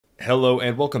Hello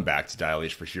and welcome back to Dial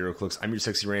H for Heroclix. I'm your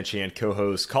sexy ranch hand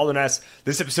co-host Kalder and Simeon.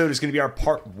 This episode is going to be our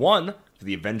part 1 for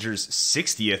the Avengers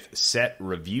 60th set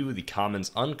review, the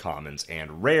commons, uncommons,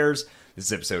 and rares. This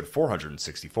is episode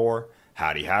 464.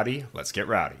 Howdy, howdy, let's get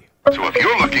rowdy. So if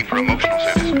you're looking for emotional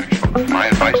satisfaction, my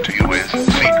advice to you is seek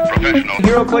professional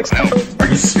Heroclix? help. Are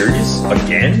you serious?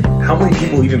 Again? How many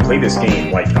people even play this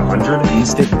game? Like 100?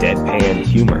 Instant deadpan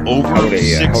humor. Over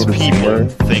 6 people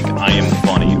think I am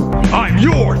funny. I'm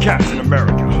your Captain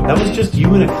America. That was just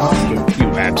you in a costume.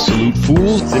 You absolute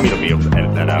fools. Simeon will be able to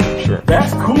edit that out, I'm sure.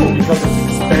 That's cool because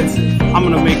it's expensive. I'm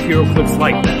gonna make Heroclix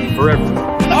like that forever.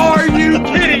 Are you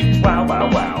kidding? Wow, wow,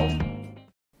 wow.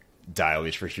 Dial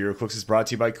H for Heroclix is brought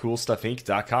to you by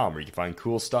CoolStuffInc.com, where you can find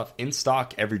cool stuff in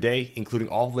stock every day, including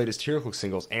all the latest Heroclix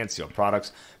singles and sealed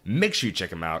products. Make sure you check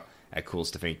them out at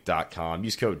CoolStuffInc.com.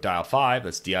 Use code DIAL5,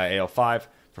 that's DIAL5,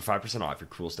 for 5% off your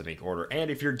Cool Stuff Inc. order.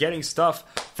 And if you're getting stuff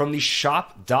from the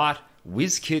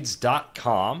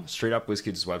shop.wizkids.com, straight up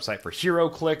WizKids' website for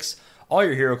Heroclix, all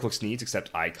your Heroclix needs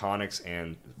except iconics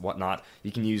and whatnot,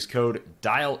 you can use code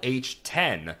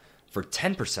DIALH10 for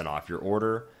 10% off your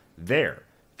order there.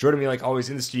 Joining me, like always,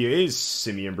 in the studio is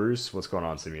Simeon Bruce. What's going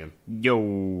on, Simeon?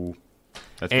 Yo.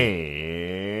 That's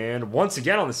And once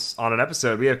again on an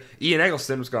episode, we have Ian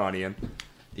Eggleston. What's going on, Ian?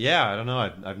 Yeah, I don't know.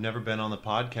 I've never been on the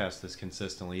podcast this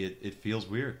consistently. It feels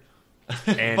weird.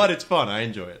 And, but it's fun. I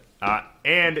enjoy it.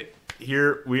 And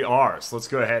here we are. So let's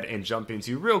go ahead and jump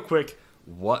into, real quick,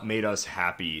 what made us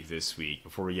happy this week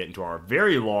before we get into our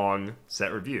very long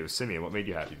set review. Simeon, what made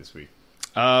you happy this week?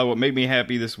 What made me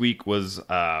happy this week was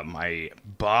my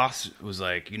boss was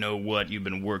like, you know what, you've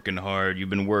been working hard.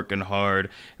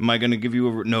 Am I going to give you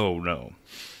a... No. Not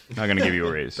going to give you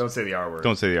a raise. Don't say the R word.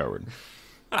 Don't say the R word.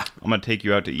 I'm going to take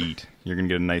you out to eat. You're going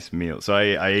to get a nice meal. So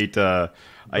I ate...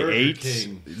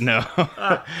 King. No.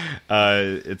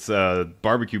 It's a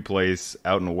barbecue place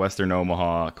out in Western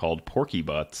Omaha called Porky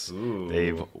Butts. Ooh.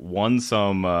 They've won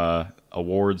some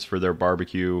awards for their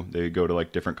barbecue. They go to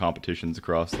like different competitions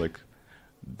across like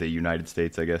the United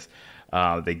States, I guess.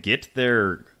 They get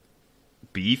their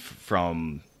beef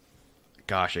from,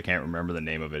 gosh, I can't remember the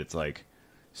name of it. It's like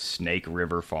Snake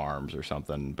River Farms or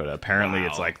something. But apparently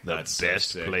it's like the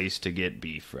best place to get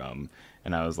beef from.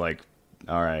 And I was like,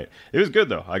 all right. It was good,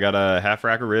 though. I got a half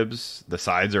rack of ribs. The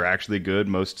sides are actually good.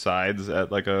 Most sides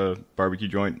at like a barbecue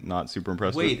joint, not super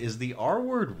impressive. Wait, is the R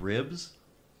word ribs?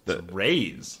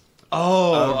 Raise.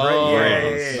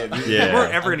 Yeah. We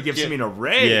weren't ever going to give Simeon a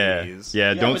raise.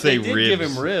 Yeah, don't but say they did ribs. give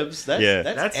him ribs.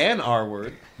 That's an R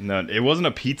word. No, it wasn't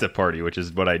a pizza party, which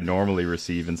is what I normally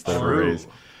receive instead of a raise.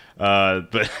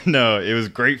 But no, it was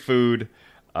great food,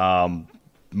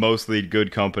 mostly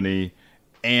good company,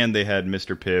 and they had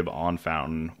Mr. Pibb on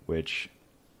Fountain, which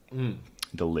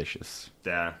delicious.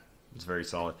 Yeah, it's very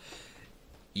solid.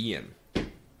 Ian,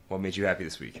 what made you happy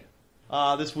this week?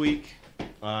 This week,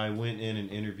 I went in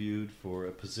and interviewed for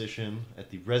a position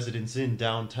at the Residence Inn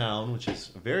downtown, which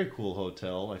is a very cool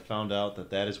hotel. I found out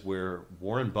that is where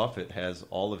Warren Buffett has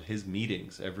all of his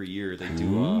meetings every year. They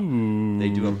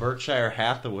do a Berkshire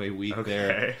Hathaway week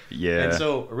there. Yeah. And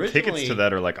so originally, tickets to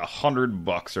that are like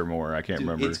 $100 or more. I can't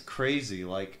remember. It's crazy.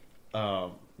 Like,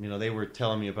 they were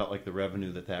telling me about like the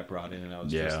revenue that brought in, and I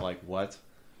was just like, what?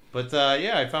 But,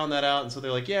 I found that out, and so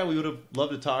they're like, yeah, we would have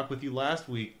loved to talk with you last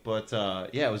week, but,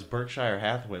 it was Berkshire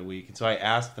Hathaway week, and so I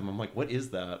asked them, I'm like, what is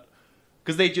that?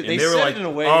 Because they said like, it in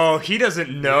a way... Oh, he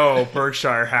doesn't know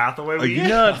Berkshire Hathaway week? Are you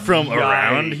not from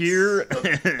around here?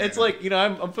 It's like,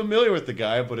 I'm familiar with the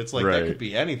guy, but it's like, that could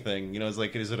be anything. It's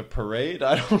like, is it a parade?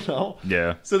 I don't know.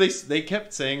 Yeah. So they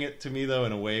kept saying it to me, though,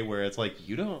 in a way where it's like,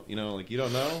 you don't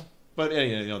know? But,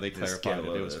 they clarified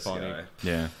it. It was funny. Guy.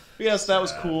 Yeah. But yes, that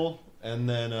was cool. And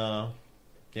then, I'm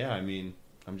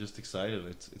just excited.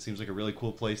 It seems like a really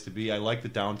cool place to be. I like the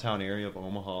downtown area of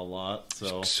Omaha a lot.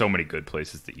 So many good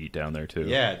places to eat down there too.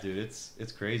 Yeah, dude,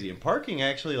 it's crazy. And parking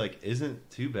actually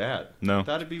isn't too bad. No, I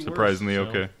thought it'd be surprisingly worse,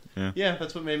 okay. Yeah,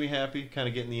 that's what made me happy. Kind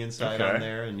of getting the inside on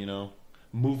there, and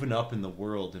moving up in the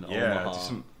world in Omaha. Do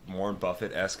some Warren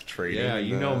Buffett-esque trading. Yeah,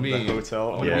 you know me. The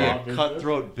hotel. I'm gonna be a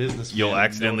cutthroat businessman. You'll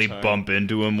accidentally bump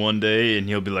into him one day, and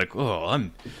he'll be like,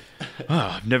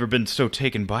 I've never been so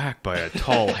taken back by a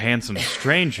tall, handsome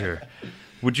stranger.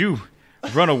 Would you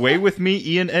run away with me,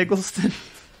 Ian Eggleston?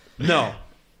 No,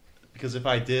 because if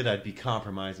I did, I'd be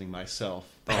compromising myself.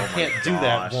 I can't do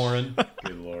that, Warren.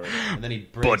 Good Lord. And then he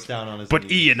breaks down on his But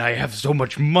knees. Ian, I have so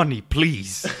much money,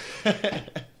 please.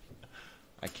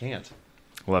 I can't.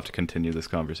 We'll have to continue this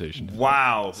conversation.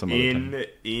 Wow. Some other time.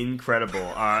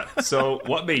 Incredible. So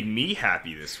what made me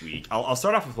happy this week? I'll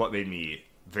start off with what made me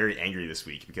very angry this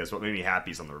week because what made me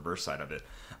happy is on the reverse side of it.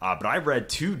 But I read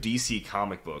 2 DC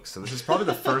comic books, so this is probably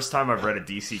the first time I've read a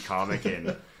DC comic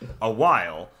in a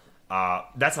while.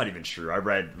 That's not even true. I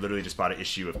literally just bought an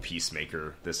issue of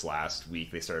Peacemaker this last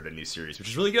week. They started a new series, which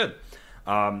is really good.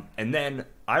 And then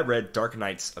I read Dark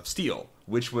Knights of Steel,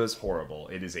 which was horrible.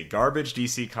 It is a garbage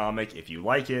DC comic. If you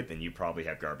like it, then you probably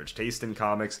have garbage taste in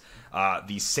comics.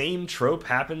 The same trope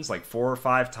happens like 4 or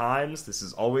 5 times. This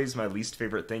is always my least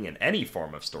favorite thing in any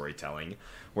form of storytelling,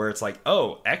 where it's like,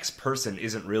 oh, X person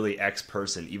isn't really X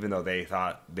person, even though they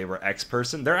thought they were X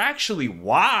person. They're actually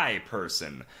Y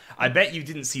person. I bet you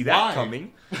didn't see that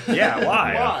coming. Yeah,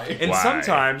 why? Why? And Why?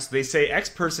 sometimes they say X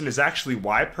person is actually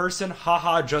Y person.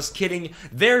 Haha, just kidding.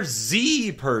 They're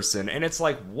Z person. And it's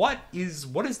like, what is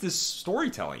this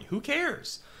storytelling? Who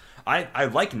cares? I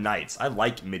like knights. I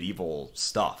like medieval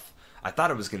stuff. I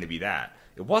thought it was going to be that.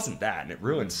 It wasn't that, and it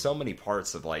ruined so many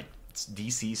parts of like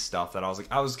DC stuff that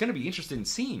I was going to be interested in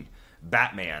seeing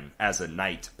Batman as a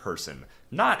knight person,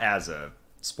 not as a,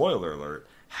 spoiler alert,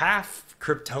 half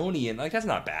Kryptonian. Like, that's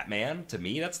not Batman to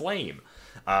me. That's lame.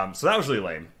 So that was really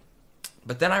lame.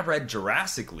 But then I read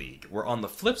Jurassic League, where on the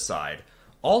flip side,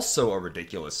 also a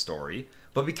ridiculous story,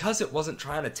 but because it wasn't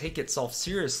trying to take itself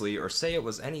seriously or say it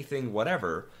was anything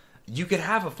whatever, you could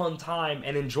have a fun time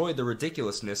and enjoy the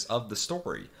ridiculousness of the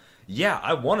story. Yeah,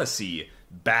 I want to see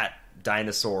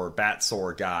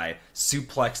Batsaur guy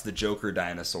suplex the Joker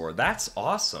dinosaur. That's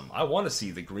awesome. I want to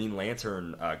see the Green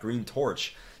Lantern, Green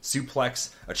Torch suplex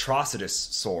Atrocitus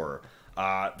Saur.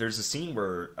 There's a scene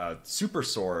where Super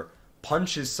Saur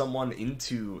punches someone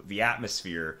into the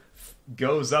atmosphere,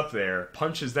 goes up there,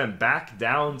 punches them back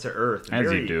down to Earth.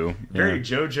 As you do. Very Yeah.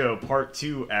 JoJo Part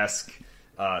 2-esque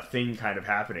thing kind of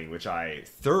happening, which I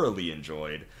thoroughly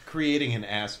enjoyed. Creating an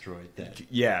asteroid then.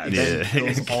 Yeah, and then Yeah.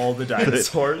 kills all the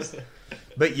dinosaurs.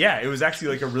 But yeah, it was actually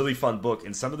like a really fun book,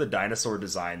 and some of the dinosaur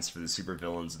designs for the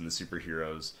supervillains and the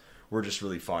superheroes were just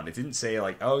really fun. It didn't say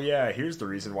like, oh yeah, here's the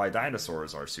reason why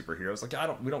dinosaurs are superheroes.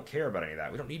 Like, we don't care about any of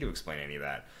that. We don't need to explain any of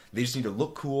that. They just need to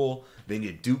look cool. They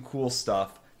need to do cool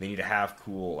stuff. They need to have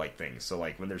cool like things. So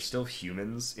like when there's still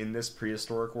humans in this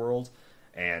prehistoric world,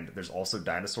 and there's also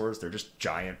dinosaurs, they're just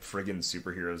giant friggin'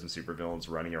 superheroes and supervillains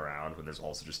running around when there's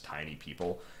also just tiny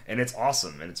people. And it's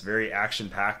awesome, and it's very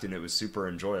action-packed, and it was super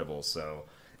enjoyable. So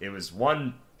it was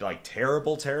one, like,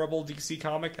 terrible DC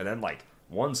comic, and then, like,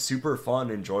 one super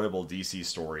fun, enjoyable DC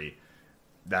story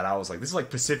that I was like, this is like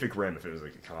Pacific Rim if it was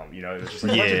like a comic, you know? It was just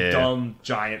like a bunch of dumb,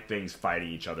 giant things fighting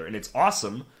each other. And it's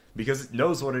awesome because it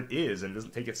knows what it is and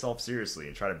doesn't take itself seriously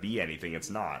and try to be anything it's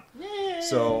not.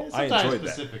 So I enjoyed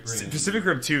Pacific that. Rim. Pacific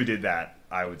Rim 2 did that,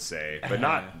 I would say, but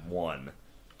not 1.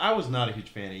 I was not a huge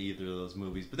fan of either of those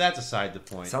movies, but that's aside the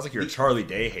point. Sounds like you're a Charlie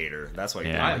Day hater. That's why you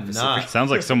Yeah. don't like I'm Pacific. not. Sounds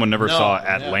like someone never No, saw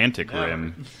never, Atlantic never.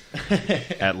 Rim.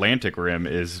 Atlantic Rim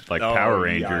is like Oh, Power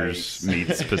Rangers yikes.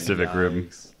 meets Pacific Rim.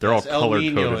 Yikes. They're all Yes, El color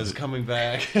Nino coded. is coming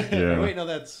back. Yeah. Wait, no,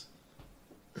 that's...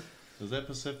 Was that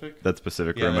Pacific? That's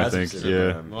Pacific Yeah, Rim, I that's think. Pacific Yeah.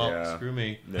 Rim. Well, Yeah. screw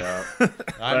me. Yeah. I'm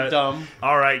But- dumb.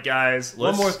 All right, guys.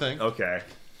 One more thing. Okay.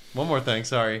 One more thing,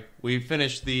 sorry. We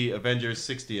finished the Avengers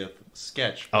 60th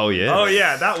sketch. Oh yeah. Oh,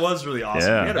 yeah. That was really awesome.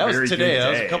 Yeah. We had a That was very today. good That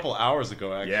was day. a couple hours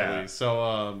ago, actually. Yeah.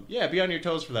 So, yeah, be on your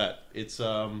toes for that. It's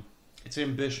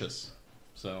ambitious.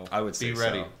 So I would say be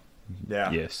ready. so.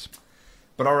 Yeah. Yes.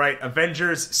 But all right,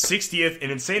 Avengers 60th,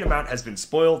 an insane amount has been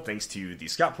spoiled thanks to the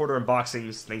Scott Porter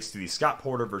unboxings, thanks to the Scott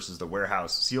Porter versus the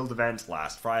Warehouse sealed event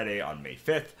last Friday on May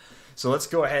 5th. So let's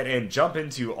go ahead and jump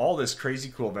into all this crazy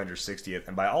cool Avengers 60th,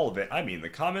 and by all of it, I mean the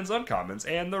commons, uncommons,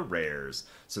 and the rares.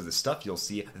 So the stuff you'll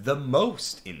see the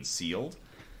most in sealed.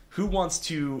 Who wants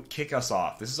to kick us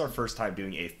off? This is our first time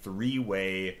doing a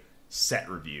 3-way set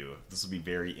review. This will be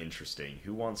very interesting.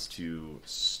 Who wants to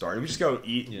start? We just go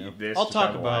eat this. I'll just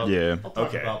talk down the about line? Yeah. I'll talk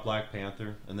Okay. about Black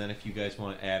Panther, and then if you guys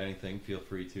want to add anything, feel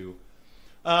free to.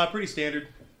 Pretty standard.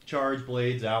 Charge,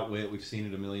 blades, outwit. We've seen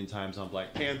it a million times on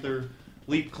Black Panther.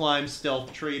 Leap, climb,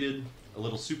 stealth, traded. A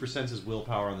little super senses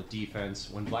willpower on the defense.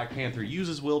 When Black Panther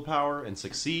uses willpower and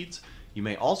succeeds, you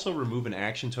may also remove an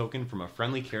action token from a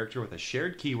friendly character with a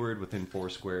shared keyword within 4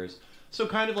 squares. So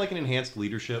kind of like an enhanced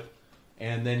leadership.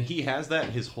 And then he has that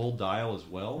in his whole dial as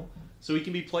well. So he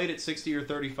can be played at 60 or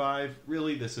 35.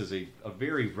 Really, this is a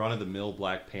very run-of-the-mill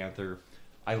Black Panther.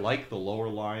 I like the lower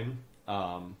line.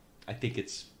 I think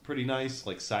it's pretty nice.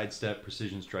 Like Sidestep,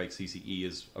 Precision Strike, CCE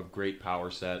is a great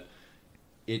power set.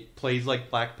 It plays like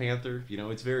Black Panther. You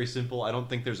know, it's very simple. I don't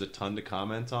think there's a ton to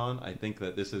comment on. I think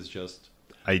that this is just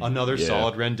another yeah.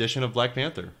 solid rendition of Black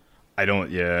Panther. I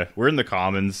don't. Yeah, we're in the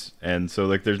commons, and so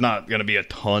like, there's not gonna be a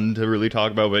ton to really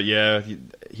talk about. But yeah,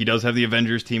 he does have the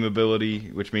Avengers team ability,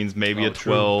 which means maybe a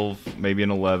 12, maybe an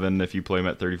 11 if you play him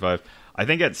at 35. I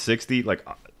think at 60, like,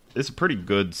 it's a pretty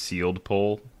good sealed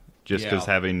pull, just because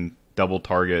having double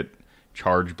target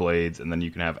charge blades, and then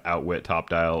you can have outwit top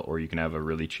dial, or you can have a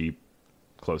really cheap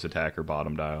close attack or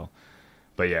bottom dial.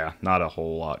 But yeah, not a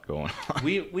whole lot going on.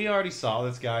 We already saw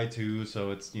this guy too,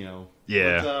 so it's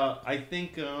Yeah. But, I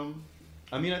think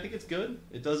I think it's good.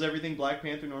 It does everything Black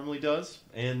Panther normally does,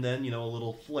 and then a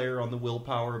little flair on the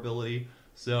willpower ability.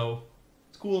 So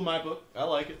it's cool in my book. I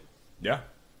like it. Yeah.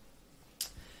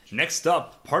 Next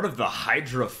up, part of the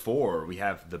Hydra 4, we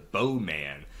have the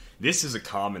Bowman. This is a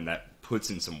common that puts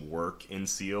in some work in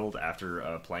Sealed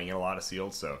after playing in a lot of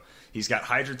Sealed. So he's got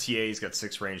Hydra TA, he's got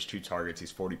 6 range, 2 targets,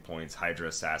 he's 40 points, Hydra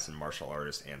Assassin, Martial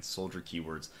Artist, and Soldier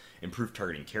keywords, improved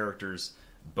targeting characters.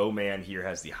 Bowman here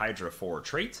has the Hydra 4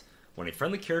 trait. When a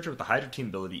friendly character with the Hydra team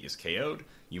ability is KO'd,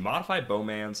 you modify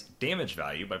Bowman's damage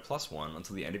value by +1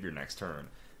 until the end of your next turn.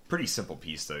 Pretty simple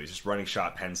piece though, he's just running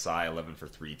shot, pen psi, 11 for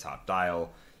 3, top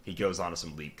dial. He goes on to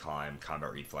some leap climb,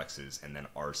 combat reflexes, and then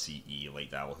RCE late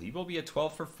dial. He will be a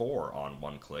 12 for 4 on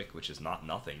 1 click, which is not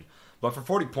nothing. But for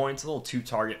 40 points, a little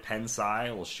 2-target pen psi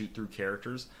will shoot through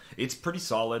characters. It's pretty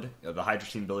solid. The Hydra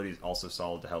team ability is also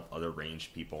solid to help other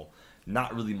ranged people.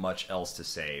 Not really much else to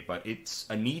say, but it's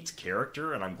a neat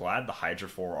character, and I'm glad the Hydra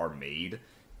 4 are made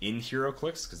in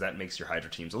Heroclix, because that makes your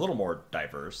Hydra teams a little more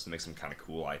diverse. It makes them kind of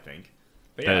cool, I think.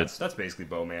 But yeah, that's basically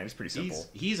Bowman. He's pretty simple.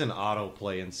 He's an auto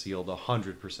play in Sealed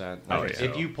 100%.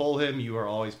 If you pull him, you are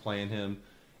always playing him.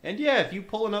 And yeah, if you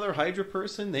pull another Hydra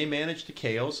person, they manage to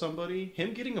KO somebody.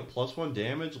 Him getting a +1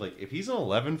 damage, like if he's an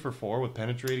 11 for 4 with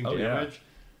penetrating damage,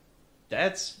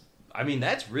 that's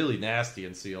really nasty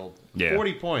in Sealed. Yeah.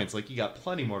 40 points, like you got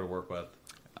plenty more to work with.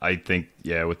 I think,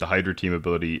 with the Hydra team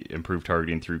ability, improved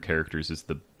targeting through characters is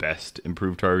the best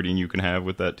improved targeting you can have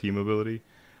with that team ability.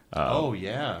 Oh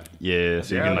yeah,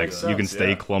 so you can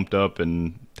stay clumped up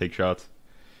and take shots.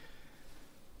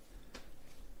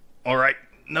 All right,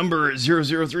 number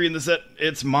 003 in the set,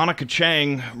 it's Monica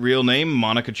Chang. Real name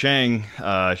Monica Chang.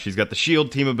 She's got the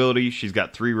shield team ability. She's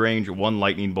got 3 range, 1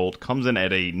 lightning bolt. Comes in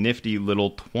at a nifty little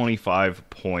 25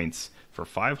 points for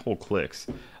 5 whole clicks.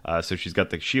 So she's got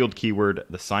the shield keyword,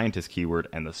 the scientist keyword,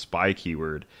 and the spy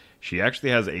keyword. She actually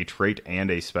has a trait and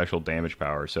a special damage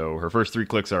power. So her first 3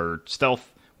 clicks are stealth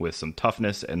with some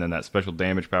toughness, and then that special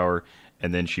damage power,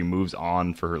 and then she moves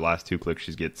on for her last 2 clicks.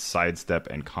 She gets sidestep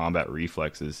and combat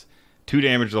reflexes. 2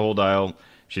 damage the whole dial.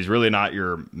 She's really not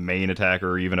your main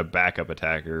attacker or even a backup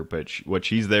attacker, but what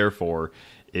she's there for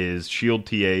is shield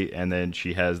TA, and then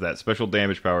she has that special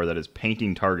damage power that is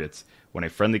painting targets. When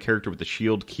a friendly character with the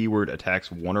shield keyword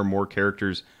attacks 1 or more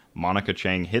characters Monica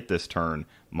Chang hit this turn,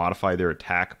 modify their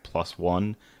attack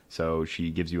 +1. So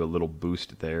she gives you a little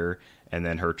boost there. And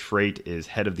then her trait is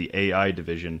head of the AI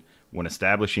division. When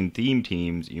establishing theme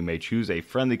teams, you may choose a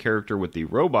friendly character with the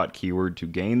robot keyword to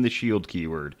gain the shield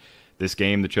keyword. This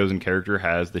game, the chosen character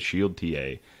has the shield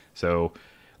TA. So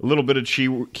a little bit of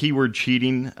keyword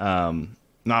cheating.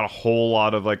 Not a whole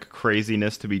lot of like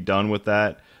craziness to be done with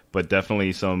that, but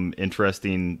definitely some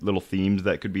interesting little themes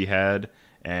that could be had.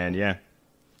 And yeah,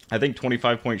 I think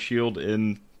 25-point shield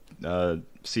in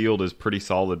Sealed is pretty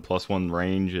solid. +1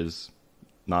 range is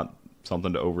not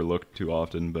something to overlook too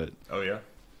often, but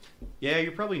yeah,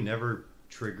 you're probably never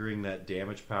triggering that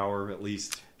damage power. At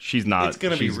least she's not. It's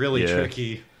going to be really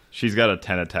tricky. She's got a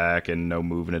 10 attack and no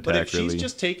move and attack. But if she's really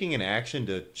just taking an action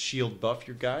to shield buff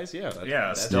your guys,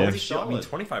 that's stealth. solid. I mean,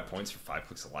 25 points for 5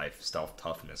 clicks of life. Stealth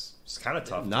toughness. It's kind of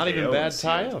tough. Not even bad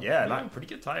tie-up. Yeah, not pretty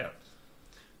good tie-up.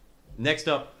 Next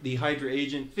up, the Hydra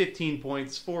agent, 15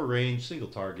 points, 4 range, single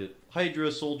target.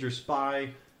 Hydra soldier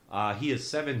spy. He is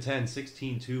 7'10",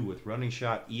 16'2", with running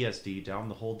shot ESD down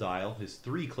the whole dial, his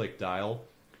 3-click dial,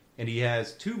 and he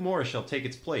has 2 more shall take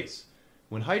its place.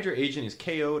 When Hydra agent is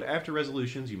KO'd after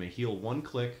resolutions, you may heal 1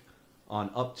 click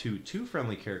on up to 2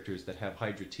 friendly characters that have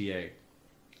Hydra TA.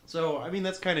 So, I mean,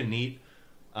 that's kind of neat.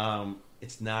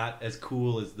 It's not as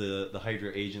cool as the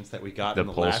Hydra agents that we got in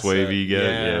the last set. The pulse wave you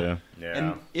get, yeah.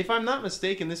 And if I'm not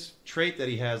mistaken, this trait that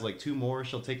he has, like 2 more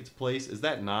shall take its place, is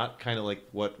that not kind of like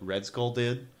what Red Skull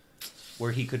did?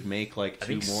 Where he could make like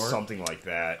 2 more? Something like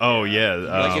that. Oh, yeah.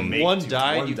 Like if one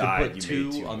died, you could died, put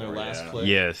you 2 on their last click.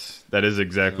 Yes, that is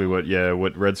exactly what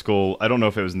Red Skull, I don't know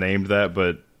if it was named that,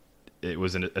 but it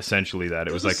was essentially that.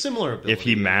 It was like similar ability, if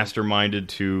he masterminded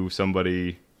to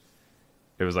somebody,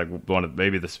 it was like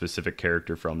maybe the specific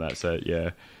character from that set,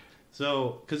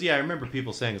 So, because I remember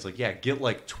people saying it's like, get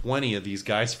like 20 of these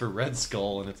guys for Red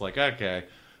Skull, and it's like, okay.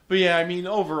 But yeah, I mean,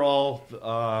 overall,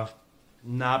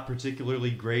 not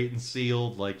particularly great and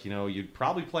sealed. Like, you'd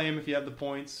probably play him if you have the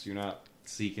points. You're not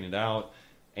seeking it out.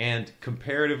 And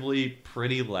comparatively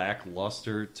pretty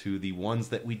lackluster to the ones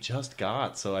that we just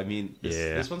got. So, I mean,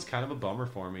 this one's kind of a bummer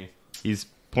for me. He's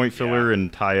point filler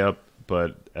and tie up,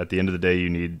 but at the end of the day, you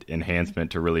need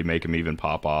enhancement to really make him even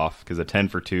pop off. Because a 10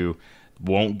 for 2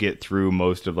 won't get through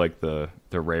most of like the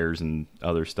rares and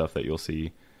other stuff that you'll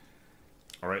see.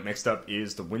 All right, next up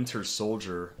is the Winter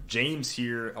Soldier. James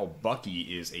here.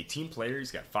 Bucky is a team player.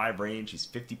 He's got 5 range. He's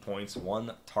 50 points,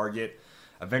 1 target.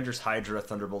 Avengers, Hydra,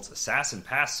 Thunderbolts, Assassin,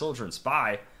 Pass, Soldier, and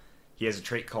Spy. He has a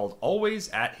trait called Always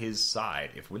at His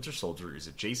Side. If Winter Soldier is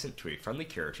adjacent to a friendly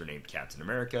character named Captain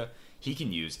America, he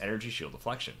can use Energy Shield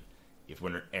Deflection. If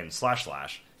Winter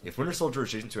Soldier is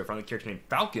adjacent to a friendly character named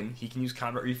Falcon, he can use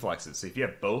Combat Reflexes. So if you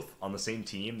have both on the same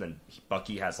team, then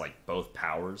Bucky has like both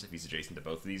powers if he's adjacent to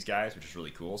both of these guys, which is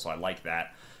really cool. So I like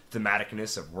that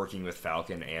thematicness of working with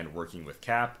Falcon and working with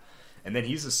Cap. And then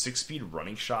he's a 6-speed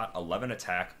running shot, 11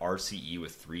 attack, RCE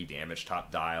with 3 damage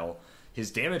top dial. His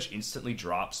damage instantly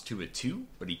drops to a 2,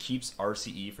 but he keeps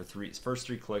RCE for his first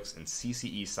 3 clicks and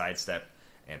CCE sidestep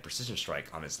and precision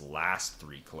strike on his last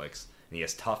 3 clicks. And he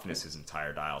has toughness his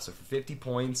entire dial. So for 50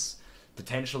 points,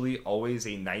 potentially always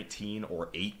a 19 or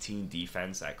 18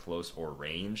 defense at close or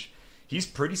range. He's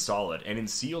pretty solid. And in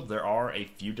Sealed, there are a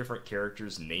few different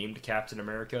characters named Captain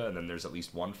America, and then there's at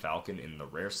least 1 Falcon in the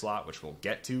rare slot, which we'll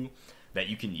get to, that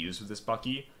you can use with this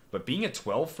Bucky. But being a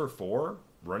 12 for 4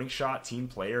 running shot team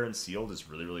player in Sealed is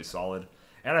really, really solid.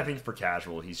 And I think for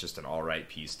casual, he's just an alright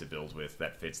piece to build with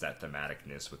that fits that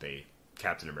thematicness with a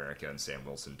Captain America and Sam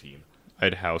Wilson team.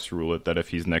 I'd house rule it that if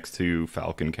he's next to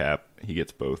Falcon Cap, he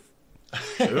gets both.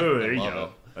 Ooh, there you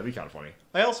go. That'd be kind of funny.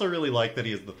 I also really like that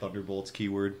he has the Thunderbolts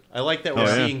keyword. I like that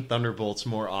we're seeing Thunderbolts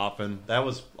more often. That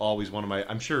was always one of my...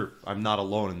 I'm sure I'm not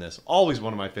alone in this. Always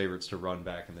one of my favorites to run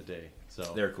back in the day. So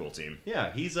they're a cool team.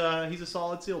 Yeah, he's a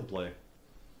solid Sealed play.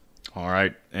 All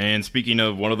right. And speaking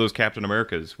of one of those Captain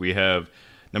Americas, we have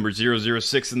number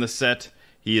 006 in the set.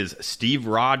 He is Steve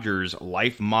Rogers'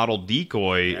 life model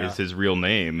decoy is his real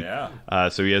name. Yeah.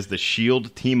 So he has the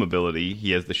shield team ability. He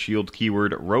has the shield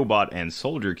keyword, robot, and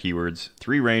soldier keywords.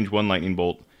 3 range, 1 lightning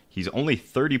bolt. He's only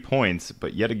 30 points,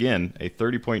 but yet again, a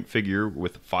 30-point figure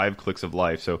with 5 clicks of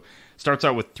life. So starts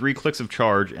out with 3 clicks of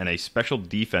charge and a special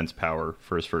defense power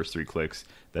for his first 3 clicks.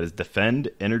 That is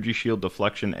defend, energy shield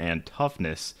deflection, and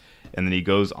toughness. And then he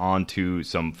goes on to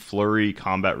some flurry,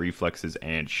 combat reflexes,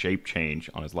 and shape change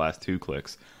on his last 2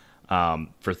 clicks.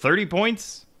 For 30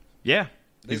 points, yeah.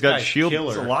 He's got shield.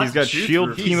 He's got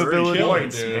shield team ability.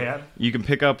 Points, man. You can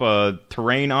pick up a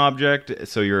terrain object,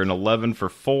 so you're an 11 for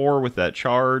 4 with that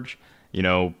charge. You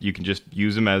know, you can just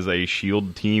use him as a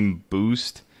shield team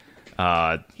boost.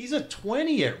 He's a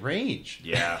 20 at range.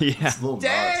 Yeah. Yeah.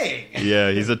 Dang!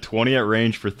 Yeah, he's a 20 at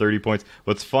range for 30 points.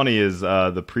 What's funny is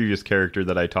the previous character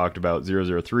that I talked about,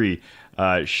 003,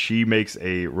 she makes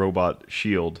a robot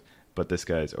shield, but this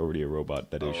guy's already a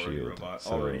robot that is shield.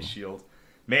 Already shield.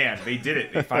 Man, they did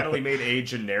it. They finally made a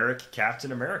generic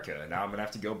Captain America. Now I'm going to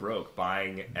have to go broke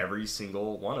buying every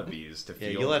single one of these to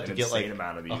field you'll have to an get insane like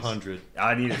amount of these. 100.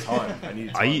 I need a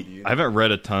ton. I haven't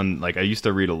read a ton. Like, I used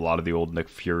to read a lot of the old Nick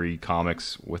Fury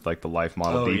comics with, like, the life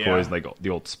model decoys, like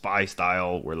the old Spy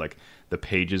style, where, like, the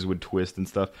pages would twist and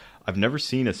stuff. I've never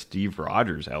seen a Steve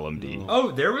Rogers LMD. Oh,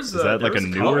 there was Is that like a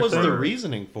newer What was thing? the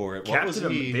reasoning for it? What was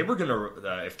he... They were gonna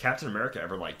if Captain America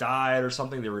ever like died or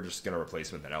something, they were just gonna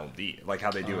replace him with an LMD, like how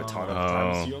they do a ton of the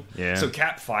time in Seal. Yeah. So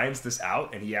Cap finds this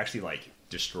out and he actually like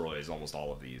destroys almost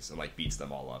all of these and like beats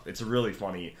them all up. It's really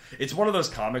funny. It's one of those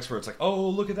comics where it's like, oh,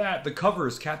 look at that, the cover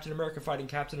is Captain America fighting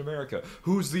Captain America.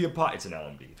 Who's the It's an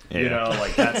LMD. Yeah. You know,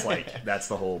 like that's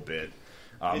the whole bit.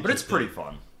 But it's pretty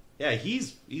fun. Yeah,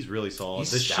 he's really solid.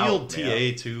 He's the stout,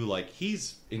 shield TA too, like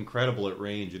he's incredible at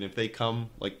range, and if they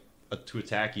come like to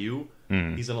attack you,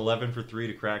 he's an 11 for 3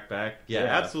 to crack back. Yeah,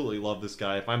 absolutely love this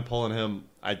guy. If I'm pulling him,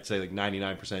 I'd say like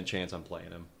 99% chance I'm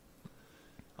playing him.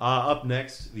 Up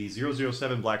next, the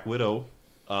 007 Black Widow,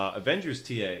 Avengers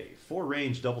TA, 4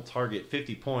 range, double target,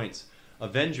 50 points.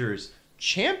 Avengers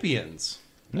Champions.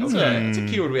 That's a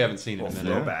keyword we haven't seen in a minute.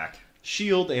 Throwback.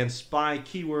 Shield and spy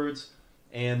keywords.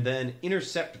 And then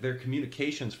intercept their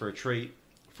communications for a trait.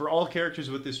 For all characters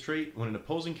with this trait, when an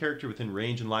opposing character within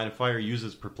range and line of fire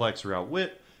uses Perplex or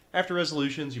Outwit, after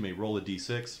resolutions, you may roll a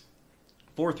d6.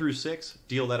 4 through 6,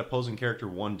 deal that opposing character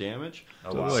 1 damage.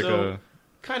 Oh, wow. So,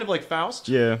 kind of like Faust.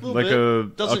 Yeah, like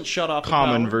bit. Doesn't shut off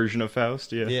common the power. version of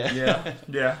Faust.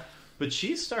 Yeah. But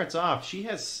she starts off, she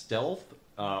has stealth,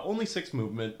 only 6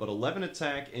 movement, but 11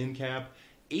 attack, in cap,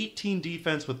 18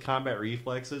 defense with combat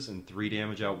reflexes, and 3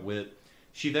 damage outwit.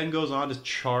 She then goes on to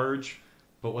charge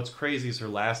But what's crazy is her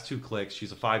last 2 clicks.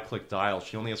 She's a 5-click dial.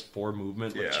 She only has 4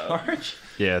 movement with charge.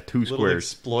 Yeah, 2 Little squares.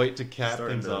 exploit to cap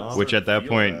things off. Which at that feel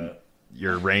point, that.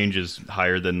 your range is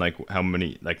higher than like how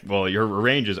many? Like, well, your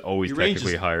range is always Your range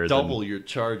technically is higher. double than, your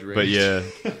charge range. But yeah,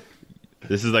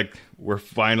 this is like we're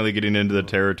finally getting into the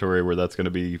territory where that's going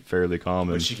to be fairly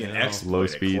common. But she can Yeah. exploit Low it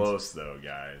speeds. close, though,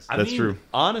 guys. I That's mean, true.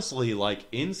 Honestly, like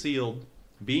in sealed,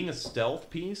 being a stealth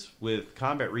piece with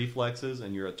combat reflexes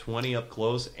and you're a 20 up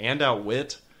close and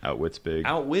outwit. Outwit's big.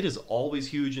 Outwit is always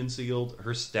huge in sealed.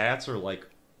 Her stats are like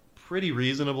pretty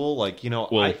reasonable. Like, you know,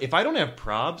 Well- if I don't have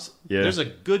probs, Yeah. there's a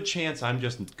good chance I'm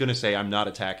just going to say I'm not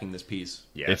attacking this piece.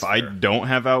 Yeah, If I don't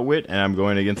have Outwit and I'm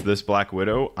going against this Black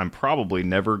Widow, I'm probably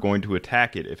never going to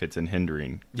attack it if it's in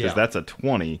hindering. Because Yeah. that's a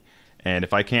 20. And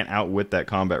if I can't outwit that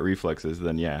combat reflexes,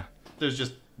 then yeah. There's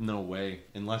just no way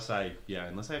unless I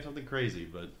have something crazy,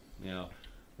 but yeah.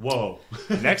 Whoa.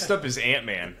 Next up is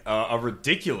Ant-Man. A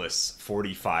ridiculous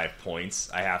 45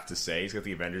 points, I have to say. He's got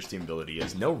the Avengers team ability. He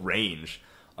has no range.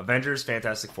 Avengers,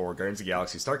 Fantastic Four, Guardians of the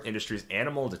Galaxy, Stark Industries,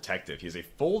 Animal Detective. He has a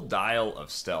full dial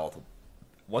of stealth.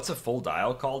 What's a full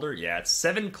dial, Calder? Yeah, it's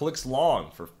 7 clicks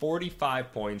long for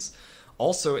 45 points.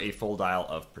 Also a full dial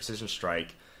of Precision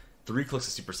Strike, 3 clicks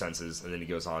of Super Senses, and then he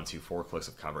goes on to 4 clicks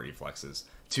of Combat Reflexes.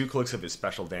 2 clicks of his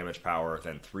special damage power,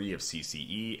 then 3 of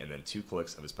CCE, and then 2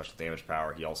 clicks of his special damage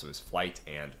power. He also has Flight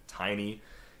and Tiny.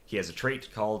 He has a trait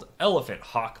called Elephant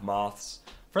Hawk Moths.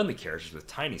 Friendly characters with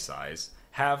tiny size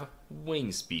have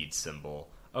wing speed symbol.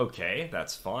 Okay,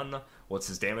 that's fun. What's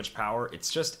his damage power?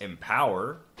 It's just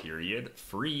Empower, period,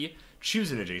 free.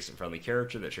 Choose an adjacent friendly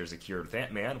character that shares a keyword with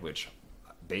Ant-Man, which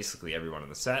basically everyone in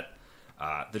the set.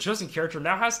 The chosen character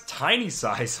now has tiny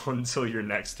size until your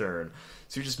next turn.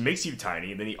 So he just makes you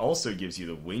tiny, and then he also gives you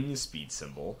the wing speed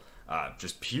symbol,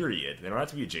 just period. They don't have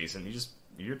to be adjacent.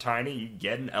 You're tiny, you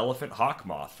get an elephant hawk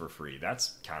moth for free.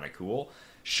 That's kind of cool.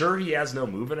 Sure, he has no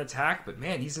move and attack, but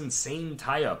man, he's insane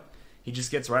tie-up. He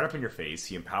just gets right up in your face,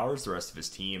 he empowers the rest of his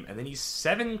team, and then he's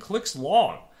 7 clicks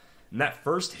long. And that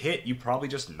first hit, you probably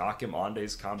just knock him onto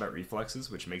his combat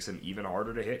reflexes, which makes him even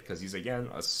harder to hit, because he's, again,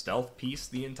 a stealth piece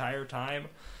the entire time.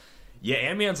 Yeah,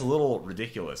 Ant-Man's a little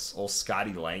ridiculous. Old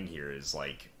Scotty Lang here is,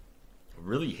 like,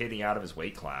 really hitting out of his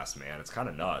weight class, man. It's kind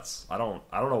of nuts. I don't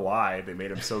know why they made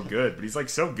him so good, but he's, like,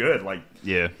 so good. Like,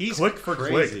 Yeah. He's click for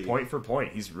crazy. click, point for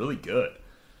point. He's really good.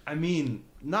 I mean,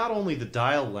 not only the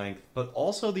dial length, but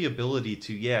also the ability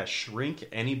to, shrink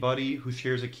anybody who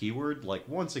shares a keyword. Like,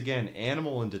 once again,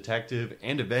 Animal and Detective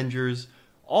and Avengers,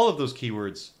 all of those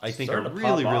keywords, I think, Starting are to pop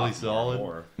really, off really more solid.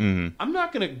 and more. I'm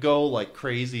not going to go, like,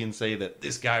 crazy and say that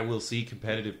this guy will see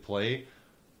competitive play,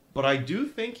 but I do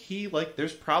think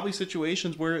there's probably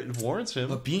situations where it warrants him.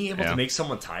 But being able Yeah. to make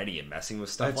someone tiny and messing with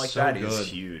stuff That's like so that is good.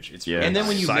 huge. It's Yeah. really And then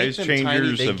when you nice. make them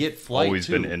tiny, they have get flight, always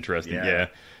too. been interesting. Yeah. Yeah.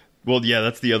 Well, yeah,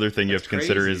 that's the other thing you have That's to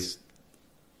consider crazy. is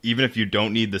even if you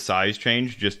don't need the size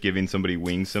change, just giving somebody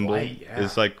wing symbol Flight, yeah.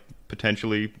 is like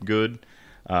potentially good.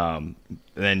 Then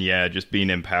yeah, just being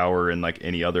empower in like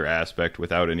any other aspect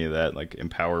without any of that, like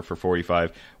empower for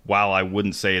 45. While I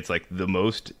wouldn't say it's like the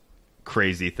most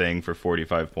crazy thing for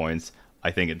 45 points,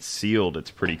 I think it's sealed. It's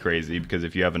pretty crazy because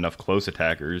if you have enough close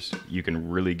attackers, you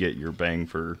can really get your bang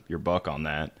for your buck on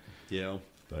that. Yeah.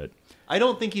 But I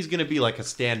don't think he's going to be like a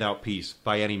standout piece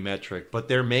by any metric, but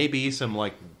there may be some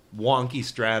like wonky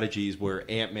strategies where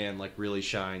Ant-Man like really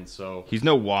shines. So he's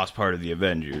no Wasp part of the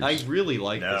Avengers. I really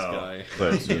like No. this guy.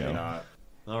 but you know, Not.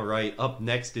 All right, up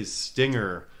next is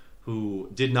Stinger, who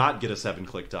did not get a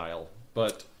 7-click dial,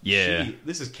 but Yeah.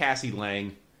 this is Cassie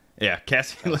Lang. yeah,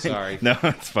 Cassie. I'm Lang- sorry. No,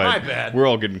 it's fine. My bad. We're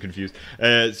all getting confused.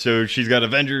 So she's got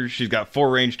Avengers. She's got 4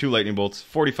 range, 2 lightning bolts,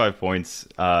 45 points.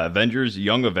 Avengers,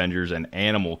 Young Avengers, and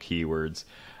Animal keywords.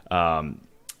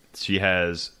 She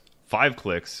has 5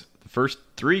 clicks. The first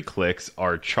 3 clicks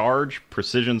are Charge,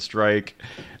 Precision Strike,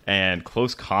 and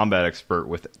Close Combat Expert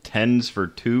with 10s for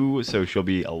 2, so she'll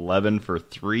be 11 for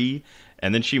 3.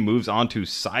 And then she moves on to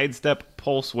Sidestep,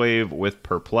 Pulse Wave with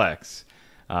Perplex.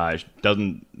 Damage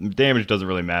doesn't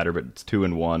really matter, but it's 2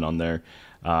 and 1 on there.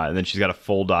 And then she's got a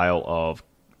full dial of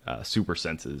Super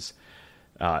Senses.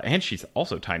 And she's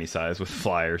also tiny size with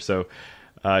Flyer, so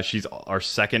she's our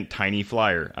second tiny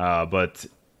flyer. But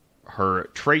her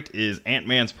trait is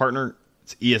Ant-Man's partner.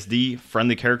 It's ESD.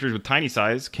 Friendly characters with tiny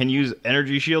size can use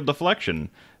Energy Shield Deflection.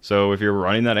 So if you're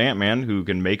running that Ant-Man who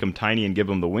can make them tiny and give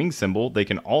them the wing symbol, they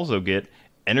can also get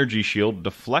Energy Shield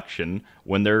Deflection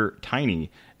when they're tiny.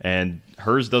 And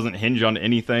hers doesn't hinge on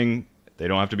anything. They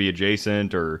don't have to be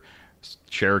adjacent or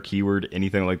share a keyword,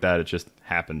 anything like that. It just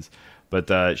happens.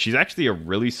 But she's actually a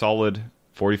really solid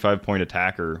 45-point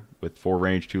attacker with 4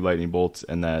 range, 2 lightning bolts,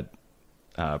 and that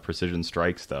precision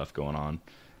strike stuff going on.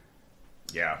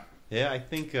 Yeah. Yeah, I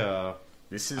think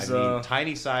This is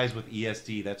tiny size with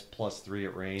ESD, that's +3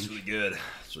 at range. it's really good.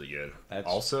 It's really good. That's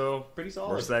Also, pretty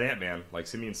solid. Where's that Ant-Man? Like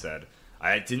Simeon said,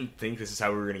 I didn't think this is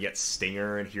how we were going to get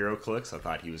Stinger and Heroclix. I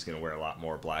thought he was going to wear a lot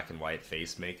more black and white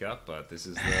face makeup, but this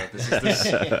is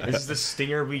the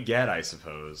Stinger we get, I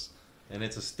suppose. And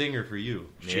it's a stinger for you.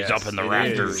 She's up in the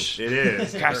rafters. It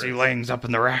is. Cassie Lang's up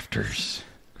in the rafters.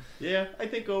 Yeah, I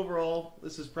think overall,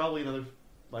 this is probably another...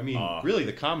 I mean, really,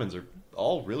 the commons are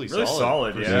all really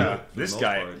solid, for yeah. for This the most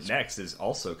guy part. next is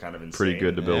also kind of insane. Pretty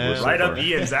good to build Yeah. with so Right far. up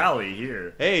Ian's alley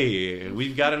here. Hey,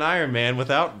 we've got an Iron Man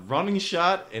without running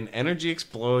shot and energy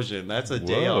explosion. That's a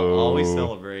day I'll Whoa. always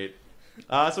celebrate.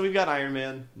 So we've got Iron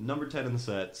Man, number 10 in the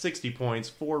set, 60 points,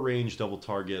 4 range, double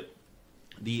target.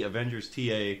 The Avengers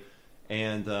TA,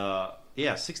 and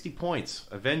 60 points.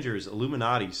 Avengers,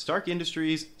 Illuminati, Stark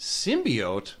Industries,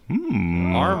 Symbiote,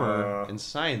 Armor, and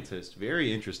Scientist.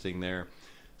 Very interesting there.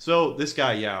 So this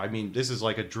guy, this is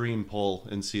like a dream pull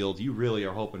in Sealed. You really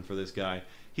are hoping for this guy.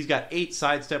 He's got 8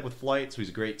 sidestep with flight, so he's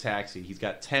a great taxi. He's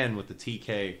got 10 with the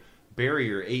TK.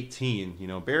 Barrier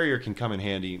 18. Barrier can come in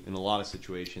handy in a lot of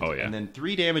situations. Oh, yeah. And then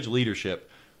 3 damage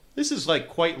leadership. This is like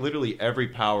quite literally every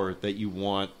power that you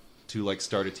want to like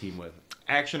start a team with.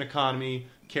 Action economy,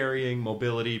 carrying,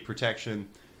 mobility, protection.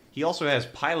 He also has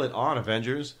pilot on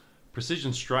Avengers,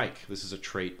 precision strike. This is a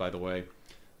trait, by the way.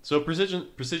 So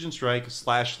precision strike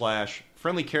 /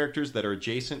 friendly characters that are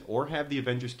adjacent or have the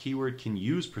Avengers keyword can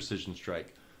use precision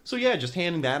strike. So yeah, just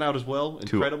handing that out as well.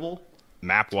 Incredible.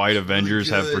 Map-wide Avengers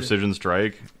have good. precision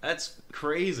strike. That's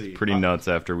crazy. Pretty nuts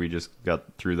after we just got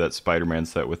through that Spider-Man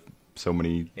set with so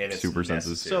many And it's super senses.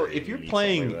 necessary. So if you're You need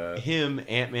playing something like that. him,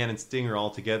 Ant-Man, and Stinger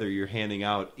all together, you're handing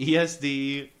out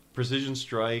ESD, Precision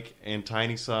Strike, and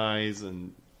Tiny Size,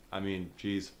 and I mean,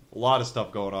 geez, a lot of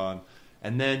stuff going on.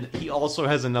 And then he also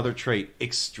has another trait,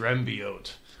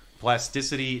 Extrembiote.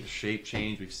 Plasticity, shape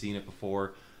change, we've seen it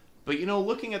before. But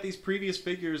looking at these previous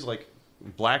figures, like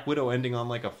Black Widow ending on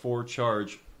like a 4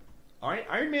 charge,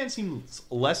 Iron Man seems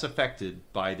less affected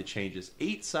by the changes.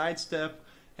 8 sidestep,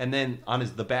 and then on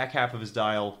the back half of his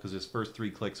dial, because his first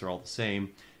 3 clicks are all the same,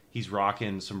 he's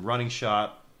rocking some running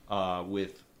shot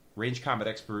with range combat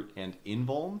expert and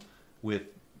invuln with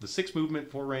the 6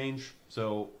 movement, 4 range.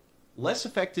 So less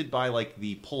affected by like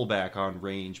the pullback on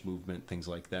range movement, things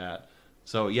like that.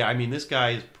 So yeah, this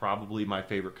guy is probably my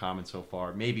favorite common so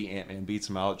far. Maybe Ant-Man beats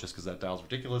him out just because that dial's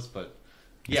ridiculous, but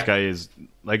This yeah. guy is,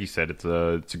 like you said, it's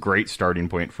a great starting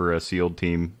point for a Sealed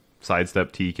team.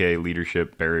 Sidestep, TK,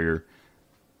 leadership, barrier.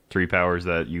 3 powers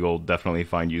that you'll definitely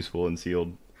find useful in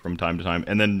Sealed from time to time.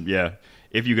 And then, yeah,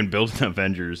 if you can build an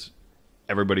Avengers,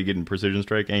 everybody getting precision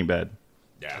strike ain't bad.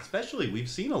 Yeah. Especially, we've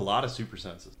seen a lot of super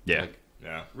senses. Yeah. Like,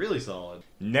 Yeah. really solid.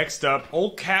 Next up,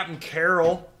 old Captain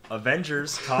Carol,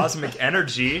 Avengers Cosmic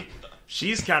Energy.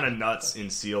 She's kind of nuts in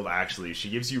Sealed, actually. She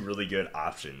gives you really good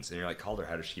options. And you're like, Calder,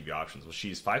 how does she give you options? Well,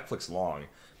 she's 5 clicks long,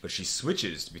 but she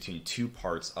switches between 2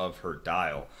 parts of her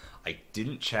dial. I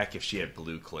didn't check if she had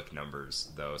blue click numbers,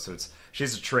 though. So she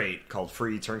has a trait called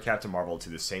Free, turn Captain Marvel to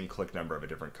the same click number of a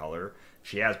different color.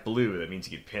 She has blue, that means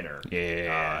you can pin her.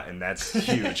 Yeah. And that's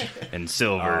huge. And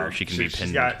silver, she can be She's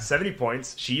pinned. got 70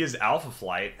 points. She is Alpha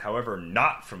Flight, however,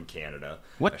 not from Canada.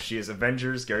 What? She is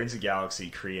Avengers, Guardians of the Galaxy,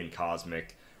 Korean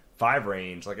Cosmic, 5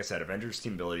 range. Like I said, Avengers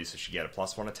team ability, so she get a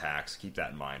 +1 attack. So keep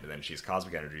that in mind. And then she has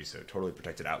Cosmic Energy, so totally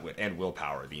protected outwit and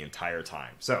willpower the entire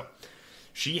time. So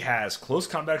she has Close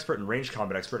Combat Expert and Range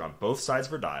Combat Expert on both sides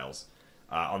of her dials.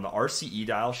 On the RCE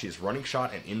dial, she has Running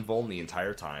Shot and Invuln the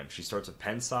entire time. She starts with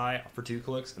Pensai for 2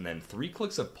 clicks, and then 3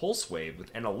 clicks of Pulse Wave with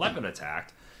an 11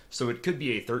 attack. So it could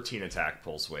be a 13 attack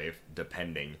Pulse Wave,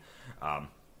 depending.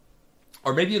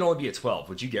 Or maybe it'd only be a 12.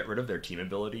 Would you get rid of their team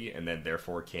ability and then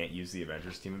therefore can't use the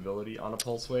Avengers team ability on a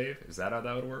Pulse Wave? Is that how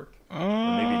that would work? Or maybe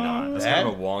not. That's kind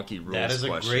of a wonky rules That is a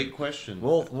question. great question.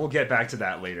 We'll get back to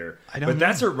that later. I don't but know.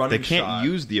 that's her running They can't shot.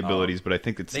 use the abilities, but I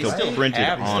think it's They still still printed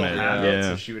have it, on still it. have it, Yeah,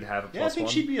 so she would have a yeah, I +1. think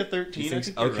she'd be a 13. I thinks-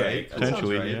 think you're okay, right. That sounds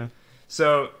potentially, right. yeah.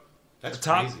 So That's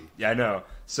top, crazy. Yeah, I know.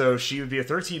 So she would be a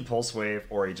 13 Pulse Wave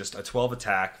or just a 12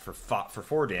 attack for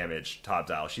 4 damage top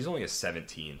dial. She's only a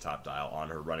 17 top dial on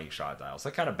her running shot dial. So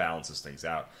that kind of balances things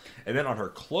out. And then on her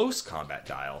close combat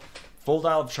dial, full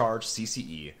dial of charge,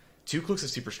 CCE, 2 clicks of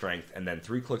super strength, and then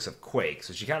 3 clicks of quake.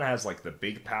 So she kind of has like the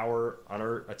big power on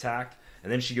her attack.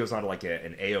 and then she goes on to like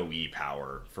an AoE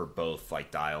power for both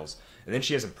like dials, and then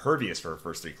she has impervious for her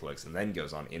first 3 clicks, and then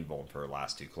goes on invuln for her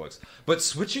last 2 clicks. But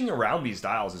switching around these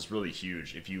dials is really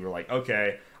huge. If you were like,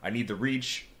 okay, I need the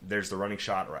reach, there's the running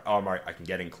shot, or I can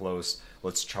get in close,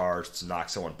 let's charge to knock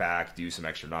someone back, do some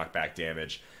extra knockback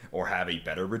damage, or have a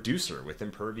better reducer with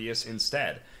impervious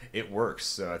instead. It works.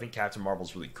 So I think Captain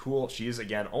Marvel's really cool. She is,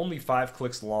 again, only 5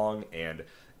 clicks long, and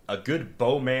a good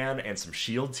bowman and some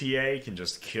shield TA can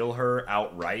just kill her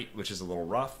outright, which is a little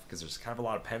rough because there's kind of a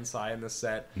lot of Pensai in this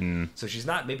set. So she's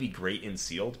not maybe great in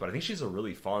sealed, but I think she's a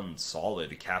really fun,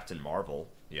 solid Captain Marvel.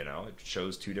 You know, it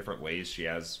shows 2 different ways she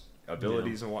has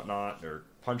abilities and whatnot. Her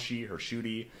punchy, her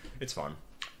shooty. It's fun.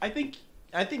 I think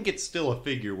it's still a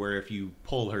figure where if you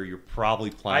pull her, you're probably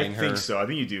playing her. I think so. I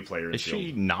think you do play her. Is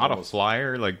she not a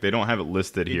flyer? Like, they don't have it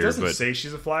listed here. It doesn't but say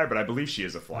she's a flyer, but I believe she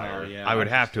is a flyer. Oh, yeah. I would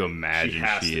have to imagine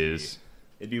has she to is.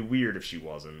 It'd be weird if she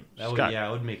wasn't. That would, got-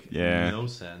 it would make no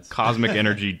sense. Cosmic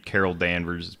Energy Carol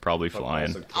Danvers is probably But flying.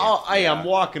 also can't- Oh, I'm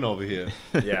walking over here.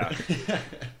 Yeah.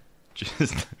 Just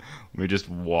let me just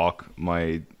walk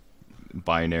my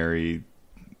binary.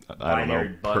 I don't Binary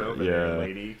know. butt over there, yeah,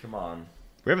 lady. Come on.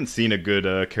 we haven't seen a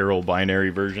good Carol binary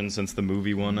version since the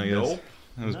movie one. I guess Nope.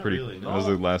 that was Not pretty. really, That was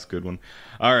no. the last good one.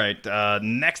 All right,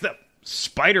 next up,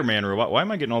 Spider-Man robot. Why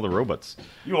am I getting all the robots?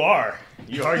 You are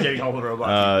getting all the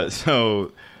robots.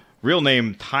 So, real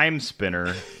name Time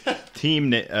Spinner.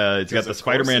 Team. It's got the of course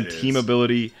Spider-Man it is. team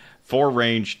ability, 4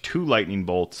 range, 2 lightning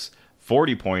bolts,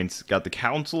 40 points. Got the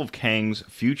Council of Kangs,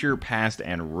 future, past,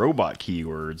 and robot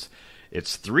keywords.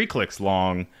 It's 3 clicks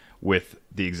long with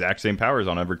the exact same powers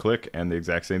on every click and the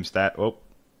exact same stat. Oh,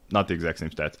 not the exact same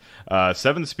stats.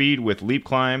 7 speed with leap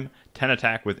climb, 10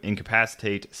 attack with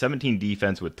incapacitate, 17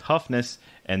 defense with toughness,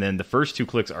 and then the first 2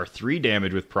 clicks are 3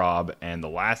 damage with prob, and the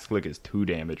last click is 2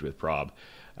 damage with prob.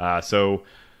 So,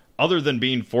 other than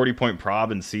being 40-point prob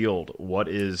and sealed, what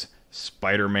is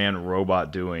Spider-Man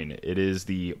robot doing? It is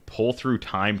the pull through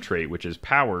time trait, which is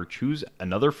power. Choose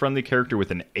another friendly character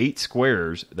within 8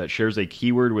 squares that shares a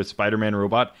keyword with Spider-Man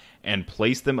robot and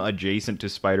place them adjacent to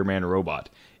Spider-Man robot.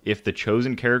 If the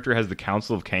chosen character has the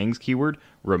Council of Kangs keyword,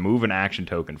 remove an action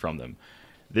token from them.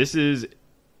 This is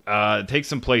it takes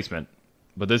some placement,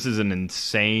 but this is an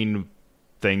insane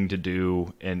thing to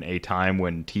do in a time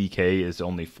when TK is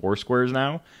only 4 squares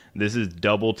now. This is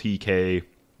double TK,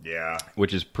 yeah.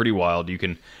 which is pretty wild. You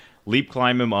can leap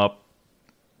climb him up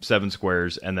 7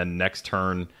 squares, and then next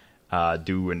turn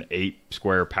do an 8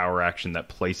 square power action that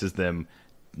places them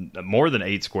more than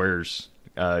 8 squares.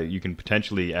 You can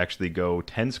potentially actually go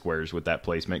 10 squares with that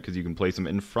placement because you can place them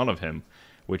in front of him,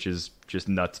 which is just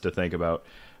nuts to think about.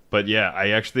 But yeah,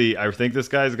 I think this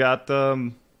guy's got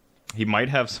he might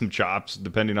have some chops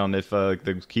depending on if the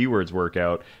keywords work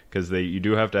out, because you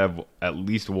do have to have at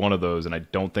least one of those, and I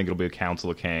don't think it'll be a Council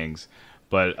of Kangs.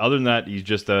 But other than that, he's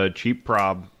just a cheap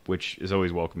prob, which is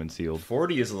always welcome and sealed.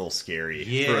 40 is a little scary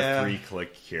for a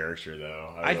 3-click character,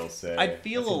 though. I will say. I'd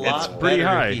feel a That's lot pretty better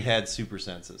high. if he had super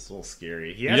senses. a little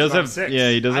scary. He does have 6.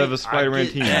 he does have a Spider-Man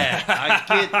team. I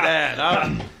get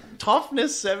that.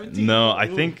 Toughness 17. No, I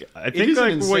think is an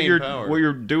like insane power. what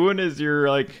you're doing is you're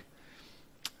like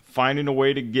finding a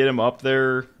way to get him up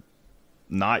there,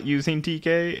 not using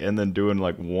TK, and then doing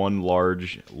like one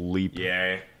large leap.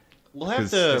 Yeah. We'll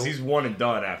have Because to. he's one and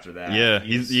done after that. Yeah,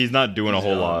 he's not doing a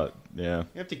whole done. lot. Yeah.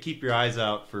 You have to keep your eyes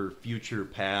out for future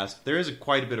past. There is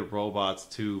quite a bit of robots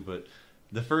too, but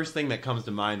the first thing that comes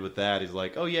to mind with that is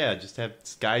like, oh yeah, just have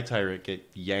Sky Tyrant get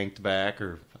yanked back,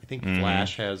 or I think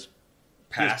Flash has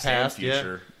Past, past, and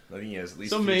future. I think he has at least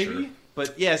so future. maybe.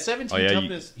 But yeah, 17 Oh yeah,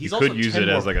 toughness. you He's could also use 10 it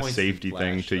as more like a points than safety Flash,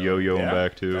 thing to though. yo-yo him Yeah,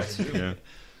 back too. that's true. Yeah.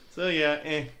 So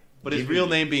yeah, But his Give real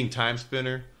me- name being Time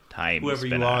Spinner. Time Whoever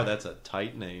Spinner. you are, that's a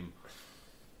tight name.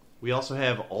 We also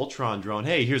have Ultron Drone.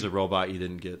 Hey, here's a robot you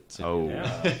didn't get. Oh.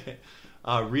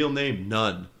 Yeah. Real name,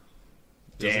 none.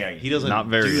 Dang. He doesn't Not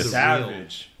very do the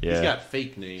savage. Real. Yeah. He's got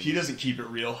fake names. He doesn't keep it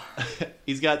real.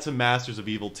 He's got some Masters of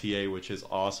Evil TA, which is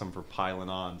awesome for piling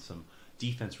on some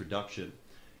defense reduction.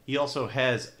 He also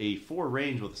has a 4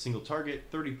 range with a single target,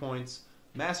 30 points,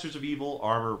 Masters of Evil,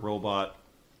 armor, robot,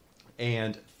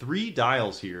 and 3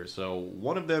 dials here. So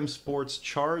one of them sports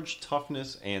charge,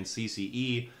 toughness, and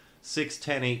CCE. 6,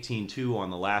 10, 18, 2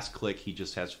 on the last click. He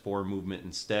just has 4 movement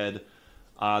instead.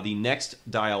 The next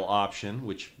dial option,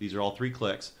 which these are all 3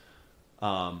 clicks,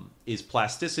 is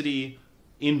plasticity,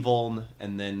 invuln,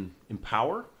 and then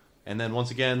empower. And then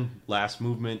once again, last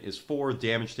movement is 4,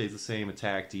 damage stays the same,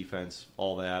 attack, defense,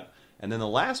 all that. And then the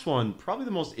last one, probably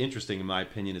the most interesting in my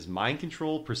opinion, is mind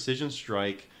control, precision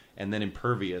strike, and then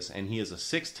impervious. And he is a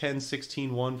 6, 10,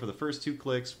 16, 1 for the first 2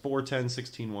 clicks, 4, 10,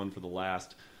 16, 1 for the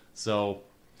last. So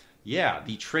Yeah,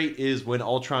 the trait is when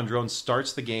Ultron Drone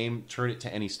starts the game, turn it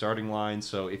to any starting line.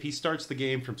 So if he starts the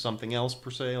game from something else, per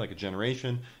se, like a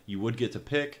generation, you would get to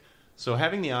pick. So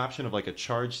having the option of like a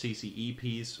charged CCE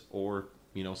piece or,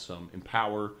 some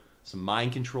Empower, some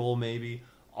Mind Control maybe,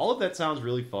 all of that sounds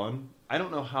really fun. I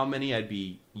don't know how many I'd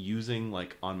be using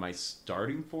like on my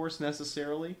starting force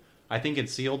necessarily. I think in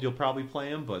Sealed you'll probably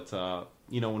play them, but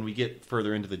when we get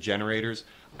further into the generators,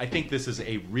 I think this is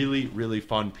a really, really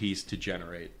fun piece to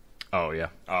generate. Oh, yeah.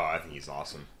 Oh, I think he's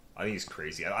awesome. I think he's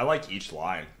crazy. I like each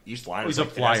line. Each line He's is a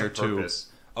like, flyer, it has a purpose.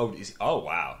 Too. Oh,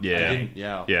 wow. Yeah.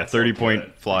 Yeah. Yeah, That's so 30-point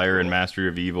good. flyer and Cool. Mastery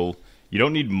of Evil. You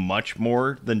don't need much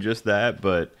more than just that,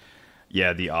 but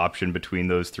yeah, the option between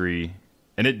those three.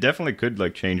 And it definitely could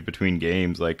like change between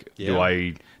games. Like,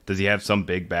 does he have some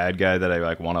big bad guy that I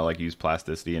like want to like use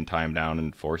plasticity and tie him down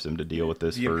and force him to deal with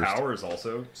this The first? Empower is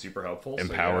also super helpful.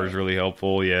 Empower is so really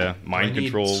helpful, yeah. Mind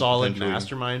control. Solid potentially.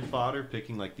 mastermind fodder,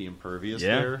 picking like the Impervious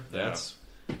Yeah. there. That's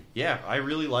I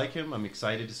really like him. I'm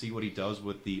excited to see what he does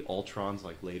with the Ultrons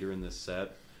like later in this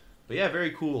set. But yeah,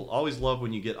 very cool. Always love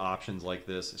when you get options like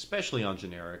this, especially on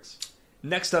generics.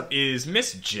 Next up is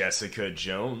Miss Jessica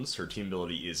Jones. Her team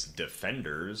ability is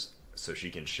Defenders, so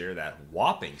she can share that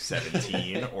whopping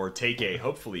 17 or take a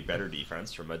hopefully better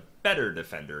defense from a better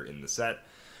defender in the set.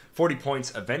 40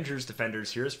 points, Avengers,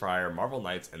 Defenders, Heroes for Hire, Marvel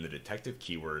Knights, and the Detective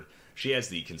keyword. She has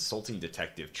the Consulting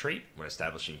Detective trait. When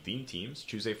establishing theme teams,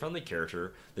 choose a friendly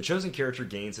character. The chosen character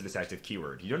gains a detective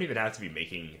keyword. You don't even have to be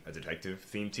making a detective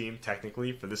theme team,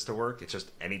 technically, for this to work. It's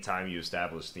just anytime you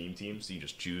establish theme teams, you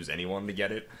just choose anyone to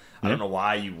get it. I don't know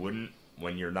why you wouldn't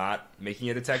when you're not making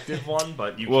a detective one,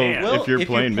 but you can. Well, if you're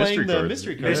playing mystery the cards.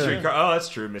 mystery cards. Mystery card. Oh, that's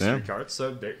true. Mystery Yeah. cards.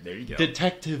 So there you go.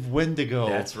 Detective Wendigo.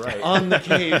 That's right. On the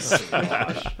case. Oh,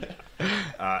 gosh.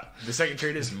 The second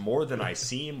trait is More Than I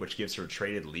Seem, which gives her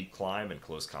traded Leap Climb and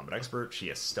Close Combat Expert. She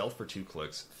has Stealth for 2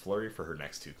 clicks, Flurry for her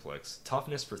next 2 clicks,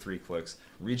 Toughness for 3 clicks,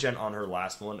 Regen on her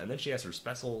last one, and then she has her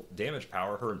special damage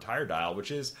power, her entire dial, which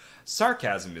is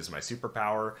Sarcasm is my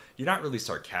superpower. You're not really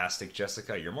sarcastic,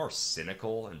 Jessica. You're more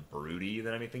cynical and broody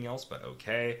than anything else, but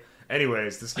okay.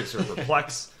 Anyways, this gives her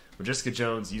Perplex. When Jessica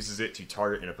Jones uses it to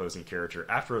target an opposing character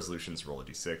after resolutions, roll a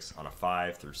d6 on a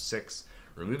 5 through 6.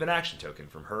 Remove an action token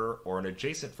from her or an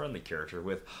adjacent friendly character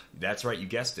with, that's right, you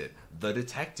guessed it, the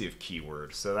Detective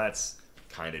keyword. So that's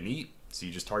kind of neat. So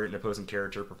you just target an opposing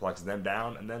character, perplex them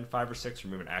down, and then 5 or 6,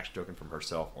 remove an action token from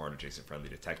herself or an adjacent friendly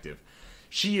detective.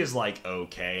 She is like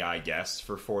okay, I guess,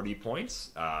 for 40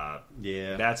 points.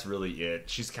 Yeah. That's really it.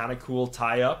 She's kind of cool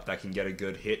tie-up that can get a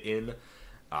good hit in.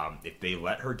 If they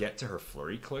let her get to her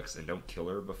flurry clicks and don't kill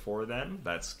her before then,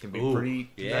 that's can be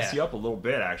pretty mess you up a little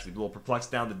bit, actually. A little perplex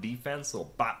down the defense, a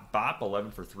little bop,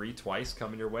 11 for 3 twice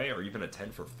coming your way, or even a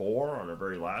 10 for 4 on her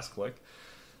very last click.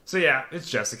 So yeah, it's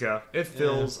Jessica. It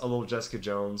fills a little Jessica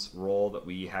Jones role that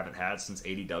we haven't had since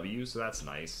ADW, so that's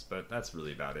nice, but that's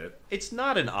really about it. It's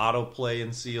not an autoplay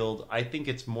in Sealed. I think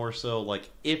it's more so like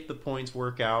if the points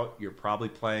work out, you're probably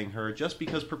playing her just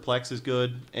because Perplex is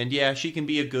good. And yeah, she can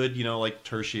be a good, like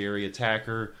tertiary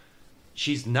attacker.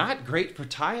 She's not great for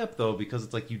tie-up though, because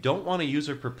it's like you don't want to use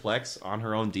her Perplex on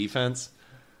her own defense.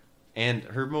 And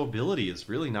her mobility is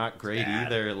really not great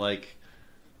either. Like,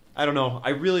 I don't know.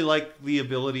 I really like the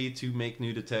ability to make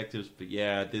new detectives, but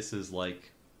yeah, this is like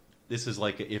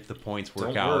if the points work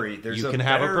Don't out, worry, there's you a can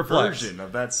have a better Perplex version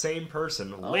of that same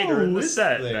person later in the is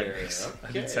set there? that makes a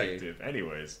Okay. detective.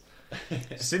 Anyways,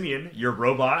 Simeon, your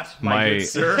robot, my good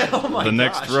sir. The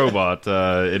next robot,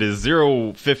 it is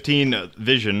 015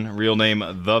 Vision, real name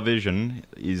The Vision.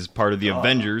 He's part of the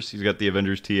Avengers. He's got the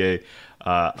Avengers TA.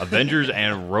 Avengers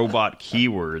and robot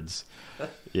keywords.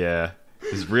 Yeah.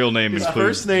 His real name includes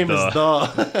First name is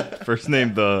The. First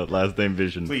name The, last name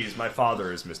Vision. Please, my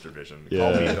father is Mr. Vision. Yeah.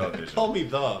 Call me the Vision. Call me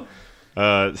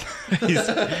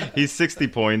The. He's 60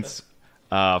 points.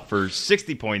 For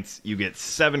 60 points, you get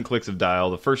 7 clicks of dial.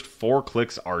 The first 4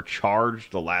 clicks are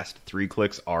charged. The last 3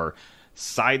 clicks are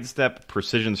sidestep,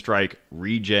 precision strike,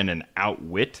 regen, and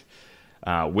outwit.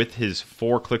 With his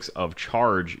 4 clicks of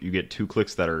charge, you get 2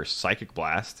 clicks that are psychic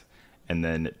blast, and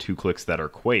then 2 clicks that are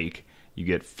quake. You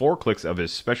get 4 clicks of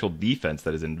his special defense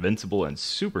that is invincible and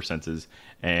super senses,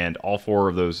 and all 4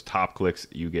 of those top clicks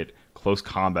you get close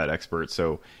combat expert.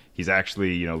 So he's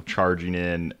actually, charging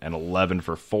in an 11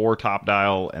 for 4 top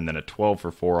dial, and then a 12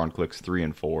 for 4 on clicks 3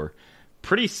 and 4.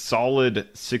 Pretty solid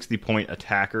 60-point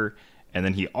attacker, and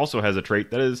then he also has a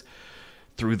trait that is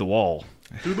through the wall.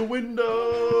 Through the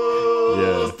window.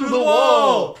 Yeah. Through the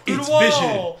wall. It's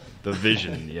Vision. The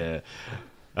Vision,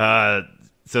 yeah.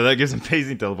 So that gives him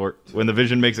phasing teleport. When the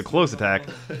Vision makes a close attack,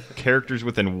 characters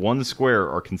within 1 square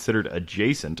are considered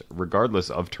adjacent, regardless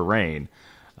of terrain.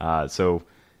 So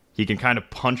he can kind of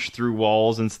punch through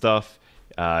walls and stuff.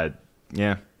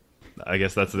 Yeah. I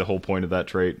guess that's the whole point of that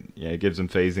trait. Yeah, it gives him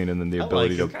phasing and then the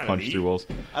ability to punch through walls.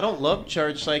 I don't love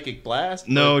Charge Psychic Blast.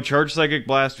 No, Charge Psychic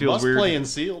Blast feels must weird. Play and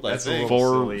sealed. That's I think.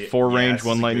 Four range,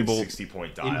 one lightning bolt.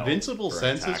 60-point dial. Invincible for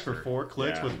senses attacker. for 4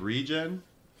 clicks Yeah. with regen.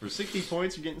 For 60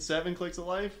 points, you're getting 7 clicks of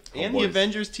life. Oh, And boys. the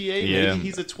Avengers TA, Yeah. maybe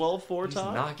he's a 12-4 He's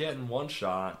top. not getting one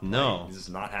shot. No. Like, this is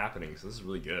not happening. So this is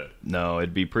really good. No,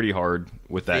 it'd be pretty hard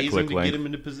with that Phasing click to length. get him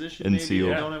into position, and maybe sealed.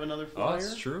 you Yeah. don't have another Oh, flyer.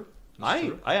 that's true.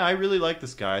 I really like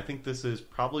this guy. I think this is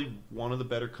probably one of the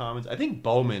better commons. I think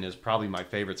Bowman is probably my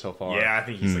favorite so far. Yeah, I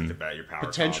think he's like the bet your power.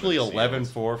 Potentially common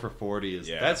 11-4 for 40 is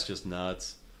Yeah. that's just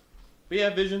nuts. But yeah,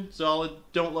 Vision, solid.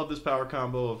 Don't love this power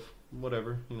combo of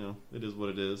whatever. It is what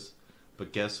it is.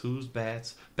 But guess who's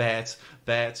bats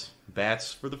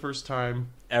for the first time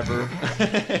ever.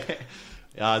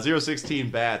 016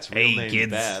 bats. Real Hey name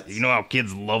kids, Bats. you know how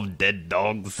kids love dead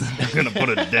dogs? I'm gonna put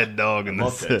a dead dog in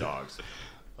Love this. dead dogs.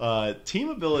 Team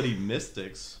ability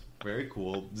Mystics. Very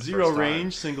cool. 0 First time.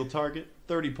 range, single target,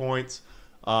 30 points.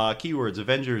 Keywords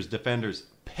Avengers, Defenders,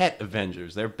 Pet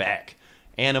Avengers. They're back.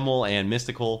 Animal and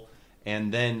mystical.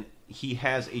 And then he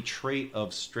has a trait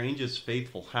of Strangest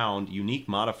Faithful Hound, unique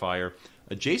modifier.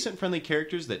 Adjacent friendly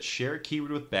characters that share a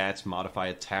keyword with bats modify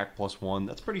attack +1.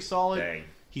 That's pretty solid. Dang.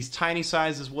 He's tiny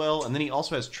size as well. And then he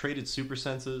also has traded super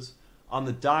senses. On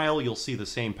the dial, you'll see the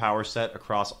same power set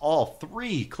across all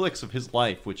 3 clicks of his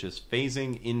life, which is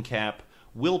phasing, incap,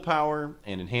 willpower,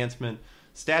 and enhancement.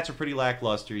 Stats are pretty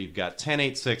lackluster. You've got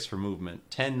 10-8-6 for movement,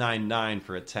 10-9-9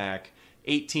 for attack,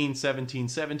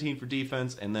 18-17-17 for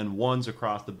defense, and then 1s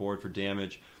across the board for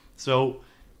damage. So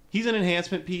he's an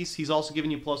enhancement piece. He's also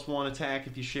giving you +1 attack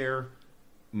if you share.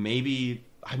 Maybe,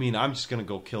 I'm just going to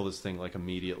go kill this thing like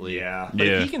immediately. Yeah. But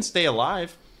Yeah. if he can stay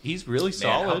alive, he's really Man,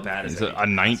 how solid. bad is Is that? it a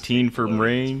 19 from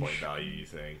range? Point value, you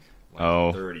think? Like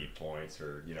Oh. 30 points,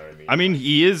 or you know what I mean? I mean,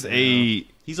 he is a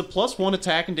He's a +1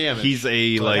 attack and damage. he's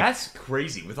a But like that's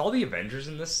crazy. With all the Avengers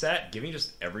in this set, giving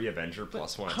just every Avenger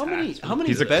 +1 How attack. many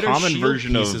He's a better common shield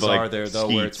version of, pieces like, are there though,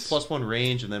 where it's Skeets. +1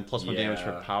 range and then +1 damage for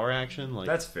Yeah. power action? Like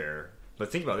That's fair.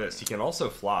 But think about this: he can also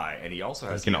fly, and he also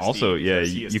has. you can CSD also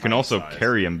because he is you can tiny also size.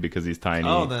 carry him because he's tiny.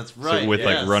 Oh, that's right, with yes.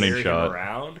 like running Carry him shot.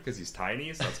 around because he's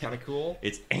tiny, so that's kind of cool.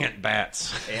 it's ant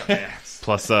bats. Ant-Mans.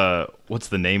 Plus, what's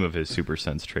the name of his super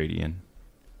sense trait, Ian?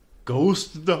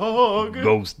 Ghost dog.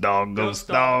 Ghost dog, ghost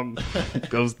dog,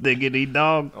 ghost diggity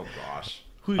dog. Oh gosh.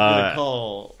 Who you gonna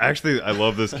call? Actually, I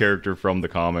love this character from the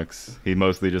comics. He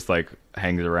mostly just like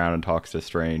hangs around and talks to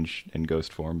Strange in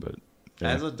ghost form, but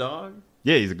yeah, As a dog?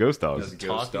 yeah, he's a ghost dog. He's a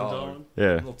ghost Talking dog. dog?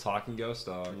 Yeah, Little talking ghost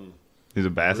dog. he's a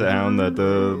basset hound that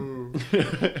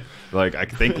like I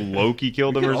think Loki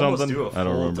killed him We or could almost something. do a I don't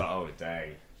full remember. Oh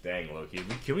dang, Loki.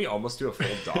 Can we almost do a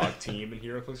full dog team in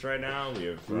HeroClix right now? We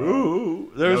have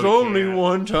Ooh, there's No, we only can't.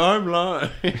 one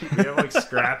timeline. we have like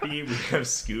Scrappy, we have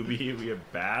Scooby, we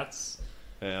have Bats,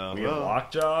 yeah, we have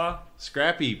Lockjaw.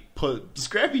 Scrappy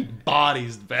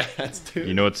bodies bats, dude.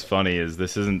 You know what's funny is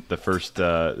this isn't the first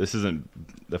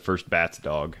Bat's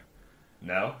dog.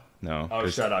 No. No, Oh,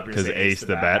 shut up. You're because saying Ace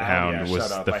the Bat Hound Yeah, was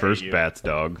shut up. the I hate first you. Bat's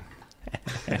dog.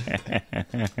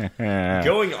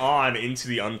 Going on into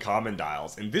the uncommon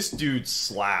dials, and this dude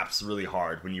slaps really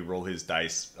hard when you roll his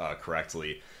dice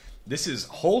correctly. This is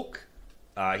Hulk.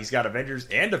 He's got Avengers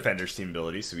and Defenders team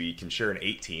ability, so he can share an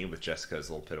 18 with Jessica's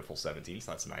little pitiful 17,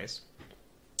 so that's nice.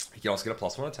 He can also get a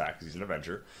 +1 attack because he's an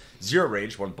Avenger. 0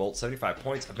 range, 1 bolt, 75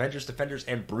 points. Avengers, Defenders,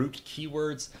 and Brute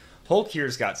keywords. Hulk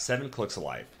here's got 7 clicks of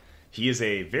life. He is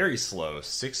a very slow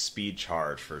 6-speed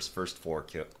charge for his first 4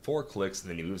 clicks, and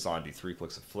then he moves on to 3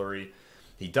 clicks of Flurry.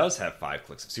 He does have 5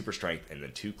 clicks of Super Strength and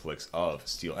then 2 clicks of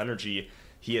Steel Energy.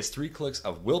 He has 3 clicks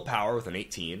of Willpower with an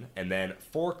 18, and then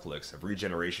 4 clicks of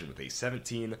Regeneration with a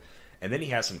 17. And then he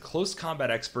has some Close Combat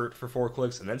Expert for 4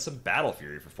 clicks, and then some Battle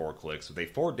Fury for 4 clicks with a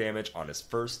 4 damage on his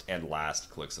first and last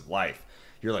clicks of life.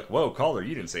 You're like, whoa, Calder,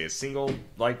 you didn't say a single,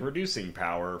 reducing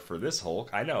power for this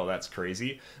Hulk. I know, that's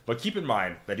crazy. But keep in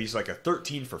mind that he's like a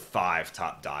 13 for 5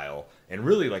 top dial, and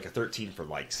really like a 13 for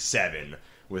 7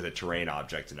 with a terrain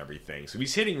object and everything. So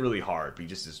he's hitting really hard, but he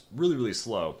just is really, really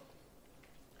slow.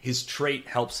 His trait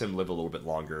helps him live a little bit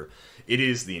longer. It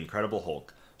is the Incredible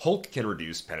Hulk. Hulk can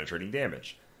reduce penetrating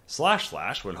damage. /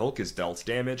 when Hulk is dealt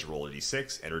damage, roll a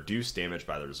d6 and reduce damage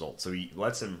by the result. So he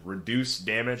lets him reduce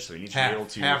damage, so he needs to be able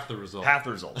to half the result. Half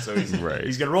the result. So he's, Right.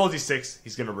 he's going to roll a d6,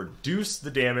 he's going to reduce the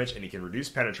damage, and he can reduce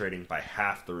penetrating by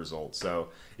half the result. So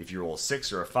if you roll a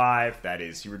 6 or a 5, that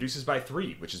is, he reduces by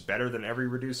 3, which is better than every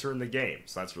reducer in the game.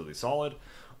 So that's really solid.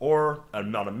 Or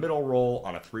on a middle roll,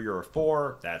 on a 3 or a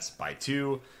 4, that's by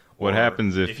 2. What Or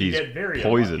happens if you he's get very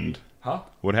poisoned? unlucky, Huh?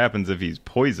 What happens if he's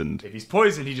poisoned? If he's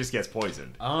poisoned, he just gets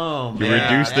poisoned. Oh, You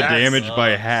man. reduce the that damage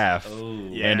by sucks. half,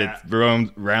 Yeah. and it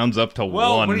rounds up to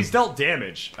Well, 1. when he's dealt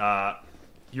damage,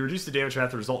 you reduce the damage from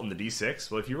that to result in the d6.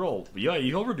 Well, if you roll,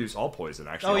 he'll reduce all poison,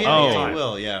 actually. Oh, yeah, Oh. he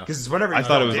will, yeah. Because it's whenever I he's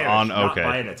thought dealt it was damage, on- not okay.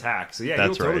 by an attack. So yeah,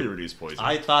 That's he'll totally right. reduce poison.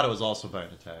 I thought it was also by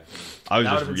an attack. I was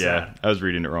That just would've been sad. I was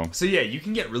reading it wrong. So yeah, you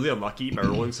can get really unlucky by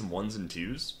rolling some 1s and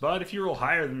 2s, but if you roll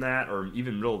higher than that, or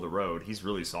even middle of the road, he's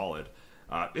really solid.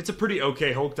 It's a pretty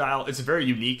okay Hulk dial. It's a very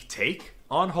unique take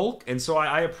on Hulk, and so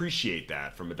I appreciate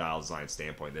that from a dial design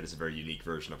standpoint, that it's a very unique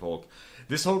version of Hulk.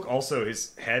 This Hulk also,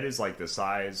 his head is like the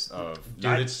size of...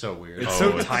 Dude, it's so weird. It's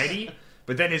so tiny,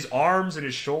 but then his arms and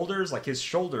his shoulders, like his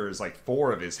shoulder is like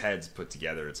 4 of his heads put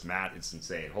together. It's it's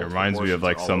insane. It Hulk's reminds me of proportions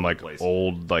like are all some over like the place.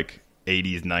 old like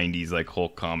 80s 90s like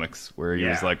Hulk comics where he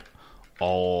was Yeah. like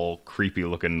all creepy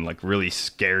looking, like really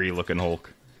scary looking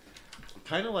Hulk.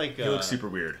 Kind of like... He looks super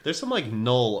weird. There's some like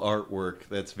Null artwork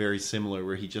that's very similar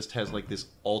where he just has like this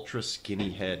ultra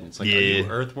skinny head. And it's like, are you Yeah.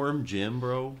 Earthworm Jim,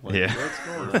 bro? Like, Yeah. what's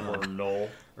going on? Or Null.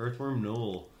 Earthworm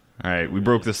Null. All right, we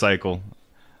broke the cycle.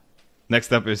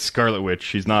 Next up is Scarlet Witch.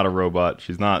 She's not a robot.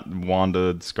 She's not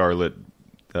Wanda Scarlet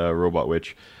Robot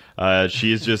Witch.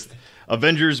 She is just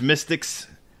Avengers Mystics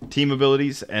team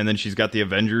abilities, and then she's got the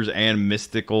Avengers and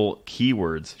mystical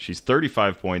keywords. She's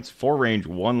 35 points, 4 range,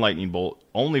 1 lightning bolt,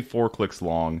 only 4 clicks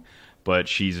long, but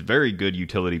she's very good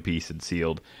utility piece and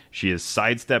sealed. She is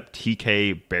sidestep,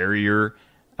 TK, barrier,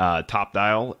 top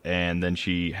dial, and then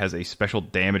she has a special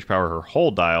damage power, her whole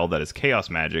dial, that is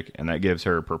chaos magic, and that gives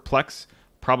her perplex,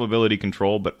 probability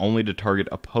control, but only to target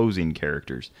opposing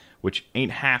characters, which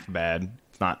ain't half bad.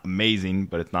 It's not amazing,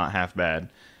 but it's not half bad.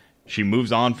 She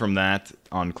moves on from that.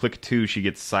 On click 2, she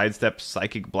gets sidestep,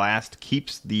 psychic blast,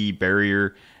 keeps the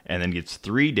barrier, and then gets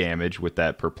 3 damage with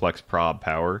that perplex prob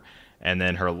power. And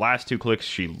then her last 2 clicks,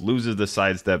 she loses the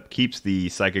sidestep, keeps the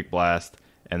psychic blast,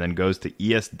 and then goes to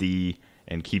ESD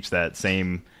and keeps that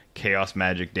same chaos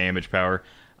magic damage power.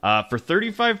 For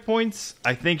 35 points,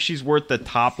 I think she's worth the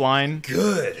top line.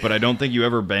 Good. But I don't think you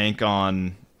ever bank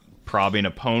on probbing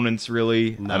opponents,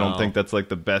 really. I don't No. think that's like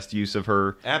the best use of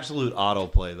her. Absolute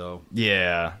autoplay, though.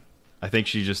 Yeah. I think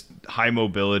she's just high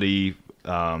mobility,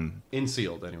 In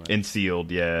sealed, anyway. and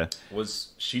sealed, yeah.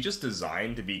 Was she just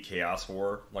designed to be Chaos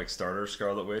War, like starter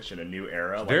Scarlet Witch in a new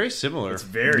era? Like, Very similar. It's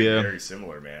very, Yeah. very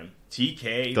similar, man.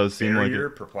 TK, Does seem like barrier,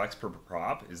 it. perplex,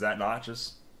 prop. Is that not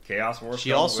just Chaos War? She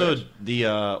Scarlet also Witch? the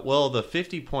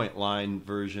 50-point line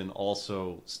version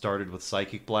also started with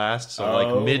Psychic Blast, so like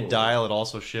Oh. mid dial it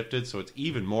also shifted, so it's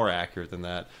even more accurate than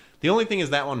that. The only thing is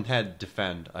that one had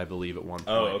Defend, I believe, at one point.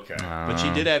 Oh, okay. But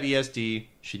she did have ESD.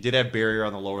 She did have Barrier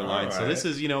on the lower line, so Alright. this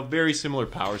is very similar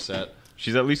power set.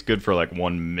 She's at least good for like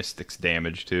 1 Mystics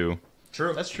damage, too,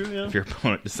 True. That's true, yeah. if your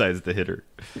opponent decides to hit her.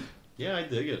 Yeah, I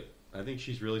dig it. I think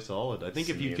she's really solid. I think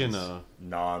if you can, Simeon's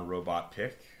non-robot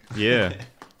pick. Yeah.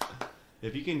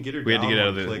 if you can get her, We had to down get out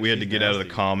of one the click, we had to she's get out of the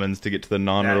nasty. commons to get to the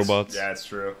non-robots. That's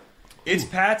true. It's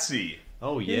Patsy.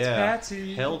 Oh It's yeah,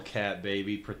 Patsy. Hellcat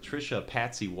baby, Patricia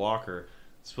Patsy Walker.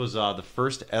 This was the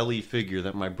first Ellie figure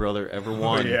that my brother ever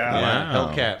won. yeah. Wow.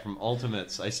 Hellcat from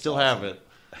Ultimates. I still have it.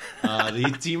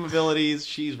 The team abilities,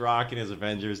 she's rocking as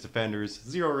Avengers, Defenders,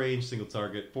 0 range, single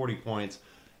target, 40 points.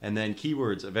 And then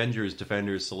keywords, Avengers,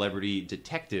 Defenders, Celebrity,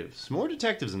 Detectives. More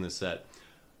detectives in this set.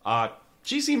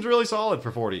 She seems really solid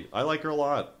for 40. I like her a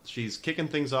lot. She's kicking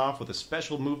things off with a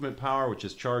special movement power, which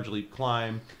is Charge, Leap,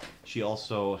 Climb. She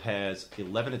also has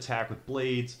 11 attack with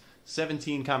blades,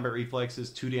 17 combat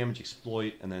reflexes, 2 damage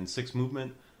exploit, and then 6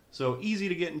 movement. So easy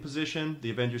to get in position.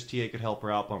 The Avengers TA could help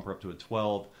her out, bump her up to a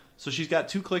 12. So she's got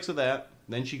 2 clicks of that.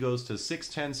 Then she goes to 6,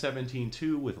 10, 17,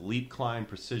 2 with Leap, Climb,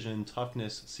 Precision,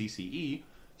 Toughness, CCE.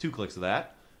 2 clicks of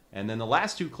that. And then the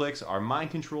last 2 clicks are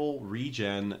Mind Control,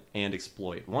 Regen, and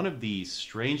Exploit. One of the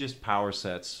strangest power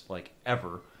sets, like,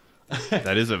 ever.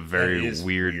 That is a very That is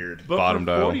weird. But bottom for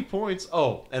dial. 40 points...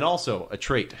 Oh, and also, a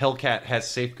trait. Hellcat has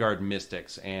Safeguard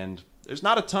Mystics. And there's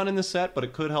not a ton in the set, but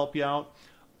it could help you out.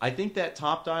 I think that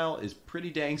top dial is pretty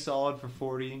dang solid for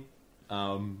 40.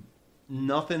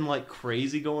 Nothing, like,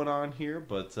 crazy going on here,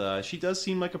 but she does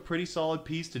seem like a pretty solid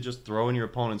piece to just throw in your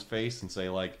opponent's face and say,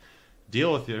 like,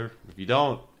 deal with her. If you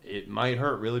don't, it might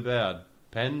hurt really bad.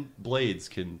 Pen blades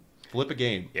can flip a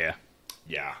game. Yeah.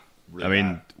 Yeah. I Really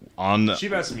mean, bad. on She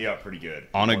messed me up pretty good.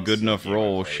 on a Once good enough the game I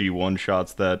roll, played. she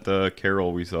one-shots that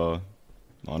Carol we saw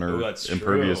on her Oh, that's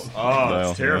impervious true. Oh, dial.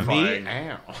 it's terrifying.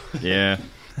 Ow. Yeah.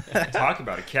 Talk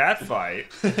about a cat fight.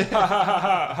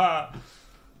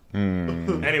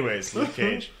 Anyways, Luke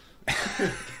Cage.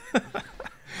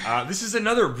 This is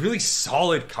another really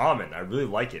solid comment. I really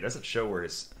like it. It doesn't show where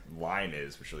his line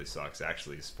is, which really sucks.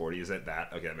 Actually, he's 40. Is it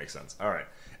that? Okay, that makes sense. All right.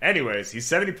 Anyways, he's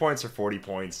 70 points or 40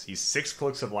 points. He's 6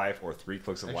 clicks of life or 3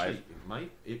 clicks of life.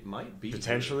 It might be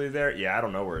Potentially there. Yeah, I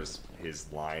don't know where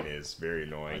his line is. Very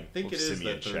annoying. I think it is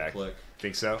that third click.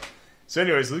 Think so? So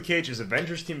anyways, Luke Cage is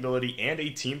Avengers team ability and a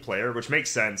team player, which makes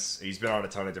sense. He's been on a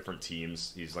ton of different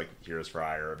teams. He's like Heroes for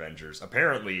Hire, Avengers.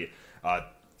 Apparently,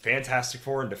 Fantastic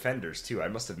Four and Defenders, too. I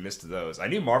must have missed those. I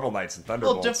knew Marvel Knights and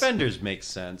Thunderbolts. Well, Defenders makes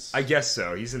sense. I guess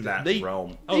so. He's in that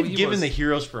realm. They've given the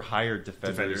Heroes for Hire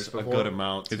Defenders a good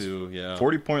amount, too. Yeah.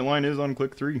 40-point line is on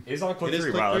click 3. Is on click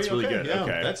 3. Wow, that's really good. Yeah,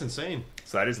 okay. That's insane.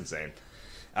 So that is insane.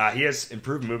 He has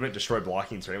improved movement, destroy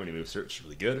blocking terrain when he moves through, which is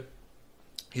really good.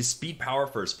 His speed power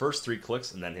for his first 3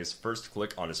 clicks, and then his first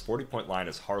click on his 40-point line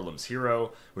is Harlem's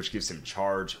Hero, which gives him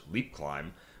charge, leap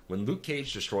climb. When Luke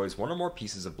Cage destroys one or more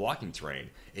pieces of blocking terrain,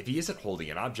 if he isn't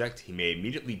holding an object, he may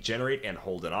immediately generate and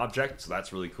hold an object, so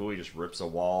that's really cool. He just rips a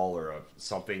wall or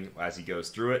something as he goes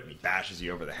through it, and he bashes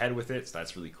you over the head with it, so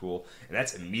that's really cool. And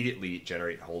that's immediately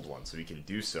generate and hold one, so he can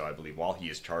do so, I believe, while he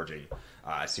is charging,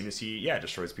 as soon as he,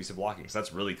 destroys a piece of blocking. So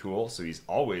that's really cool, so he's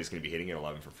always going to be hitting at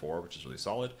 11 for 4, which is really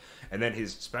solid. And then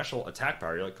his special attack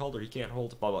power, you're like, Calder, he can't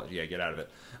hold, blah, blah, yeah, get out of it.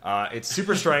 It's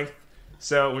super strength.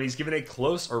 So when he's given a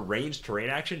close or ranged terrain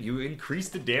action, you increase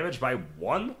the damage by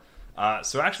 1.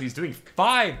 So actually he's doing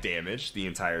 5 damage the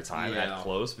entire time at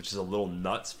close, which is a little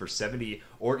nuts. For 70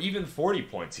 or even 40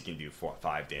 points he can do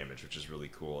 5 damage, which is really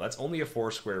cool. That's only a 4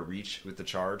 square reach with the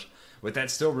charge, but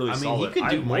that's still really solid. He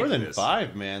could do more than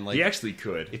 5, man. He actually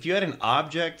could. If you had an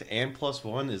object and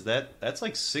 +1, that's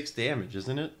like 6 damage,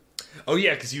 isn't it? Oh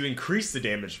yeah, because you increase the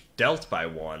damage dealt by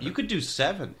 1. You could do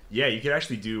 7. Yeah, you could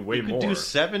actually do way more. You could do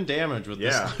 7 damage with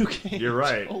this Luke Cage. You're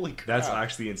right. Holy crap. That's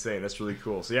actually insane. That's really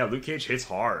cool. So yeah, Luke Cage hits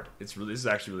hard. This is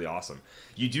actually really awesome.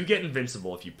 You do get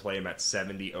invincible if you play him at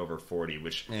 70 over 40,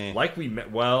 which like we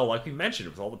mentioned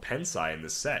with all the Pensai in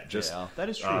this set, just that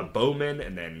is true. Bowman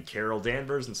and then Carol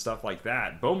Danvers and stuff like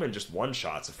that. Bowman just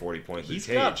one-shots a 40-point Luke Cage. He's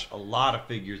got a lot of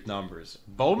figures numbers.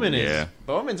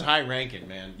 Bowman's high ranking,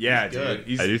 man. Yeah, he's good.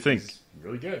 Dude. I do think he's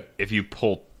really good. If you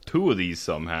pull 2 of these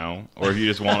somehow, or if you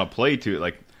just want to play 2,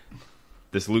 like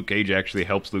this Luke Cage actually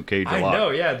helps Luke Cage a lot. I know,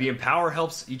 yeah. The Empower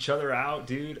helps each other out,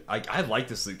 dude. I like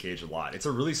this Luke Cage a lot. It's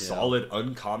a really solid,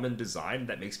 uncommon design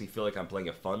that makes me feel like I'm playing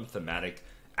a fun, thematic,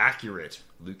 accurate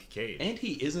Luke Cage. And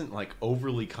he isn't like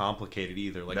overly complicated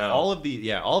either. Like all of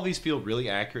these feel really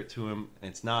accurate to him.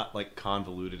 It's not like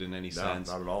convoluted in any sense.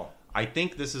 Not at all. I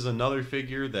think this is another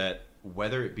figure that,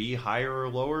 whether it be higher or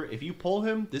lower, if you pull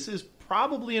him, this is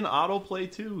probably an auto play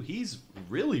too. He's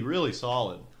really, really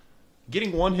solid.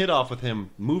 Getting one hit off with him,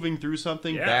 moving through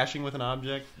something, bashing with an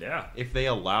object. Yeah. If they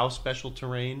allow special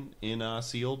terrain in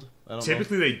sealed, I don't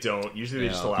Typically they don't. Usually they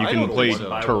just allow. You can play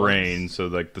terrain, so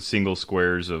like the single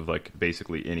squares of like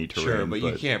basically any terrain. Sure, but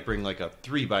you can't bring like a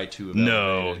 3x2.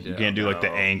 No, you can't do like the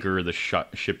anchor, the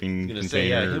shipping container. Say,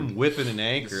 him whipping an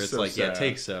anchor. It's so like sad.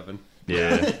 Take 7.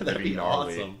 Yeah, that'd be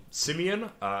awesome. Simeon,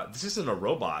 this isn't a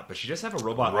robot, but she does have a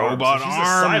robot arm. So she's a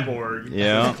cyborg.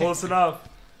 Yeah, close enough.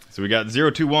 So we got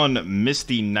 021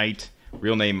 Misty Knight,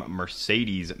 real name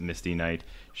Mercedes Misty Knight.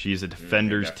 She's a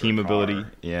Defender's team ability.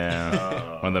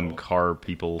 Yeah, one of them car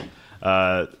people.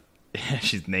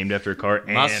 She's named after a car.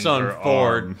 My and son her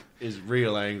Ford arm. is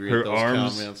real angry Her at those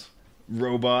arms, comments.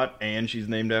 Robot, and she's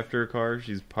named after a car.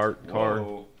 She's part car.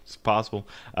 Whoa. It's possible.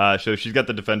 So she's got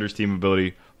the Defender's team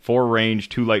ability. 4 range,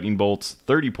 2 lightning bolts,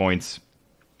 30 points.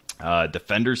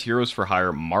 Defenders, Heroes for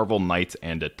Hire, Marvel Knights,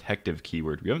 and Detective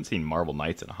keyword. We haven't seen Marvel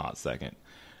Knights in a hot second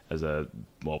as a,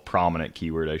 prominent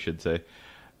keyword, I should say.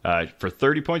 For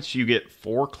 30 points, you get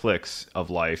 4 clicks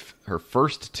of life. Her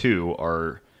first 2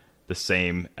 are the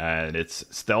same, and it's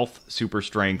Stealth, Super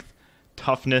Strength,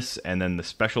 Toughness, and then the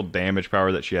special damage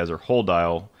power that she has her whole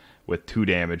dial with 2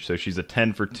 damage. So she's a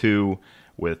 10 for 2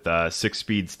 with 6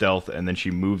 speed stealth, and then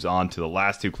she moves on to the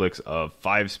last 2 clicks of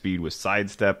 5 speed with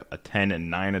sidestep, a 10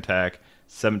 and 9 attack,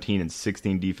 17 and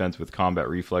 16 defense with combat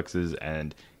reflexes,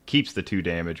 and keeps the 2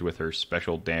 damage with her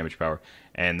special damage power.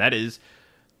 And that is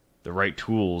the right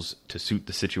tools to suit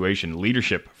the situation.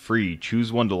 Leadership, free,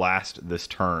 choose one to last this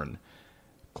turn.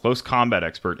 Close combat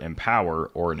expert,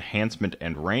 empower, or enhancement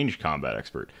and range combat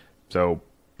expert. So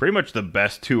pretty much the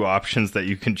best 2 options that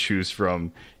you can choose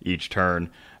from each turn.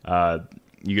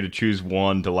 You get to choose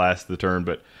one to last the turn,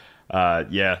 but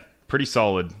pretty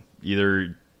solid.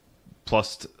 Either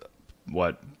plus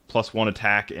 1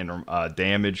 attack and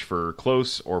damage for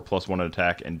close, or plus 1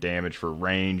 attack and damage for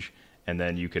range, and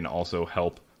then you can also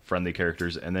help friendly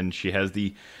characters. And then she has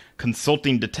the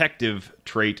consulting detective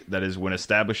trait that is, when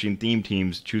establishing theme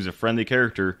teams, choose a friendly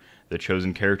character. The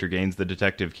chosen character gains the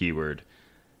detective keyword.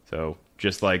 So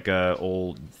just like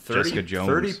old 30, Jessica Jones.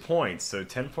 30 points, so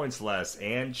 10 points less,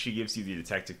 and she gives you the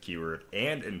detective keyword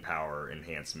and empower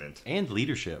enhancement. And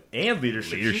leadership. And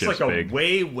leadership. She's Leadership's like a big.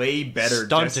 way better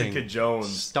Stunting. Jessica Jones.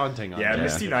 Stunting on Yeah, Jessica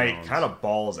Misty Knight Jones. kind of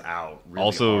balls out really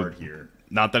Also, hard here.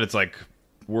 not that it's like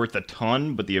worth a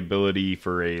ton, but the ability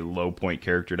for a low point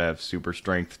character to have super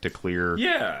strength to clear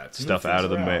Yeah, to stuff move out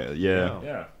of the things around.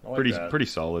 Yeah, I like that. pretty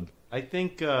solid. I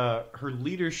think her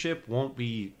leadership won't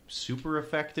be super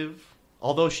effective,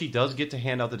 although she does get to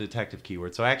hand out the detective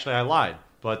keyword. So actually, I lied.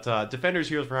 But Defenders,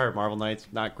 Heroes for Hire, Marvel Knights,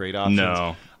 not great options.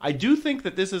 No. I do think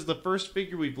that this is the first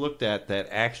figure we've looked at that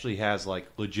actually has like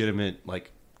legitimate,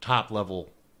 like top level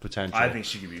potential. I think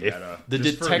she could be meta. the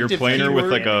Just for detective You're playing her with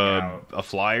like keyword a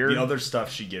flyer. the other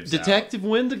stuff she gives out. Detective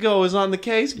Wendigo is on the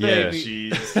case, Yeah, baby.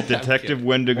 She's Detective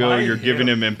Wendigo, Why you're giving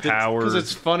him? him empower. Because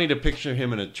it's funny to picture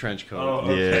him in a trench coat.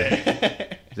 Oh, okay.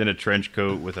 Yeah, he's in a trench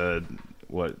coat with a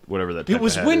whatever that. Type It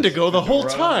was of hat Wendigo the whole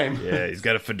Fedora. time. Is. Yeah, he's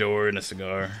got a fedora and a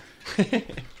cigar.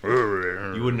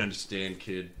 You wouldn't understand,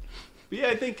 kid. But yeah,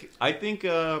 I think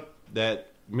that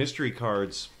mystery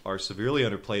cards are severely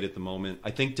underplayed at the moment.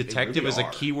 I think detective really is a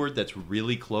are. keyword that's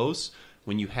really close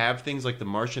when you have things like the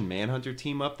Martian Manhunter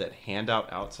team up that hand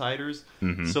out outsiders.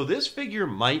 So this figure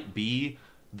might be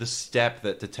the step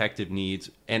that detective needs.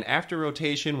 And after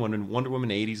rotation, when Wonder Woman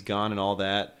 80's gone and all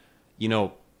that, you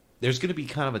know, there's going to be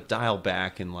kind of a dial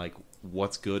back in like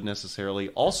what's good necessarily.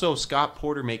 Also, Scott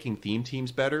Porter making theme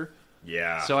teams better.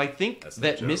 Yeah. So I think That's no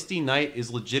that joke. Misty Knight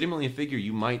is legitimately a figure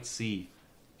you might see.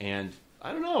 And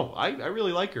I don't know. I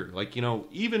really like her. Like, you know,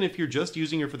 even if you're just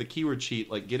using her for the keyword sheet,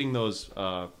 like getting those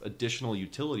additional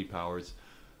utility powers,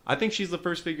 I think she's the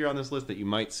first figure on this list that you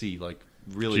might see, like,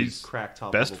 really She's crack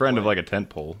top best level friend of play. like a tent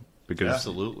pole because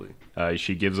Absolutely.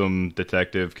 she gives them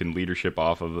detective, can leadership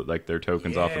off of like their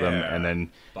tokens off of them, Yeah. and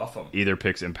then Buff 'em. either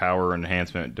picks empower or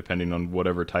enhancement depending on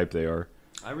whatever type they are.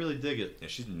 I really dig it. Yeah,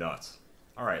 she's nuts.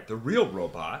 All right, the real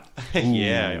robot.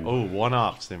 Yeah. Oh, one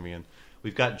off, Simeon.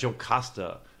 We've got Joe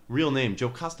Costa. Real name, Joe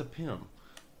Costa Pym.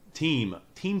 Team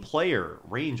player,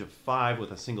 range of 5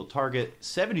 with a single target,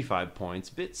 75 points,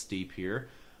 bit steep here.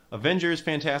 Avengers,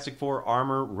 Fantastic Four,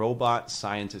 armor, robot,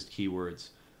 scientist keywords.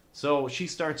 So she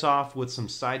starts off with some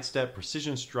sidestep,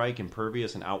 precision strike,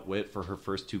 impervious, and outwit for her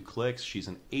first 2 clicks. She's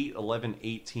an 8, 11,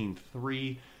 18,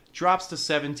 3. Drops to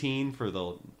 17 for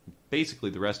basically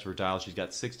the rest of her dial. She's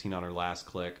got 16 on her last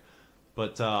click.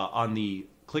 But on the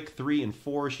click 3 and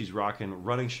 4, she's rocking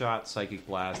Running Shot, Psychic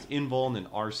Blast, Invuln, and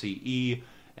RCE.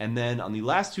 And then on the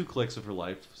last 2 clicks of her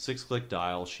life, 6-click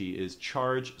dial, she is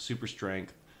Charge, Super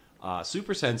Strength,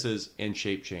 Super Senses, and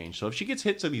Shape Change. So if she gets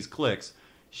hit to these clicks,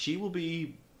 she will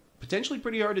be potentially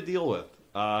pretty hard to deal with.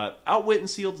 Outwit and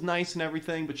Sealed's nice and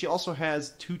everything, but she also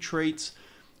has 2 traits.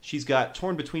 She's got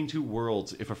Torn Between Two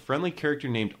Worlds. If a friendly character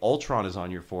named Ultron is on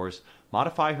your force,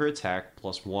 modify her attack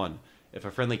 +1. If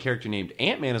a friendly character named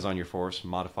Ant-Man is on your force,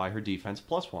 modify her defense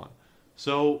 +1.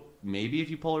 So maybe if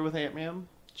you pull her with Ant-Man.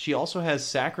 She also has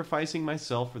Sacrificing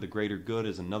Myself for the Greater Good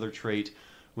as another trait.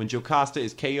 When Jocasta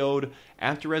is KO'd,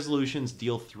 after resolutions,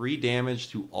 deal 3 damage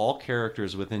to all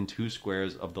characters within 2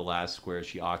 squares of the last square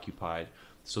she occupied.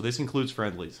 So this includes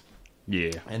friendlies.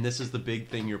 Yeah. And this is the big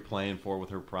thing you're playing for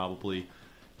with her, probably.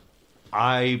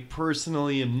 I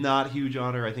personally am not huge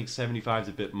on her. I think 75 is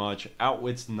a bit much.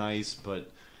 Outwit's nice,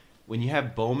 but when you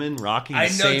have Bowman rocking the I know,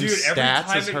 same dude. Every stats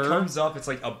time as it her, comes up, it's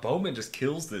like a Bowman just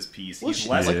kills this piece. Well, He's she-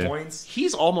 less Yeah. points.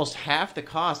 he's almost half the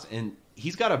cost, and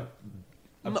he's got a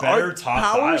better top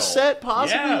power dial. set,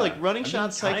 possibly Yeah. like Running I mean,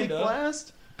 Shot, Psychic kinda.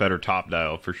 Blast. Better top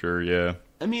dial for sure, yeah.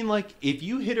 I mean, like, if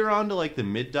you hit her onto, like, the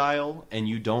mid-dial and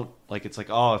you don't, like, it's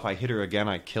like, oh, if I hit her again,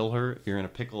 I kill her. If you're in a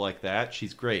pickle like that,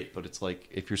 she's great. But it's like,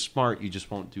 if you're smart, you just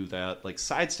won't do that. Like,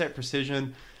 sidestep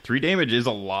precision. 3 damage is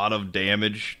a lot of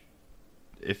damage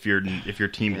if your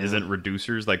team isn't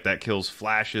reducers. Like, that kills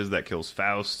Flashes, that kills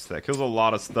Fausts, that kills a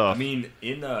lot of stuff. I mean,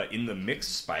 in the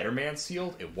mixed Spider-Man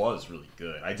sealed, it was really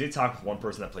good. I did talk with one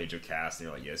person that played Jocasta, and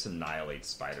they're like, yeah, this annihilates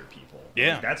spider people.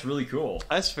 Yeah. Like, that's really cool.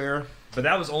 That's fair. But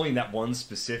that was only in that one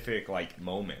specific, like,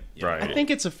 moment. you Right. know? I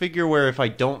think it's a figure where if I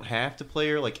don't have to play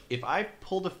her, like, if I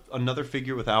pulled another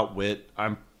figure without wit,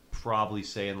 I'm probably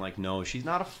saying, like, no, she's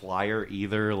not a flyer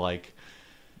either. Like,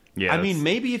 yeah, I mean,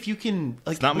 maybe if you can,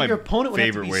 like, it's not my your opponent would have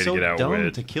to favorite be way to so get dumb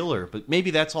outwit. to kill her. But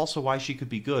maybe that's also why she could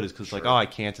be good, is because, like, oh, I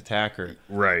can't attack her.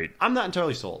 right. I'm not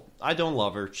entirely sold. I don't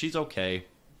love her. She's okay.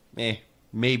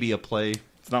 Maybe a play.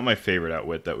 It's not my favorite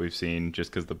outwit that we've seen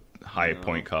just because the high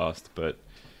point cost, but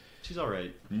She's all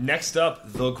right. Next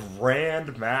up, the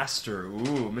Grand Master.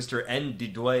 Ooh, Mr.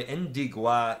 Endiguast,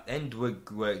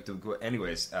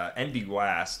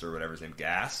 or whatever his name,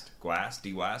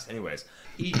 Dewast. Anyways,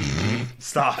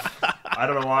 stop. I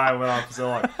don't know why I went on for so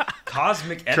long.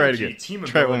 Cosmic Energy, team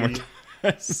Try it one more ability.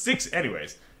 time.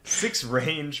 6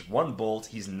 range, 1 bolt.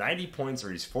 He's 90 points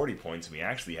or he's 40 points. And we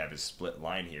actually have his split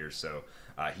line here. So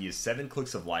he has 7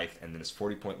 clicks of life, and then his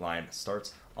 40-point line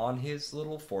starts on his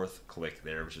little 4th click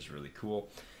there, which is really cool.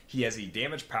 He has a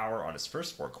damage power on his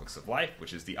first 4 clicks of life,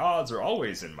 which is the odds are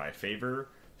always in my favor.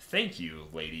 Thank you,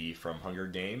 lady from Hunger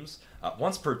Games.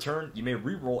 Once per turn, you may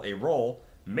reroll a roll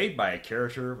made by a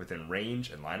character within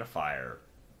range and line of fire.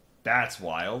 That's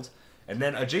wild. And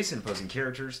then adjacent opposing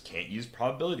characters can't use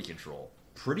probability control.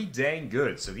 Pretty dang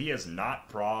good. So he has not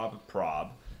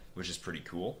prob, which is pretty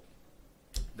cool.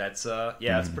 That's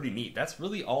that's pretty neat. That's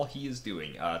really all he is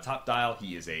doing. Top dial,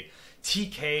 he is a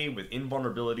TK with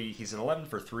invulnerability. He's an 11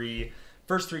 for 3.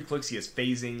 First 3 clicks he has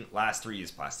phasing. Last 3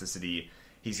 is plasticity.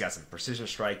 He's got some precision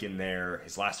strike in there.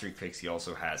 His last 3 clicks he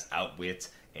also has outwit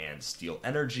and steal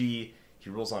energy. He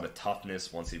rolls on to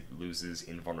toughness once he loses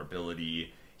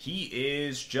invulnerability. He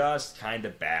is just kind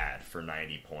of bad for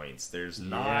 90 points. There's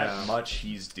not much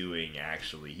he's doing,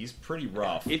 actually. He's pretty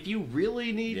rough. If you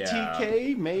really need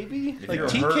TK, maybe? If like, you're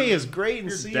TK hurt, is great in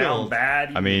you're sealed. down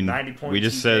bad. I mean, 90 points we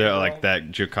just TK, said bro. like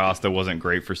that Jocasta wasn't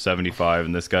great for 75,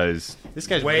 and this guy's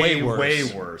way worse. Way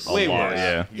worse. Way lot, worse.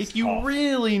 yeah. He's If you tough.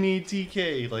 really need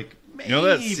TK, like, maybe. You know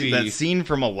that scene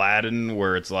from Aladdin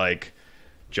where it's like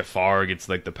Jafar gets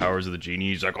like the powers of the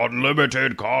genie. He's like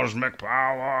unlimited cosmic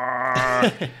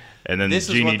power, and then This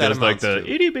the is genie what that does like amounts the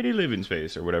to. itty bitty living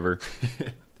space or whatever.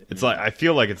 It's like I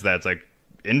feel like it's that. It's like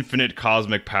infinite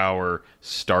cosmic power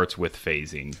starts with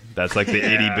phasing. That's like the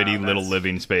itty bitty little that's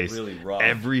living space. really rough.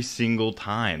 Every single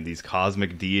time, these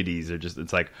cosmic deities are just.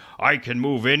 It's like I can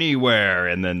move anywhere,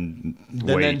 and then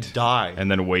wait, then die. and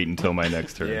then wait until my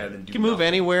next turn. Yeah, then You can move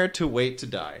anywhere to wait to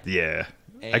die. Yeah.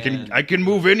 And- I can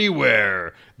move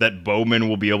anywhere that Bowman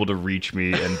will be able to reach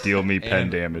me and deal me pen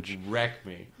And damage. Wreck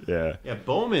me. Yeah. Yeah,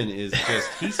 Bowman is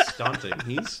he's stunting.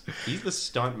 He's the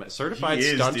certified He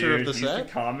is, stunter dude. of the He's set.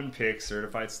 the common pick,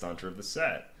 certified stunter of the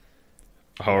set.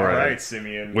 All right.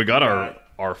 Simeon. We got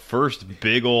our first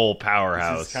big ol' This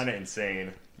powerhouse. is kind of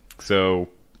insane. So,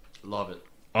 Love it.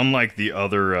 unlike the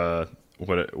other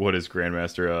what is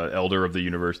Grandmaster Elder of the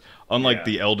Universe? Unlike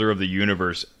the Elder of the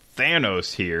Universe,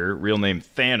 Thanos here, real name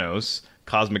Thanos,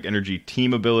 Cosmic Energy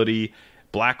Team Ability,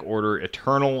 Black Order,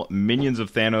 Eternal, Minions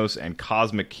of Thanos, and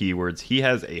Cosmic Keywords. He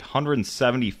has a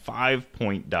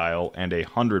 175-point dial and a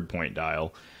 100-point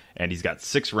dial, and he's got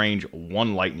 6 range,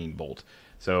 1 lightning bolt.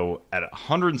 So at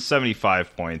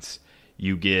 175 points,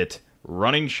 you get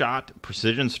Running Shot,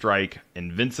 Precision Strike,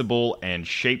 Invincible, and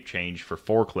Shape Change for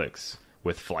 4 clicks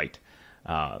with Flight.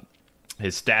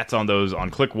 His stats on those,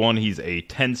 on click 1, he's a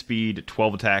 10 speed,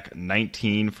 12 attack,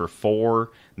 19 for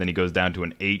 4. Then he goes down to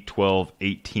an 8, 12,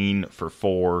 18 for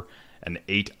 4, an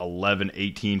 8, 11,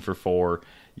 18 for 4,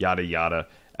 yada yada.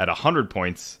 At 100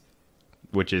 points,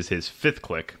 which is his 5th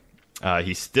click,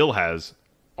 he still has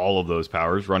all of those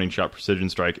powers: Running Shot, Precision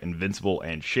Strike, Invincible,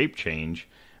 and Shape Change,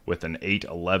 with an 8,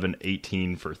 11,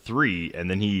 18 for 3. And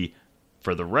then he,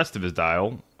 for the rest of his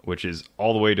dial, which is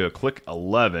all the way to click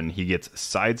 11, he gets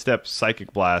Sidestep,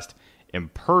 Psychic Blast,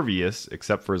 Impervious,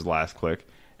 except for his last click,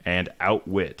 and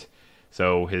Outwit.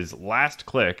 So his last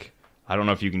click, I don't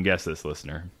know if you can guess this,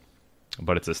 listener,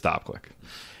 but it's a stop click.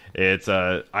 It's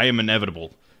I am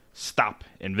inevitable, stop,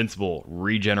 invincible,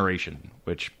 regeneration,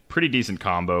 which pretty decent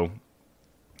combo.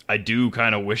 I do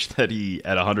kind of wish that he,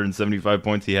 at 175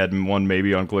 points, he had one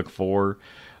maybe on click 4.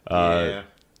 Yeah.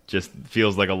 Just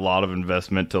feels like a lot of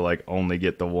investment to like only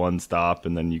get the one stop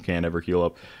and then you can't ever heal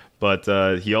up. But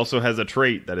he also has a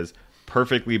trait that is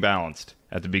perfectly balanced.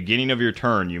 At the beginning of your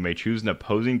turn, you may choose an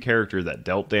opposing character that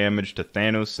dealt damage to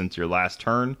Thanos since your last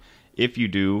turn. If you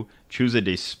do, choose a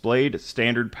displayed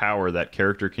standard power that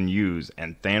character can use,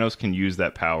 and Thanos can use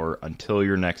that power until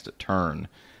your next turn.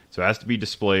 So it has to be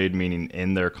displayed, meaning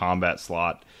in their combat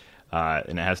slot,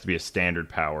 and it has to be a standard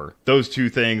power. Those two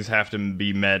things have to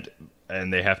be met,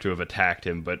 and they have to have attacked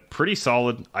him, but pretty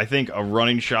solid. I think a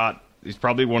Running Shot is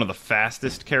probably one of the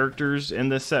fastest characters in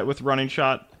this set with Running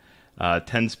Shot.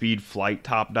 10 speed flight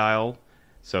top dial,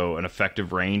 so an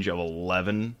effective range of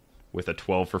 11 with a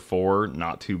 12 for 4.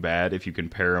 Not too bad if you can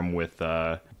pair him with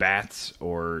Bats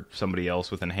or somebody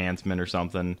else with enhancement or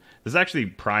something. This is actually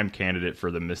prime candidate for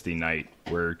the Misty Knight,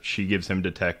 where she gives him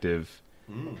detective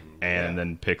and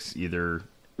then picks either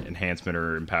enhancement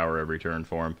or empower every turn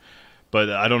for him. But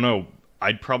I don't know.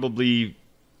 I'd probably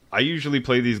I usually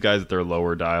play these guys at their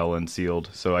lower dial and sealed,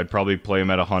 so I'd probably play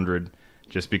them at 100,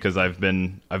 just because I've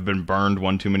been burned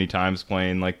one too many times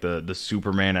playing like the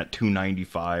Superman at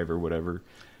 295 or whatever.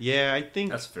 Yeah, I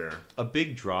think That's fair. a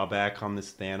big drawback on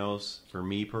this Thanos, for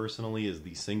me personally, is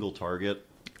the single target.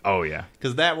 Oh yeah,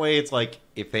 Because that way, it's like,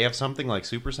 if they have something like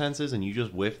super senses and you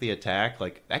just whiff the attack,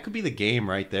 like, that could be the game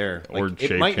right there. Or Like,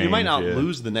 shape you might change, not yeah.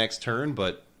 lose the next turn,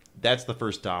 but that's the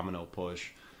first domino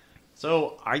push.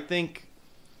 So I think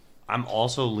I'm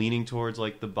also leaning towards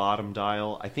like the bottom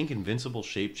dial. I think Invincible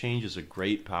Shape Change is a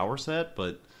great power set,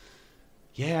 but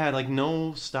yeah, like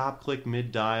no stop click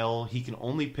mid dial. He can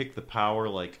only pick the power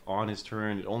like on his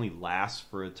turn. It only lasts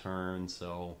for a turn,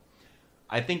 so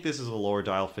I think this is a lower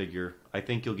dial figure. I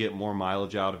think you'll get more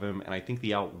mileage out of him, and I think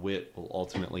the outwit will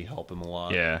ultimately help him a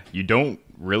lot. yeah. You don't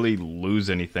really lose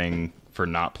anything for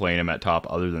not playing him at top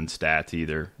other than stats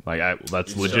either. Like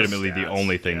that's It's legitimately just the stats,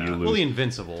 only thing yeah. you Well, the lose.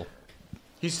 Invincible.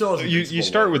 He still has You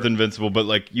start with Invincible, but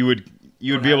like you would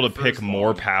be able to pick first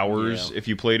more volume. powers Yeah. if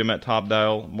you played him at top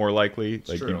dial, more likely.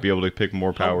 Like true. you'd be able to pick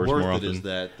more How powers worth more it often. is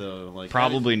that though? Like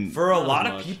Probably. For a Not lot as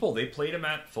of much. people, they played him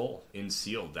at full in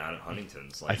sealed down at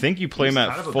Huntington's. Like, I think you play him he's at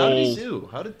kind of a- How did he full. do?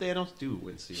 How did Thanos do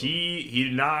with Seal? He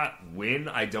did not win,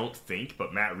 I don't think,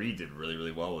 but Matt Reed did really,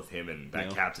 really well with him and that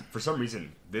Yeah. cap. For some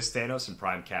reason, this Thanos and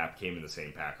Prime Cap came in the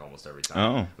same pack almost every time,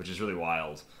 Oh. which is really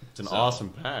wild. It's an awesome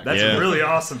pack. That's Yeah. a really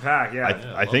awesome pack,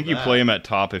 yeah. I think you that. play him at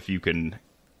top if you can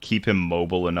keep him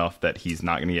mobile enough that he's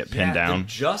not going to get pinned Yeah, down. the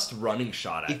just running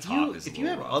shot at top is a if you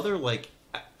little have rough. other like,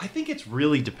 I think it's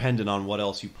really dependent on what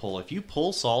else you pull. If you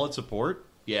pull solid support,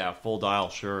 yeah, full dial,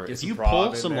 sure. Get If some you prob pull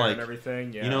in some there like and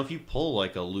everything, yeah. you know, if you pull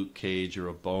like a Luke Cage or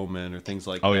a Bowman or things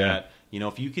like Oh, that, yeah. you know,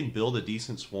 if you can build a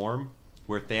decent swarm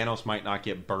where Thanos might not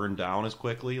get burned down as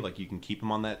quickly, like you can keep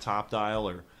him on that top dial,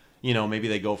 or you know, maybe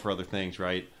they go for other things,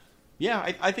 right?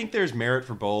 Yeah, I think there's merit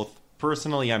for both.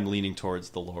 Personally, I'm leaning towards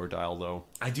the lower dial, though.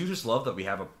 I do just love that we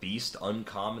have a beast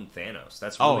uncommon Thanos.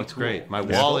 That's really Oh, it's cool. great. My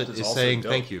The wallet sculpt is also saying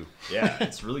dope. thank you. Yeah,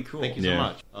 it's really cool. Thank you so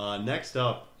Yeah. much. Next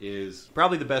up is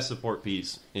probably the best support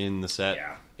piece in the set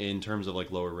Yeah. in terms of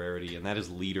like lower rarity, and that is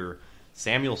leader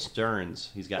Samuel Stearns.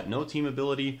 He's got no team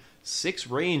ability, 6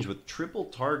 range with triple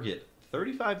target,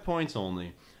 35 points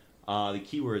only. The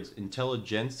keywords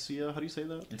intelligentsia. How do you say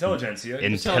that? Intelligentsia.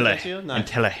 Intelligentsia? Nice.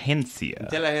 Intelligentsia.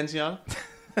 Intelligentsia.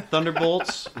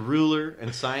 Thunderbolts, ruler,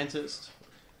 and scientist.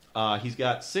 He's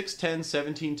got 6'10",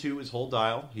 17-2 his whole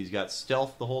dial. He's got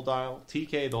stealth the whole dial,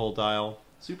 TK the whole dial,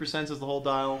 super senses the whole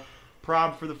dial,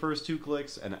 prob for the first 2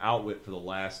 clicks, and outwit for the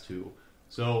last 2.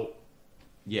 So,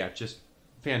 yeah, just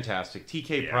fantastic.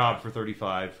 TK Yeah. prob for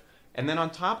 35. And then on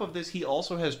top of this, he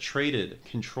also has traded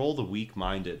Control the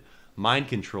Weak-Minded. Mind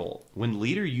Control. When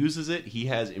leader uses it, he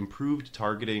has improved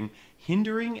targeting,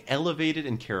 hindering, elevated,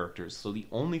 and characters. So the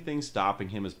only thing stopping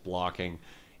him is blocking.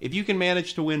 If you can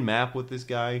manage to win map with this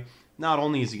guy, not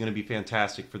only is he going to be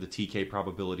fantastic for the TK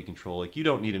probability control, like you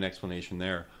don't need an explanation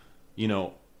there. You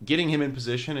know, getting him in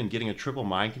position and getting a triple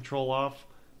mind control off,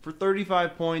 for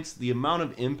 35 points, the amount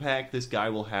of impact this guy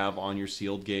will have on your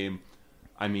sealed game,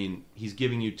 I mean, he's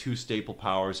giving you 2 staple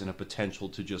powers and a potential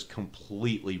to just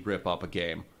completely rip up a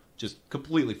game. Just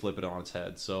completely flip it on its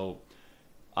head. So,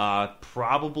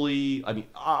 probably, I mean,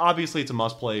 obviously it's a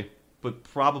must play, but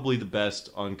probably the best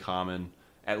uncommon,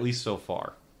 at least so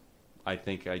far. I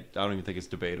don't even think it's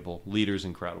debatable. Leader's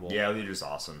incredible. Yeah, leader's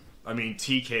awesome. I mean,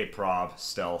 TK prob,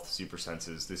 stealth, super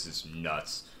senses. This is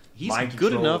nuts. He's Mind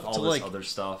good control, enough all to, this like, other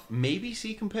stuff. Maybe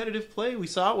see competitive play. We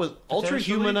saw it with Ultra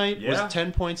Potentially, Humanite yeah. was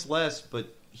 10 points less,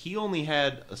 but he only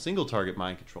had a single target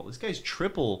mind control. This guy's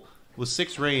triple with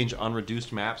 6 range on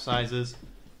reduced map sizes.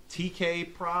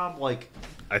 TK prob, like,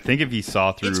 I think if he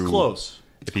saw through, it's close.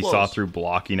 if he saw through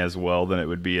blocking as well, then it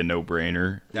would be a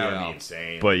no-brainer. That would Yeah. be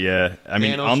insane. But yeah, I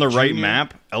mean, Thanos on the right Jr.?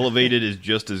 map, elevated is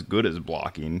just as good as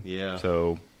blocking. Yeah.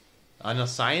 So On a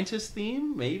scientist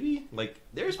theme, maybe? Like,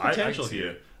 there's I potential can see here.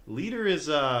 it. Leader is,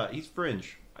 he's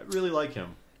fringe. I really like him.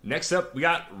 Next up, we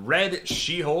got Red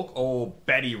She-Hulk. Oh,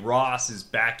 Betty Ross is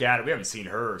back at it. We haven't seen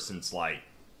her since, like,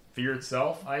 Fear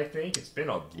Itself, I think. It's been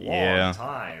a long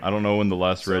time. I don't know when the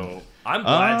last So, red. I'm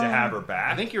glad to have her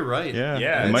back. I think you're right. Yeah,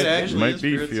 Yeah, it it's might, actually might is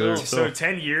be Fear Fear Itself. So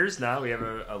Itself. 10 years now, we have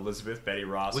Elizabeth Betty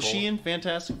Ross. Was she in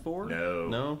Fantastic Four?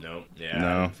 No. Yeah,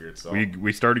 No, Fear Itself.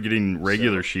 we started getting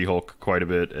regular So- She-Hulk quite a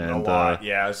bit, and a lot.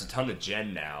 Yeah, there's a ton of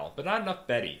Jen now, but not enough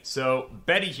Betty. So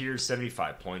Betty here is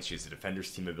 75 points. She has a Defender's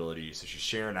team ability, so she's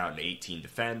sharing out an 18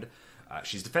 defend.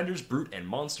 She's Defender's Brute and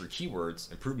Monster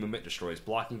keywords. Improved movement destroys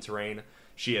blocking terrain.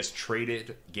 She has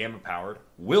traded Gamma powered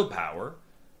Willpower,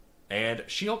 and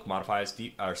She-Hulk modifies.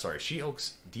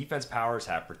 She-Hulk's defense powers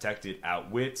have protected,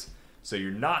 outwit, So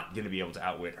you're not going to be able to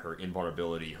outwit her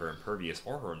invulnerability, her impervious,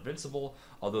 or her invincible,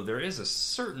 although there is a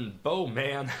certain bow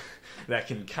man that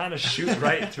can kind of shoot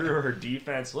right through her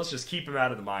defense. Let's just keep him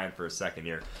out of the mind for a second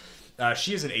here.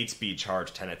 She is an 8-speed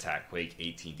charge, 10 attack, quake,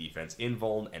 18 defense,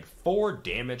 invuln, and 4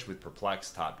 damage with perplex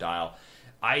top dial.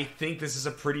 I think this is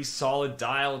a pretty solid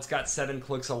dial. It's got 7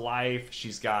 clicks of life.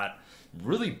 She's got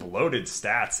really bloated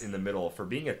stats in the middle. For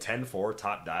being a 10-4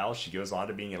 top dial, she goes on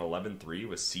to being an 11-3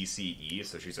 with CCE,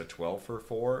 so she's a 12 for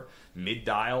 4 mid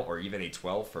dial, or even a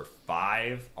 12 for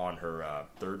 5 on her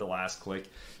third to last click.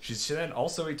 She's then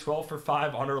also a 12 for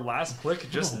 5 on her last click,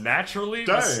 just naturally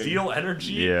with steal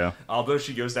energy. Yeah. Although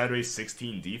she goes down to a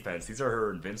 16 defense. These are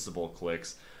her invincible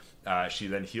clicks. She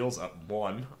then heals up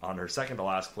 1 on her second to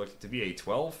last click to be a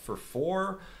 12 for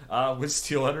 4 with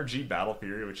Steel Energy Battle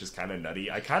Fury, which is kind of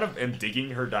nutty. I kind of am digging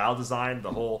her dial design.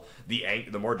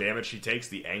 The more damage she takes,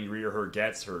 the angrier her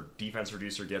gets. Her defense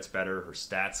reducer gets better. Her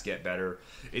stats get better.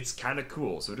 It's kind of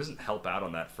cool. So it doesn't help out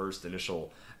on that first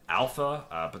initial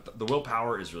alpha, but the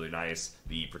willpower is really nice.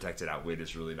 The protected outwit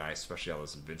is really nice, especially on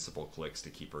those invincible clicks to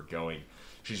keep her going.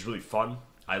 She's really fun.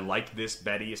 I like this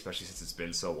Betty, especially since it's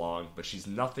been so long, but she's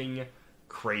nothing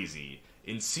crazy.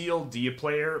 In Sealed, do you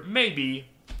play her? Maybe.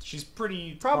 She's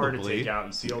pretty hard to take out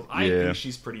in Sealed. I think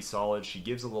she's pretty solid. She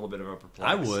gives a little bit of a perplex.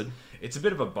 I would. It's a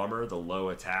bit of a bummer, the low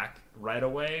attack right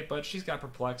away, but she's got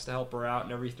perplex to help her out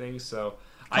and everything, so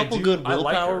Couple good I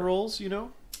like willpower her. rolls, you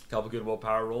know? Couple good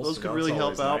willpower rolls. Those so could that's really help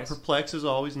always out. nice. Perplex is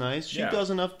always nice. She does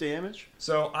enough damage.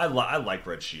 So I like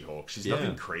Red She-Hulk. She's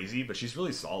nothing crazy, but she's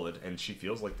really solid, and she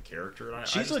feels like the character. And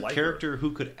She's I just a like character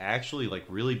who could actually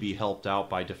really be helped out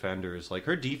by defenders. Like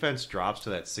her defense drops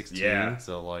to that 16.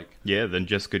 So then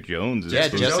Jessica Jones is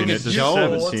Jessica boosting it to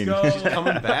Jones. 17. She's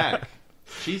coming back.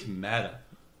 She's meta.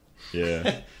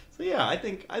 Yeah. So yeah, I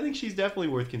think she's definitely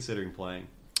worth considering playing.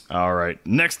 All right.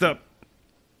 Next up,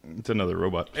 it's another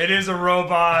robot. It is a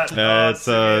robot. It's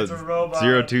a robot.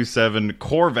 027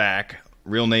 Korvac,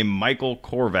 real name Michael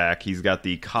Korvac. He's got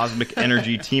the Cosmic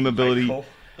Energy team ability. Michael.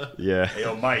 Yeah. Hey,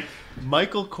 yo, Mike.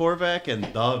 Michael Korvac and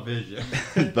the Vision.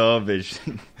 The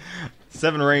Vision.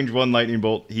 7 range, 1 lightning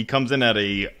bolt. He comes in at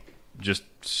a just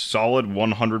solid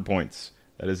 100 points.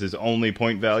 That is his only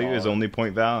point value, his only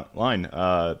point line.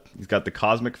 He's got the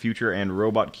Cosmic, Future, and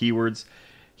Robot keywords.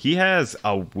 He has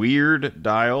a weird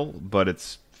dial, but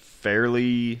it's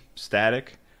fairly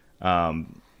static.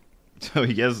 So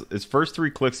he has his first 3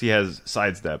 clicks, he has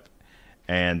sidestep,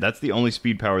 and that's the only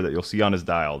speed power that you'll see on his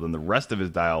dial. Then the rest of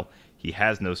his dial, he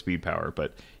has no speed power,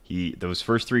 but those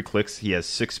first 3 clicks, he has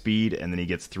 6 speed, and then he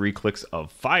gets 3 clicks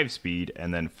of 5 speed,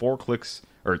 and then 3 clicks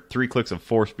of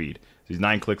 4 speed. So he's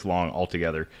 9 clicks long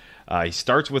altogether. He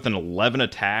starts with an 11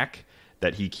 attack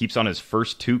that he keeps on his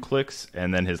first 2 clicks,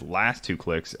 and then his last 2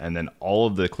 clicks, and then all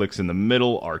of the clicks in the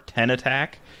middle are 10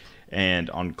 attack. And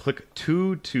on click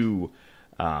 2 to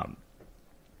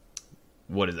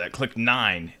click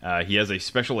 9, he has a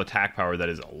special attack power that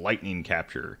is lightning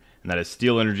capture, and that is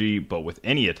steal energy, but with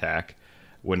any attack.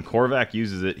 When Korvac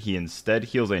uses it, he instead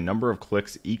heals a number of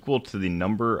clicks equal to the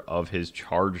number of his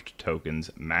charged tokens,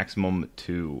 maximum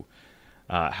 2.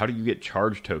 How do you get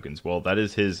charged tokens? Well, that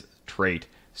is his trait,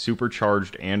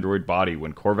 Supercharged Android Body.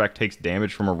 When Korvac takes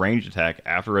damage from a ranged attack,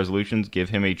 after resolutions, give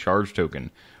him a charge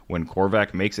token. When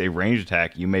Korvac makes a ranged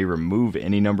attack, you may remove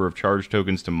any number of charge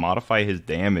tokens to modify his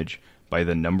damage by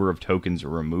the number of tokens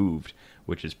removed,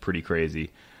 which is pretty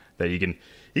crazy. That he can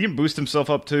boost himself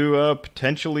up to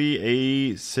potentially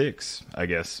a 6, I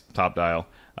guess, top dial,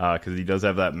 because he does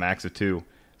have that max of 2.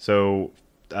 So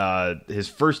his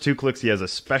first 2 clicks, he has a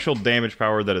special damage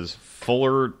power that is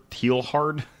Fuller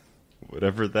Tealhard,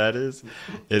 whatever that is.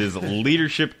 It is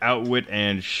Leadership, Outwit,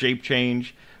 and Shape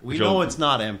Change. We know it's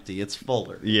not empty. It's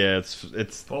fuller. Yeah,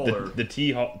 it's fuller. The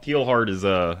Tealhard is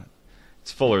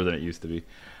it's fuller than it used to be.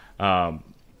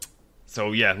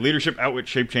 So yeah, Leadership, Outwit,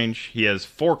 Shape Change. He has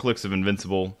 4 clicks of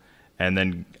Invincible, and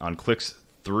then on clicks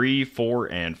 3,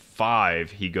 4, and 5,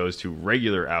 he goes to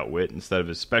regular Outwit instead of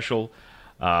his special.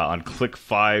 On click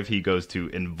 5, he goes to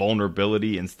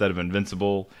Invulnerability instead of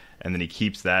Invincible, and then he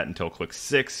keeps that until click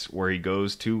 6, where he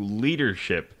goes to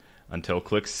Leadership until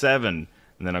click 7.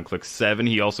 And then on click 7,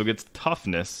 he also gets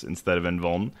Toughness instead of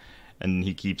Invuln, and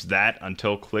he keeps that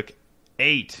until click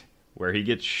 8, where he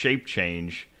gets Shape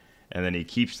Change, and then he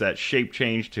keeps that Shape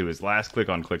Change to his last click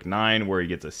on click 9, where he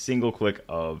gets a single click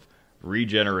of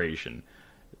Regeneration.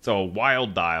 It's a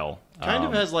wild dial. Kind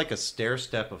of has like a stair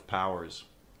step of powers.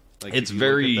 Like It's if you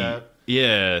very... look at that,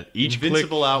 Yeah, each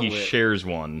Invincible click Outwit. he shares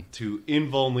one. to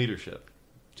Invuln Leadership,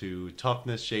 to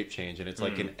Toughness Shape Change, and it's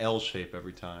like an L shape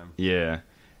every time. Yeah.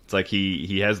 It's like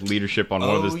he has leadership on one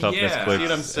of his toughness yeah. clicks. See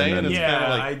what I'm saying? and then- It's Yeah, kinda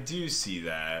like- I do see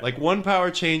that. Like one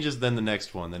power changes, then the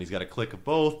next one. Then he's got a click of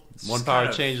both. One just power kind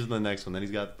of- changes, then the next one. Then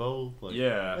he's got both. Like,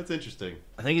 Yeah. that's interesting.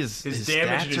 I think his his stats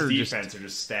damage and his are defense are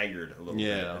just staggered a little bit.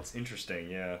 Yeah. It's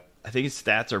interesting, yeah. I think his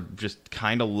stats are just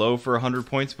kind of low for 100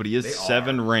 points, but he is They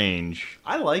 7 are. range,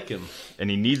 I like him. and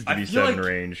he needs to I be feel 7 like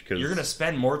range because you're going to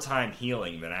spend more time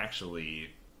healing than actually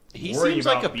He worrying seems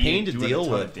like about a pain to doing a deal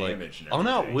ton of with. Like, damage and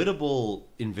everything. unoutwittable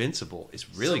invincible is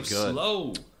really so good.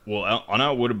 slow. well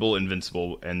unoutwittable,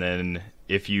 invincible, and then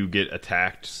if you get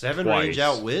attacked 7 twice, range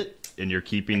outwit. and you're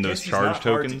keeping I those guess he's charge not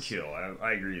hard tokens. to kill.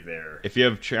 I agree there. If you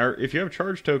have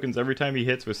charge tokens, every time he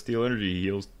hits with steel energy, he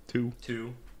heals 2,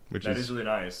 2. which That is is really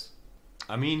nice.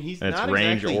 I mean, he's And it's not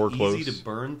range exactly or easy close. to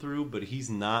burn through, but he's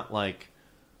not like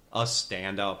a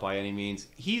standout by any means.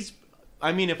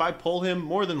 I mean, if I pull him,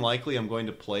 more than likely I'm going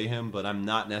to play him, but I'm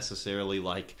not necessarily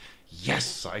like,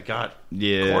 yes, I got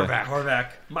Korvac. Korvac.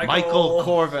 Michael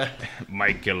Korvac.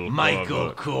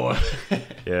 Michael Korvac.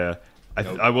 Yeah.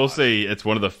 I will say it's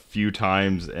one of the few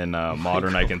times in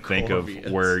Modern I can think of Corvius.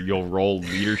 where you'll roll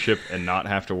leadership and not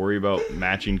have to worry about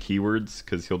matching keywords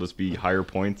because he'll just be higher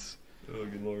points. Oh,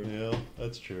 good lord. Yeah,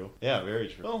 that's true. Yeah, very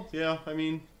true. Well, yeah, I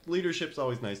mean, leadership's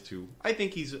always nice too. I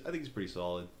think he's pretty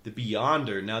solid. The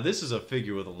Beyonder. Now, this is a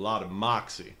figure with a lot of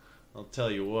moxie. I'll tell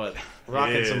you what.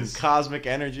 Rocking some is. cosmic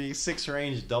energy, 6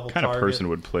 range, double What kind of target. person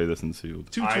would play this in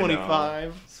sealed?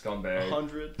 225, Scumbag.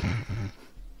 100.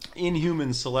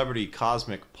 Inhuman celebrity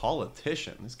cosmic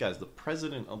politician. This guy's the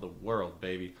president of the world,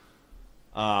 baby.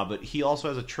 But he also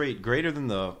has a trait greater than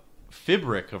the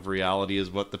Fibric of reality, is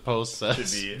what the post says.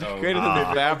 Should be. Oh, greater than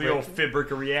the fabric. The old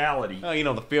Fibric of reality. Oh, you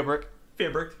know, the Fibric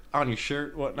Fibric. on your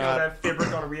shirt, You know whatnot. that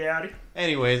Fibric on a reality?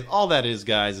 Anyways, all that is,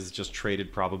 guys, is just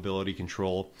traded probability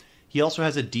control. He also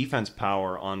has a defense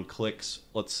power on clicks,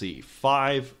 let's see,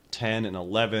 5, 10, and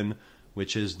 11,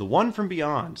 which is the one from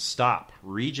beyond, stop,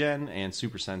 regen, and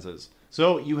super senses.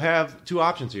 So you have 2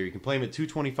 options here. You can play him at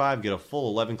 225, get a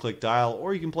full 11-click dial,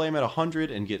 or you can play him at 100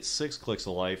 and get 6 clicks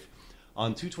of life.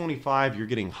 On 225, you're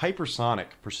getting hypersonic,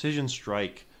 precision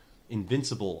strike,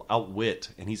 invincible, outwit,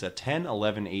 and he's a 10,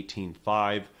 11, 18,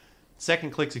 5.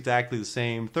 Second click's exactly the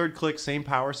same. Third click, same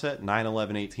power set, 9,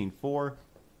 11, 18, 4.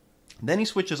 Then he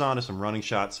switches on to some running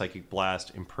shot, psychic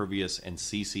blast, impervious, and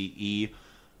CCE.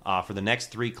 For the next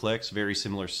 3 clicks, very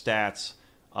similar stats.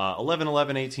 11,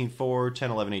 11, 18, 4,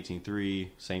 10, 11, 18,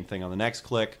 3. Same thing on the next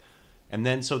click. And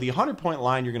then, so the 100-point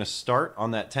line, you're going to start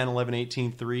on that 10, 11,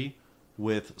 18, 3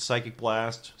 with psychic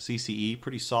blast, CCE,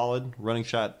 pretty solid. Running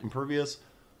shot, impervious.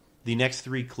 The next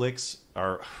 3 clicks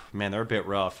are, man, they're a bit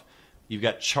rough. You've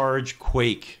got charge,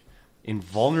 quake,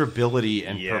 invulnerability,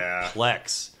 and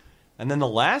perplex. And then the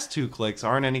last 2 clicks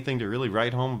aren't anything to really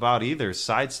write home about either.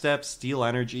 Sidestep, steal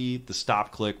energy, the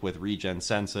stop click with regen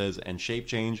senses, and shape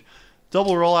change.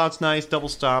 Double rollout's nice, double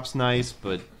stop's nice,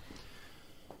 but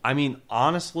I mean,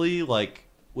 honestly, like,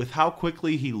 with how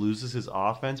quickly he loses his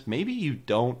offense, maybe you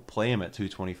don't play him at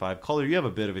 225. Calder, you have a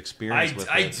bit of experience with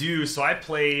it. I do. So I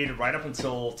played right up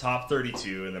until top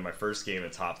 32, and then my first game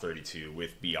at top 32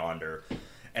 with Beyonder.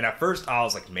 And at first, I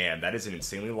was like, man, that is an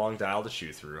insanely long dial to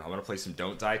shoot through. I'm going to play some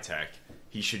Don't Die Tech.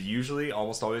 He should usually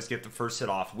almost always get the first hit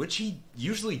off, which he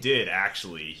usually did,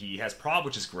 actually. He has prob,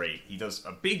 which is great. He does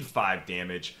a big 5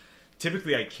 damage.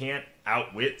 Typically, I can't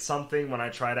outwit something when I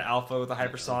try to alpha with a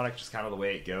hypersonic, just kind of the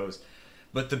way it goes.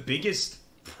 But the biggest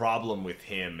problem with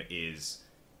him is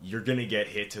you're going to get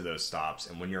hit to those stops,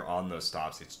 and when you're on those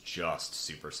stops, it's just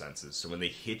super senses. So when they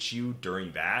hit you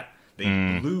during that, they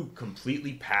blew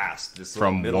completely past this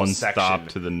little From middle one section. stop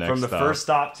to the next From the stop. first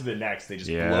stop to the next, they just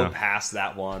Yeah. blow past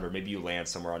that one, or maybe you land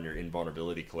somewhere on your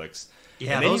invulnerability clicks.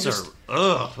 Yeah, And then those you just-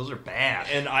 those are bad.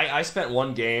 And I spent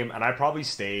one game, and I probably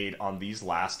stayed on these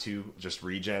last 2 just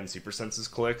regen super senses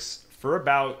clicks for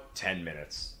about 10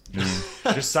 minutes.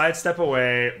 Just sidestep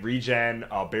away, regen,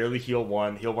 I'll barely heal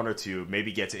 1 or 2,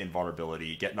 maybe get to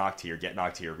invulnerability, get knocked here,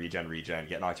 regen,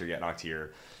 get knocked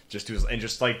here. Just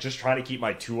trying to keep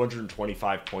my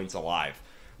 225 points alive.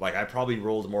 Like, I probably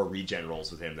rolled more regen rolls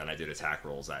with him than I did attack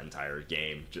rolls that entire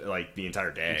game, like the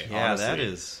entire day. Yeah, honestly. that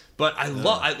is. But I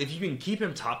love if you can keep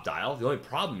him top dial. The only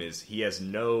problem is he has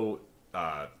no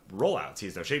rollouts. He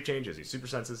has no shape changes. He's super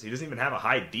senses. He doesn't even have a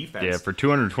high defense. Yeah, for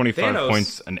 225 Thanos-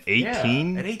 points, an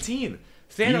 18? Yeah, an 18.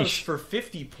 Thanos Yeesh. for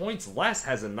 50 points less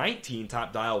has a 19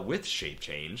 top dial with shape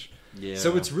change. Yeah.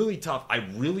 So it's really tough. I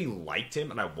really liked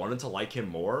him, and I wanted to like him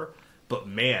more. But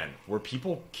man, were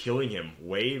people killing him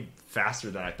way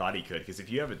faster than I thought he could? Because if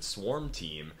you have a swarm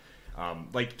team,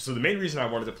 So the main reason I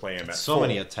wanted to play him at So full,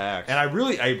 many attacks. and I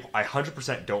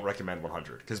 100% don't recommend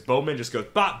 100 because Bowman just goes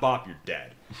bop bop, you're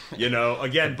dead.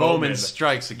 Again, Bowman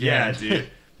strikes again. Yeah, dude.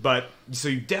 But so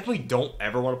you definitely don't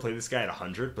ever want to play this guy at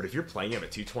 100. But if you're playing him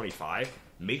at 225,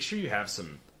 make sure you have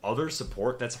some other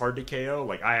support that's hard to KO.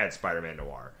 Like I had Spider-Man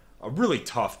Noir, a really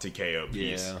tough to KO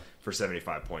piece for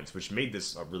 75 points, which made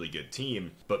this a really good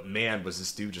team. But man, was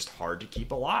this dude just hard to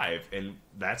keep alive, and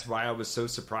that's why I was so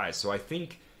surprised. So I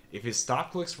think if his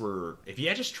stop clicks if he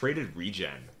had just traded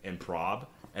regen and prob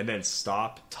and then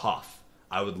stop tough,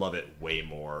 I would love it way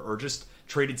more. Or just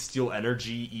traded steal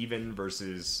energy even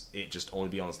versus it just only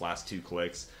be on his last 2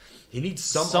 clicks. He needs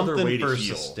something other way to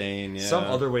heal. Sustain, yeah. Some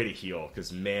other way to heal,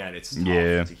 because man, it's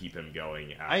tough to keep him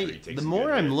going after he takes the a more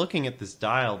good I'm hit. looking at this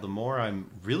dial, the more I'm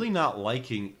really not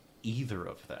liking either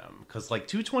of them. Because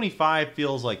 225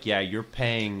 feels like, you're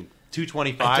paying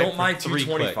 225. I don't mind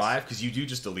 225 225 because you do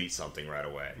just delete something right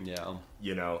away. Yeah.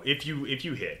 If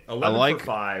you hit 11 for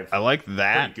 5, I like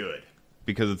that pretty good.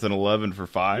 because it's an 11 for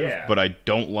 5, Yeah. but I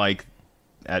don't like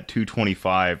at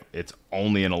 225 it's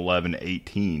only an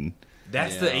 11-18.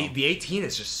 That's the 18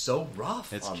 is just so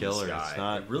rough. It's on killer. This guy. It's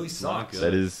not. It really it's not sucks.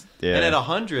 good. That is, yeah. And at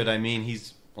 100, I mean,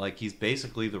 he's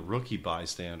basically the rookie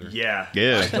bystander. Yeah.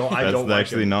 Yeah, I don't that's like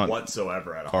actually him not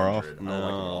whatsoever at far 100. off. I don't like him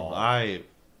at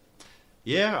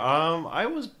all. I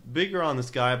was bigger on this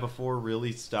guy before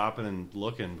really stopping and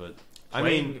looking, but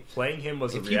playing him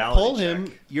was a if you reality pull check.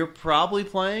 him, you're probably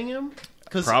playing him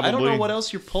because I don't know Probably. what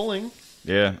else you're pulling.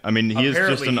 Yeah, I mean, he is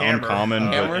just Apparently an Hammer, uncommon,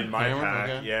 but Hammer? in my Hammer, pack.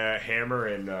 okay. Yeah, Hammer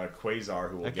and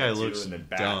Quasar, who we'll That get guy to, looks and then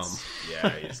dumb. Bats. Yeah,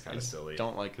 he's kind of silly.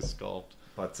 Don't like his sculpt.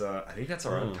 But I think that's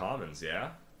our uncommons, yeah?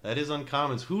 That is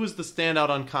uncommons. Who is the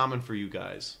standout uncommon for you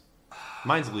guys?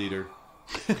 Mine's leader.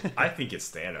 I think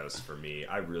it's Thanos for me.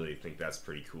 I really think that's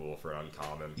pretty cool for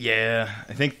uncommon. yeah,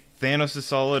 I think Thanos is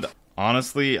solid.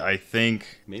 Honestly, I think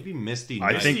Maybe Misty.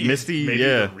 I think Misty, maybe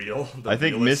yeah. the I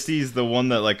think realest. Misty's the one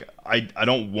that I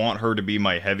don't want her to be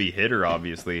my heavy hitter,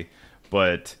 obviously,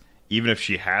 but even if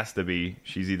she has to be,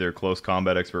 she's either a close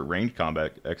combat expert, ranged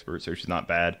combat expert, so she's not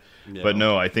bad. Yeah. But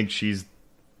no, I think she's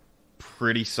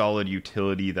pretty solid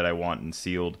utility that I want in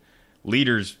sealed.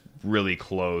 Leader's really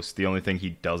close. The only thing he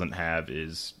doesn't have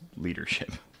is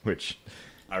leadership, which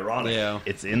Ironic. Yeah.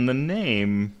 it's in the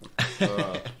name.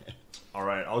 All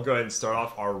right, I'll go ahead and start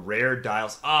off our rare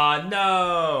dials.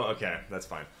 No! Okay, that's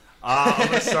fine. I'm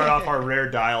going to start off our rare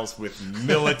dials with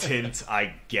Militant,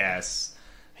 I guess.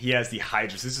 He has the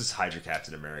Hydra. This is Hydra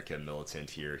Captain America Militant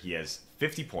here. He has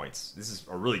 50 points. This is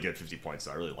a really good 50 points,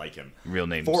 so I really like him. Real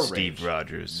name, For Steve range.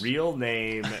 Rogers. Real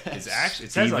name is actually...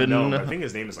 It says Steven unknown, but I think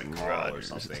his name is Carl or Rogers.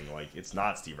 something. It's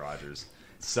not Steve Rogers.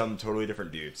 Some totally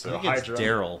different dude. So I think it's Hydra...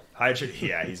 Daryl. Hydra,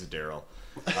 yeah, he's a Daryl.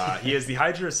 He has the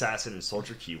Hydra Assassin and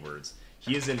Soldier keywords.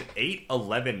 He is an 8,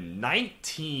 11,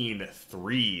 19,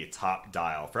 3 top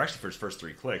dial for his first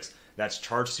 3 clicks. That's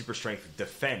Charge, Super Strength,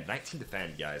 Defend. 19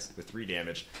 Defend, guys, with 3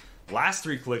 damage. Last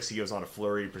 3 clicks, he goes on a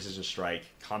Flurry, Precision Strike,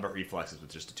 Combat Reflexes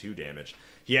with just a 2 damage.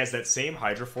 He has that same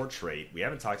Hydra 4 trait. We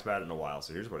haven't talked about it in a while,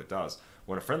 so here's what it does.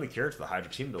 When a friendly character with the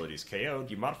Hydra team ability is KO'd,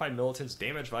 you modify Militant's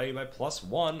damage value by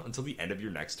 +1 until the end of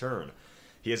your next turn.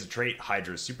 He has a trait,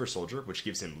 Hydra's Super Soldier, which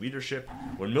gives him leadership.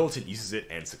 When Militant uses it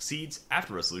and succeeds,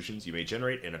 after resolutions, you may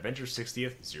generate an Avengers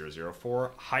 60th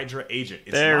 004 Hydra agent.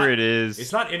 It is.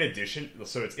 It's not in addition,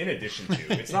 so it's in addition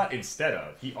to. It's not instead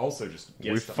of. He also just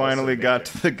gets We to finally also got make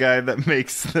to the guy that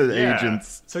makes the Yeah,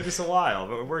 agents. Took us a while,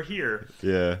 but we're here.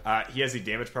 Yeah. He has a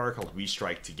damage power called We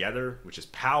Strike Together, which is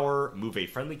power, move a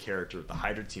friendly character with the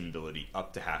Hydra team ability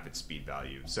up to half its speed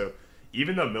value. So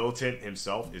even though Militant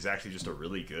himself is actually just a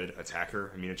really good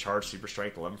attacker, I mean, a charge super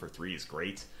strength 11 for 3 is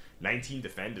great. 19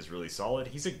 defend is really solid.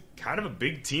 He's a kind of a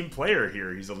big team player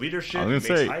here. He's a leadership, I he was makes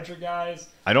gonna say, Hydra guys.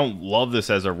 I don't love this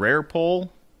as a rare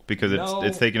pull because No.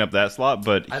 it's taking up that slot,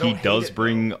 but I he don't hate does it,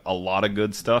 bring a lot of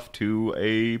good stuff to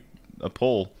a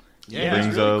pull. Yeah, He it's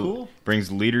brings really cool.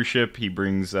 brings leadership. He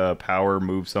brings power,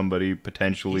 move somebody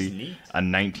potentially. He's neat. A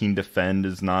 19 defend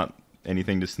is not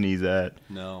anything to sneeze at.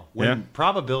 No. When Yeah.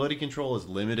 probability control is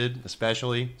limited,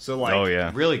 especially, So like, Oh yeah,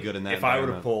 really good in that if I were to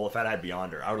environment. pull, if I had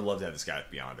Beyonder, I would love to have this guy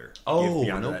with Beyonder. Oh,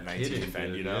 Give Beyonder no that 19 kidding, defend,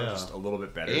 dude, you know, yeah. just a little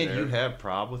bit better. And there. you have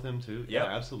prob with him too. Yep. Yeah,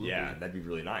 absolutely. Yeah, that'd be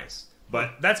really nice.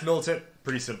 But that's Militant,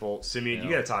 pretty simple. Simeon, Yeah. you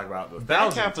got to talk about the Back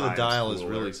 1,000 half of the times dial is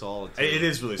cooler. really solid. Too. It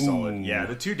is really solid. Ooh. Yeah,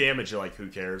 the 2 damage, you're like, who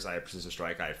cares? I have Precision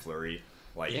Strike, I have Flurry.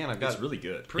 Like, Yeah, and I've it's got really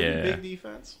good. pretty Yeah. big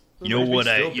defense. You know what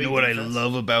Still I big I defense.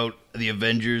 love about the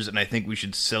Avengers, and I think we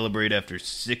should celebrate after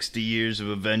 60 years of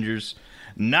Avengers,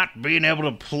 not being able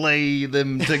to play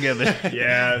them together.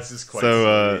 Yeah, this is quite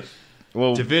So, sweet.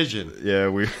 well, Division. yeah,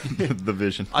 we the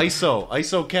vision.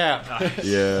 ISO cap.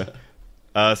 Yeah.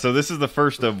 So this is the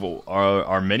first of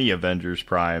our many Avengers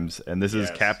primes, and this is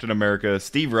Captain America,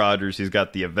 Steve Rogers. He's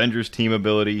got the Avengers team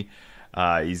ability.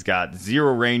 He's got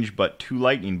 0 range, but 2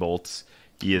 lightning bolts.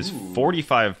 He is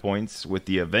 45 points with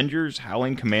the Avengers,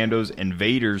 Howling Commandos,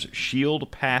 Invaders, Shield,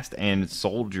 Past, and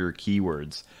Soldier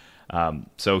keywords.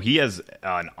 So he has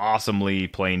an awesomely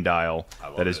plain dial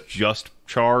that is just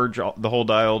charge the whole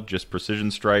dial, just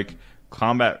precision strike,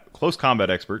 close combat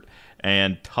expert,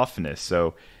 and toughness.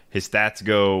 So his stats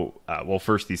go,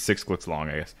 first he's 6 clicks long,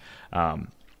 I guess.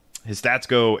 His stats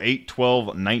go 8,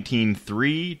 12, 19,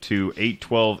 3 to 8,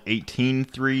 12, 18,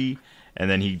 3. And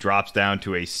then he drops down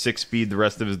to a 6 speed the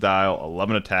rest of his dial,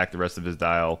 11 attack the rest of his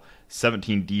dial,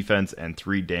 17 defense, and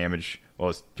 3 damage. Well,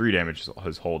 it's 3 damage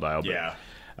his whole dial.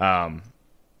 But,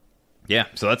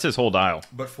 so that's his whole dial.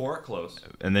 But 4 close.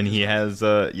 And then he has,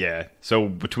 so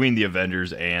between the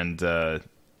Avengers and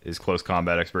his close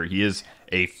combat expert, he is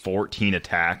a 14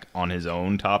 attack on his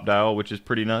own top dial, which is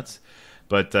pretty nuts.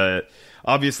 But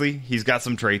obviously, he's got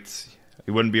some traits.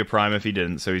 He wouldn't be a prime if he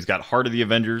didn't. So he's got Heart of the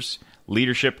Avengers,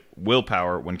 Leadership,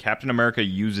 Willpower. When Captain America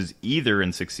uses either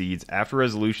and succeeds, after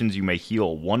resolutions, you may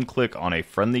heal 1 click on a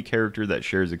friendly character that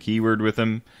shares a keyword with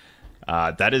him.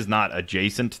 That is not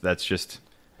adjacent. That's just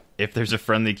if there's a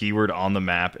friendly keyword on the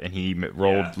map and he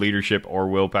rolled Leadership or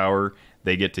Willpower,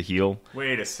 they get to heal.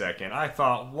 Wait a second. I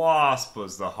thought Wasp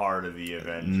was the Heart of the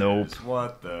Avengers. Nope.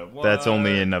 What? That's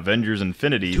only in Avengers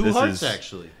Infinity. Two hearts,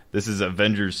 actually. This is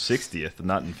Avengers 60th,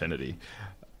 not Infinity.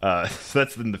 So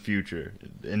that's in the future.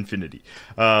 Infinity.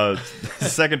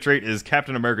 Second trait is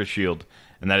Captain America's Shield,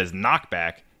 and that is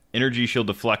Knockback, Energy Shield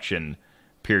Deflection,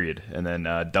 period. And then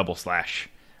double slash.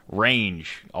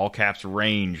 Range, all caps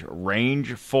range.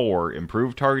 Range 4,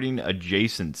 improved targeting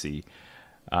adjacency.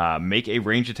 Make a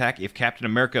range attack. If Captain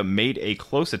America made a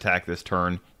close attack this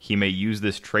turn, he may use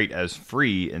this trait as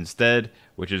free instead,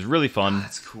 which is really fun.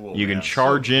 That's cool. You can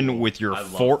charge in with your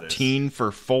 14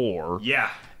 for 4. Yeah.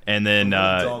 And then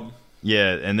and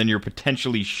then you're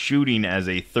potentially shooting as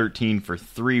a 13 for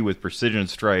 3 with precision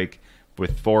strike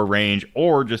with 4 range,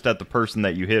 or just at the person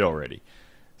that you hit already.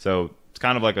 So it's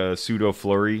kind of like a pseudo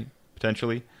flurry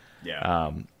potentially.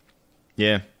 Yeah.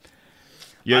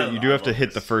 You do have to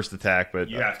hit the first attack, but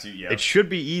you have to. Yeah. It should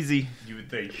be easy. You would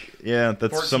think. Yeah,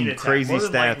 that's some attack. crazy More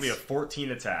than stats. likely a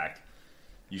 14 attack.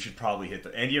 You should probably hit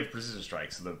and you have precision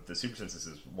strike, so the super senses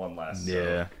is 1 less. So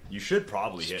Yeah, you should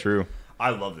probably hit. True. I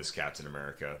love this Captain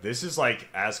America. This is like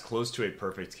as close to a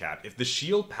perfect cap. If the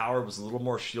shield power was a little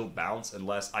more shield bounce and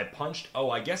less I punched,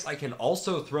 I guess I can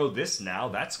also throw this now.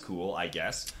 That's cool, I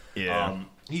guess. Yeah.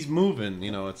 He's moving,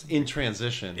 it's in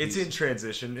transition. It's in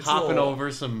transition. It's hopping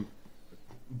over some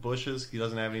bushes. He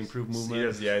doesn't have any improved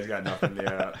movement. He's got nothing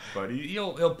there. But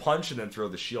he'll punch and then throw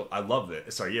the shield. I love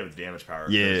it. Sorry, you have the damage power.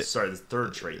 Yeah. Sorry, the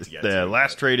third trait to get The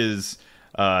last trait is,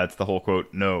 it's the whole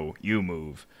quote, no, you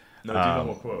move. No, do the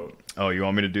whole quote. Oh, you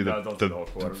want me to do don't do the whole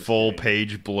quote. full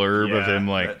page blurb of him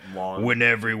like, when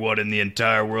everyone in the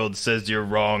entire world says you're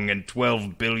wrong and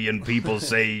 12 billion people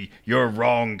say you're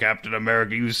wrong, Captain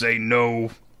America, you say no,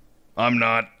 I'm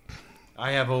not.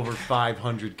 I have over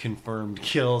 500 confirmed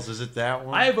kills. Is it that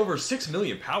one? I have over 6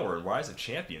 million power in Rise of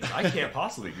Champions. I can't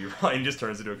possibly be wrong. He just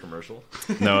turns into a commercial.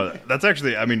 No, that's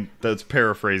actually, that's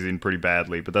paraphrasing pretty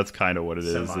badly, but that's kind of what it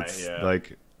is. It's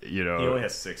like, he only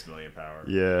has 6 million power.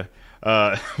 Yeah.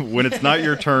 When it's not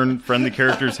your turn, friendly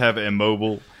characters have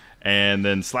immobile, and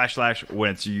then /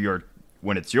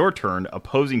 when it's your turn,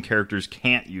 opposing characters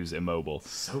can't use immobile.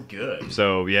 So good.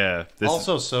 So yeah,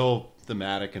 also so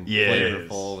thematic and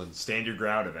flavorful and stand your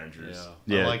ground, Avengers.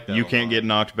 Yeah, I like that you can't get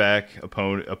knocked back.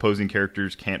 Opposing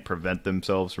characters can't prevent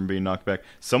themselves from being knocked back.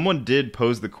 Someone did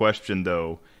pose the question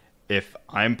though. If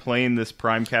I'm playing this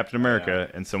Prime Captain America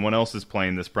and someone else is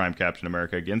playing this Prime Captain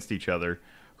America against each other,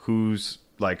 whose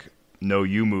no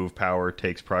you move power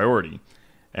takes priority?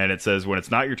 And it says when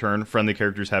it's not your turn, friendly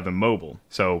characters have immobile.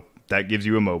 So that gives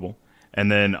you immobile.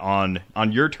 And then on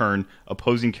your turn,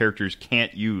 opposing characters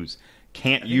can't use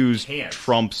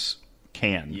trumps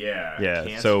can.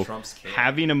 Yeah. So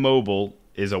having immobile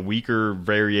is a weaker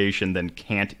variation than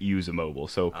can't use immobile.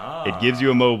 So it gives you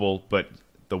immobile, but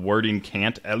the wording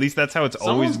can't. At least that's how it's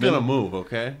always been. Someone's gonna move,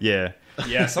 okay? Yeah.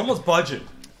 Yeah, someone's budget.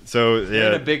 So yeah,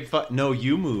 they're in a big no,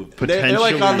 you move. Potentially, they're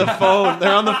like on the phone.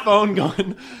 They're on the phone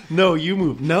going, "No, you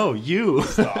move. No, you."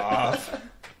 Stop.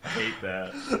 I hate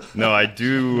that. No, I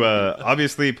do.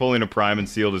 Obviously, pulling a Prime and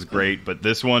Sealed is great, but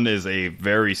this one is a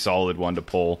very solid one to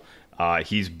pull.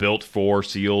 He's built for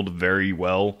Sealed very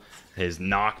well. His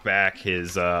knockback,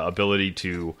 his ability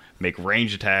to make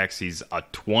range attacks. He's a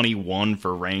 21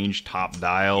 for range top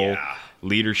dial. Yeah.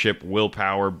 leadership,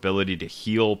 willpower, ability to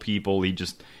heal people.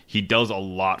 He does a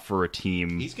lot for a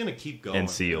team. He's gonna keep going. And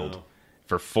sealed now.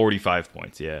 for 45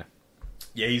 points. Yeah.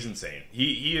 Yeah, he's insane.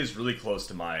 He is really close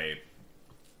to my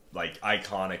like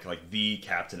iconic, like the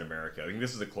Captain America. I think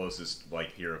this is the closest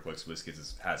like Heroclix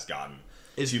WizKids has gotten.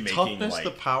 Is to toughness making,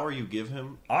 the power you give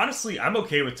him? Honestly, I'm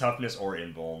okay with toughness or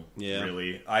invuln. Yeah.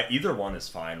 Really, either one is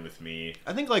fine with me.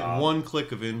 I think like one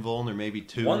click of invuln or maybe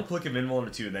two. One click of invuln or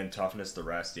two, and then toughness the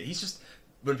rest. Yeah, he's just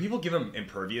when people give him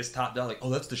impervious top down, like, oh,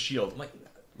 that's the shield. I'm like,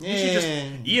 you should just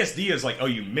ESD is like, oh,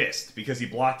 you missed because he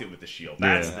blocked it with the shield.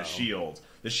 That's the shield.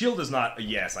 The shield is not.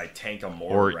 Yes, I tank him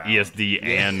more. Or around. ESD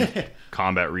and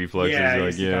combat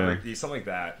reflexes. Yeah, like, something like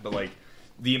that. But like.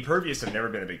 The impervious have never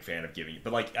been a big fan of giving,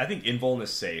 but like I think invuln is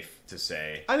safe to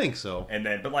say. I think so. And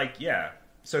then, but like, yeah.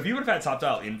 So if you would have had top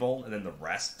dial invuln and then the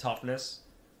rest toughness,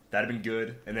 that'd have been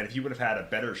good. And then if you would have had a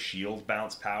better shield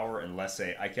bounce power and less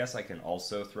say, I guess I can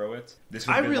also throw it. This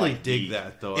would I have been really like dig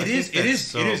that though. It is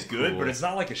good, cool. but it's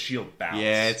not like a shield bounce.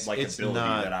 Yeah, it's like it's ability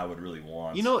not, that I would really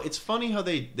want. You know, it's funny how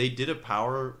they did a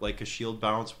power like a shield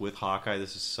bounce with Hawkeye.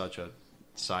 This is such a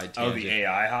side tangent. Oh, the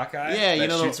AI Hawkeye? Yeah, that you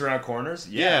know, shoots around corners?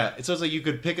 Yeah. It says like you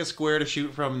could pick a square to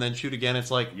shoot from and then shoot again.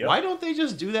 It's like, why don't they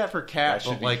just do that for Cap, That should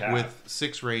but be like Cap. with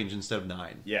 6 range instead of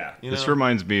 9? Yeah. You This know?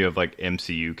 reminds me of like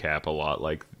MCU Cap a lot,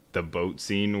 like the boat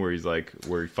scene where he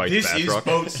fights This is Batroc.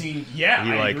 boat scene. Yeah,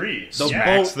 He I like agree.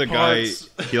 smacks the guy. parts.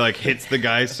 He like hits the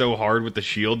guy so hard with the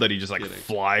shield that he just like Kidding.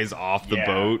 flies off the Yeah.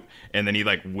 boat, and then he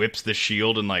like whips the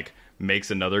shield and like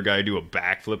makes another guy do a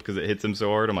backflip because it hits him so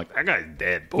hard. I'm like, that guy's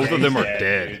dead. Both of them are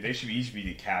dead. Dude. They should each be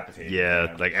decapitated. Yeah,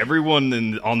 man. like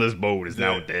everyone on this boat is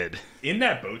now The- dead. In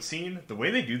that boat scene, the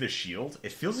way they do the shield,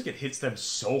 it feels like it hits them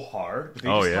so hard, but they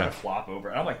Oh, just yeah. kind of flop over.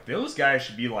 And I'm like, those guys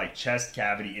should be like chest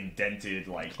cavity indented,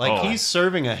 like Like Oh. he's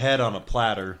serving a head on a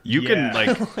platter. You can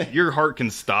Yeah. like your heart can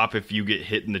stop if you get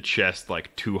hit in the chest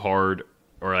like too hard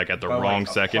or like at the By, like, wrong a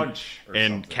second. punch or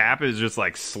And something. Cap is just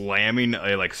like slamming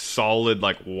a like solid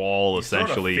like wall He's throwing a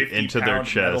essentially 50 into their pound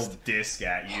chest. metal disc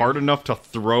at you. Hard enough to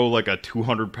throw like a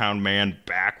 200-pound man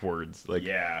backwards. Like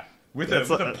Yeah. With That's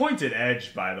a like- pointed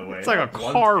edge, by the way. it's like a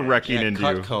Blunt car edge. wrecking Yeah, into you.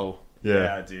 Cutco.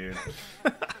 Yeah, dude.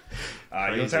 You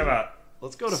want to talk about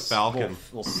Let's go to Falcon.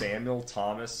 little Samuel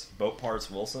Thomas Boat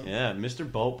Parts Wilson? Yeah, Mr.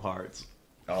 Boat Parts.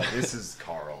 Oh, this is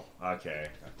Carl. Okay.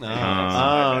 Oh,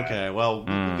 bad. okay. Well,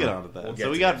 we'll get on to that. We'll get So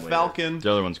we to got him later. Falcon,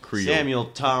 The other one's Creel. Samuel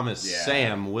Thomas, Yeah.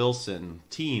 Sam Wilson,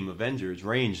 Team Avengers,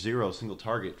 range 0, single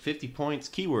target, 50 points,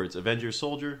 keywords Avengers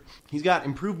Soldier. He's got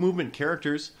improved movement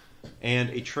characters and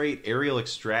a trait Aerial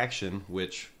Extraction,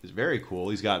 which is very cool.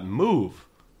 He's got Move.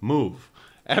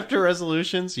 After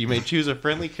resolutions, you may choose a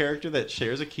friendly character that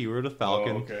shares a keyword with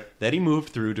Falcon okay. that he moved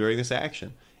through during this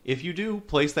action. If you do,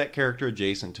 place that character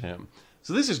adjacent to him.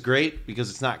 So this is great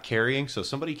because it's not carrying, so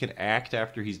somebody can act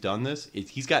after he's done this.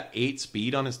 He's got 8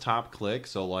 speed on his top click,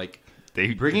 so like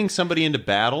bringing somebody into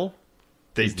battle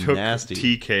They is took nasty.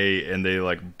 TK and they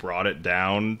like brought it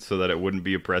down so that it wouldn't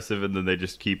be oppressive, and then they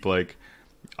just keep like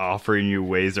offering you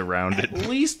ways around it. At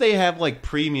least they have like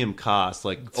premium costs,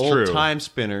 like old true. Time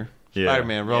Spinner. Yeah.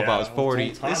 Spider-Man Robot Yeah, was old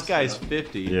 40. Time This guy's Spinner.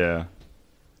 50. Yeah.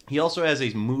 He also has a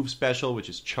move special, which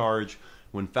is Charge.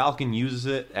 When Falcon uses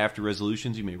it, after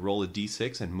resolutions, you may roll a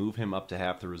d6 and move him up to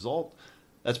half the result.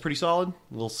 That's pretty solid.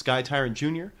 Little Sky Tyrant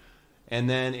Jr. And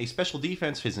then a special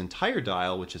defense for his entire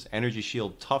dial, which is Energy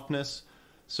Shield Toughness.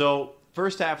 So,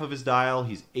 first half of his dial,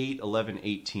 he's 8, 11,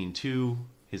 18, 2.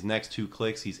 His next 2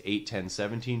 clicks, he's 8, 10,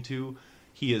 17, 2.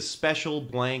 He is Special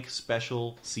Blank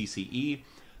Special CCE.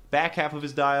 Back half of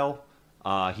his dial,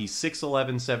 he's 6,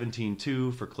 11, 17,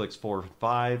 2 for clicks 4 and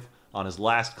 5. On his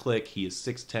last click, he is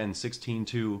 6, 10, 16,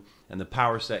 2. And the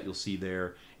power set you'll see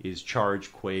there is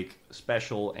Charge, Quake,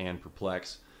 Special, and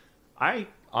Perplex. I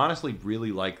honestly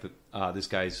really like this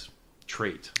guy's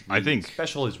trait. I think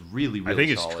Special is really, really I think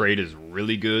his solid. trait is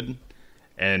really good,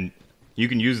 and you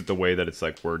can use it the way that it's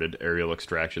like worded, aerial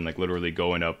extraction, like literally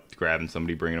going up, grabbing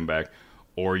somebody, bringing them back,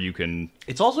 or you can,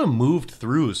 It's also moved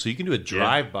through, so you can do a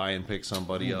drive-by and pick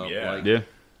somebody up. yeah. Like, yeah,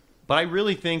 But I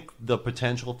really think the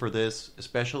potential for this,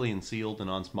 especially in sealed and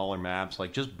on smaller maps,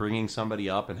 like just bringing somebody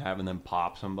up and having them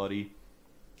pop somebody,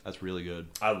 that's really good.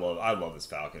 I love this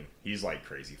Falcon. He's like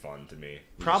crazy fun to me.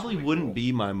 He's Probably really wouldn't cool.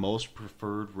 be my most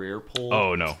preferred rare pull.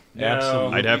 oh no,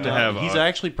 Absolutely. I'd have to not. have, He's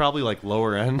actually probably like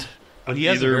lower end, but he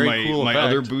has a either very cool my effect.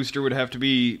 other booster would have to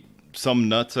be some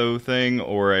nutso thing,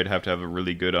 or I'd have to have a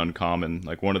really good uncommon,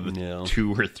 like one of the Yeah.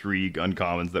 2 or 3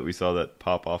 uncommons that we saw that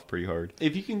pop off pretty hard.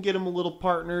 If you can get him a little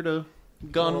partner to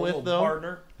gun Little with, though,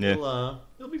 partner. Yeah.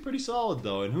 he'll be pretty solid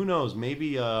though. And who knows,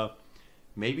 maybe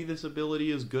this ability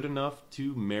is good enough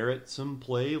to merit some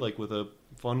play, like with a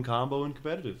fun combo and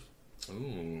competitive.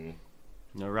 Ooh.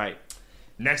 All right.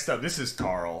 Next up, this is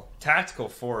Carl. Tactical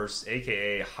Force,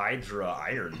 a.k.a. Hydra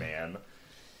Iron Man.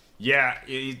 Yeah,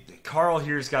 Carl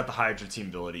here's got the Hydra team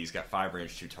ability. He's got 5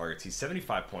 range, 2 targets. He's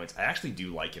 75 points. I actually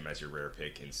do like him as your rare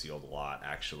pick in Sealed a lot,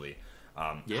 actually.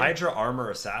 Hydra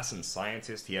Armor Assassin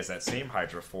Scientist. He has that same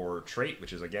Hydra 4 trait,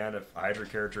 which is, again, if a Hydra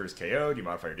character is KO'd, you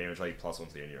modify your damage value +1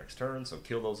 to the end of your next turn. So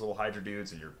kill those little Hydra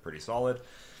dudes, and you're pretty solid.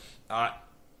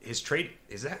 His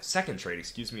second trait,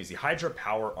 is the Hydra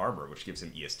Power Armor, which gives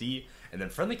him ESD, and then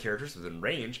friendly characters within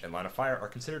range and line of fire are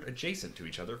considered adjacent to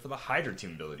each other for the Hydra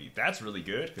team ability. That's really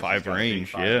good. 5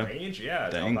 range, yeah.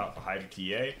 To help out the Hydra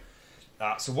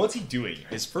TA. So what's he doing?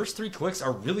 His first 3 clicks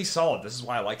are really solid. This is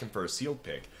why I like him for a sealed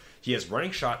pick. He has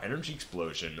Running Shot, Energy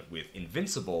Explosion with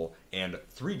Invincible, and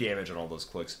 3 damage on all those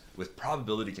clicks with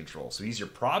probability control. So he's your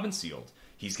prob and sealed.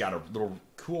 He's got a little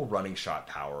cool running shot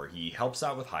power. He helps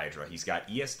out with Hydra. He's got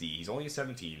ESD. He's only a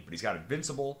 17, but he's got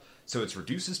Invincible, so it's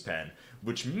reduces pen,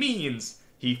 which means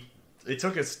it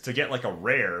took us to get like a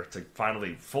rare to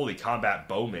finally fully combat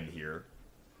Bowman here.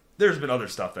 There's been other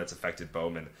stuff that's affected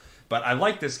Bowman, but I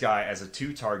like this guy as a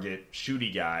 2-target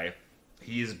shooty guy.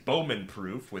 He is Bowman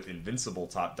proof with Invincible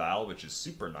top dial, which is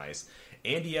super nice,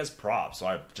 and he has prob, so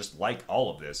I just like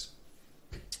all of this.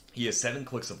 He has 7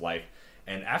 clicks of life.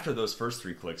 And after those first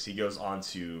 3 clicks, he goes on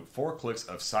to 4 clicks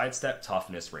of Sidestep,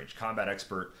 Toughness, Range Combat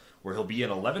Expert, where he'll be an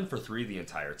 11 for 3 the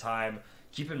entire time.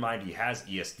 Keep in mind he has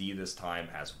ESD this time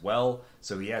as well,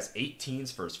 so he has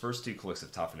 18s for his first 2 clicks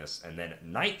of Toughness, and then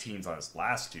 19s on his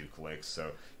last 2 clicks,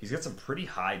 so he's got some pretty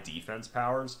high defense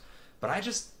powers. But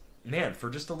for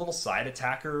just a little side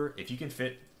attacker, if you can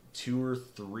fit 2 or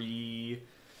 3...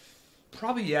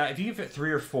 if you can fit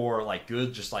 3 or 4, like,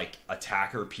 good, just, like,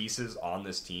 attacker pieces on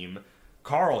this team...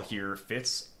 Carl here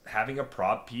fits having a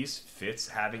prop piece, fits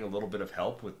having a little bit of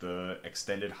help with the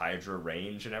extended Hydra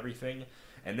range and everything,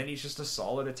 and then he's just a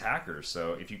solid attacker.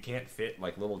 So if you can't fit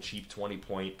like little cheap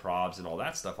 20-point probs and all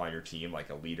that stuff on your team,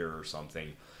 like a leader or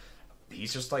something,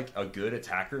 he's just like a good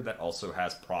attacker that also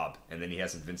has prob, and then he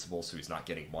has Invincible, so he's not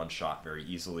getting one-shot very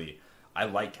easily. I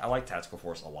like Tactical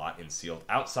Force a lot in Sealed.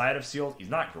 Outside of Sealed, he's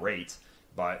not great.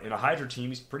 But in a Hydra team,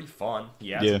 he's pretty fun.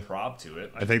 He adds a prob to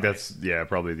it. I think that's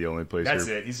probably the only place. That's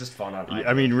it. He's just fun on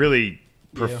Hydra. I mean, really,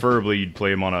 preferably you'd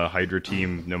play him on a Hydra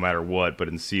team no matter what. But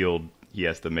in Sealed, he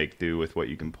has to make do with what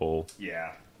you can pull.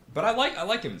 Yeah, but I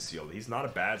like him in Sealed. He's not a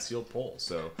bad Sealed pull.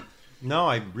 So no,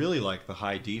 I really like the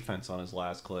high defense on his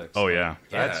last clicks. Oh yeah,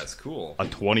 that's cool. A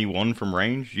 21 from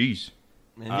range. Jeez.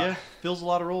 And fills a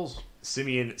lot of roles.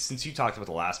 Simeon, since you talked about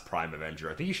the last Prime Avenger,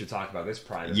 I think you should talk about this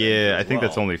Prime Avenger. Yeah, I think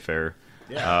that's only fair.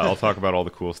 Yeah. I'll talk about all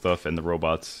the cool stuff and the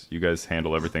robots. You guys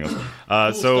handle everything else.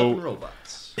 Cool stuff and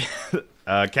robots.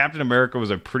 Captain America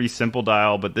was a pretty simple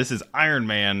dial, but this is Iron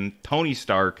Man, Tony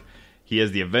Stark. He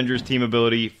has the Avengers team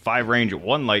ability, 5 range,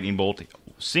 1 lightning bolt,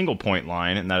 single point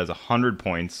line, and that is 100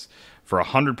 points. For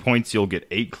 100 points, you'll get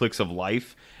 8 clicks of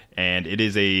life, and it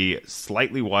is a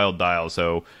slightly wild dial.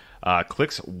 So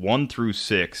clicks 1 through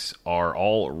 6 are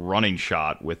all running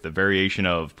shot with the variation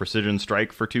of Precision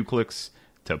Strike for 2 clicks,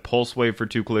 to Pulse Wave for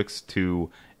 2 clicks,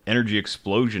 to Energy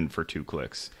Explosion for 2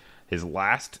 clicks. His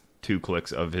last 2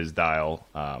 clicks of his dial,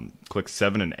 clicks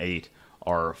 7 and 8,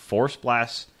 are Force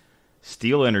Blast,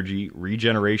 Steel Energy,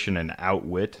 Regeneration, and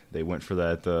Outwit. They went for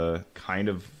that kind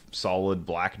of solid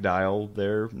black dial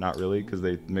there. Not really, because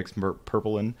they mixed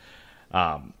purple in.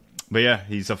 But yeah,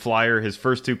 he's a flyer. His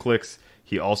first 2 clicks,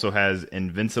 he also has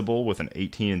Invincible with an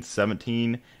 18 and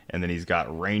 17, and then he's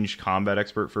got Ranged Combat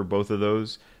Expert for both of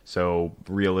those. So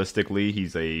realistically,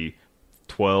 he's a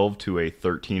 12 to a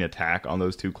 13 attack on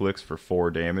those 2 clicks for 4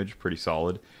 damage. Pretty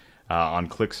solid. On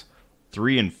clicks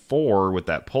 3 and 4 with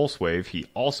that Pulse Wave, he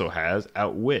also has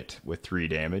Outwit with 3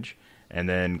 damage. And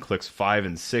then clicks 5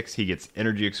 and 6, he gets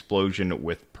Energy Explosion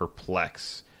with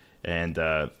Perplex. And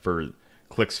for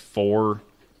clicks 4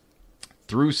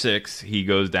 through 6, he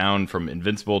goes down from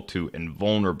Invincible to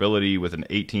Invulnerability with an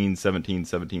 18, 17,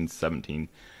 17, 17.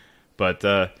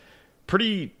 But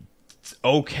pretty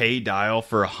okay dial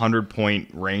for a 100-point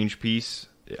range piece,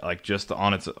 like just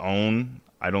on its own.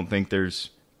 I don't think there's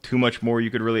too much more you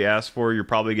could really ask for. You're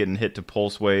probably getting hit to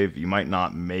Pulse Wave. You might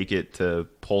not make it to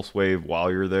Pulse Wave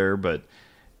while you're there, but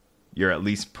you're at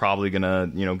least probably gonna,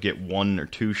 get 1 or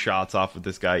 2 shots off with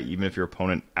this guy, even if your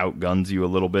opponent outguns you a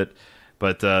little bit.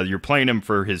 But you're playing him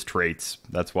for his traits.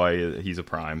 That's why he's a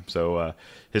prime. So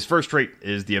his first trait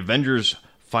is the Avengers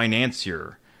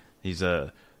Financier. He's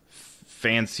a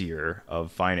fancier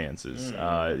of finances.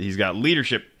 He's got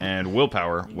leadership and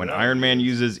willpower. When Iron Man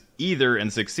uses either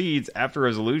and succeeds, after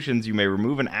resolutions, you may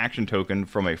remove an action token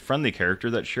from a friendly character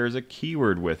that shares a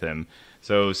keyword with him.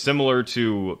 So similar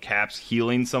to Cap's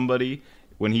healing somebody,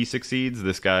 When he succeeds,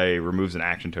 this guy removes an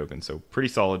action token, so pretty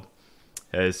solid.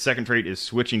 His second trait is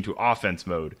switching to offense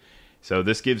mode. So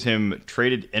this gives him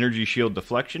traded energy shield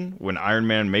deflection. When Iron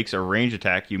Man makes a range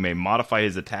attack, you may modify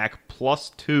his attack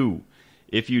 +2.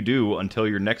 If you do, until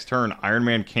your next turn, Iron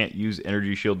Man can't use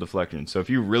energy shield deflection. So if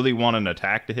you really want an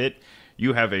attack to hit,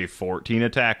 you have a 14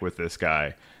 attack with this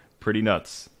guy. Pretty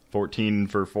nuts. 14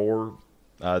 for 4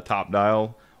 top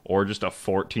dial, or just a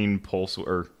 14 pulse,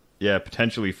 or yeah,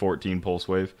 potentially 14 pulse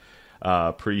wave.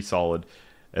 Pretty solid.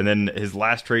 And then his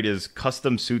last trait is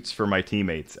custom suits for my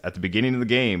teammates. At the beginning of the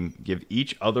game, give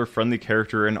each other friendly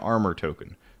character an armor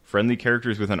token. Friendly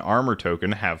characters with an armor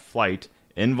token have flight,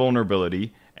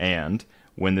 invulnerability, and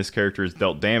when this character is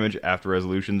dealt damage after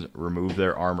resolutions, remove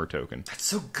their armor token. That's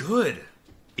so good.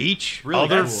 Each Really,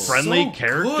 other that's friendly so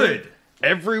character, good.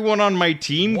 everyone on my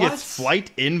team What? gets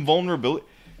flight, invulnerability.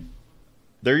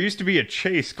 There used to be a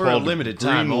chase For a called limited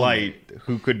Green time only. Light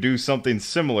who could do something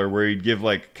similar where he'd give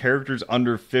like characters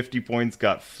under 50 points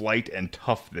got flight and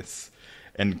toughness.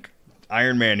 And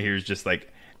Iron Man here is just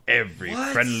like every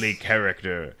What? friendly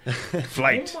character.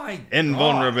 Flight, Oh my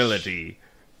invulnerability.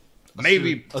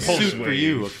 Maybe a pulse suit for wave.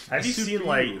 you. Have you Suit seen for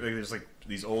like you. there's like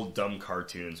these old dumb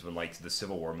cartoons when like the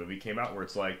Civil War movie came out where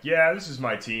it's like, yeah, this is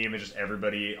my team, and just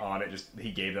everybody on it, just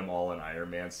he gave them all an Iron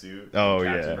Man suit. Oh, And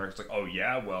Captain yeah. America's like, oh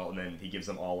yeah, well, and then he gives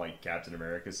them all like Captain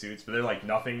America suits, but they're like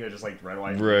nothing. They're just like red,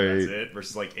 white, and blue, Right. that's it.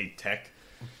 Versus like a tech.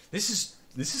 This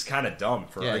is kind of dumb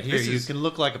for Yeah, like here this you is, can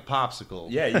look like a popsicle.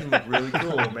 yeah, you can look really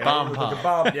cool, man. Bomb You look like a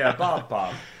pop. bomb, yeah, bomb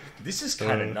pop. This is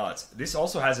kind of nuts. This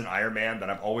also has an Iron Man that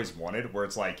I've always wanted, where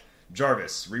it's like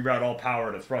Jarvis, reroute all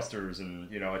power to thrusters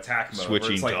and attack mode. Switching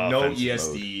where it's like to no offensive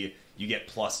ESD, you get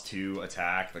 +2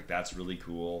 attack. Like that's really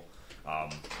cool.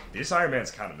 This Iron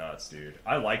Man's kind of nuts, dude.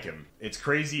 I like him. It's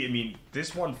crazy. I mean,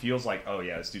 this one feels like, oh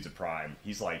yeah, this dude's a prime.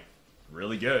 He's like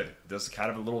really good. Does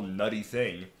kind of a little nutty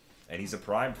thing, and he's a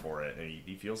prime for it, and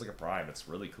he feels like a prime. It's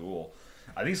really cool.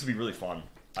 I think this will be really fun.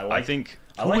 I think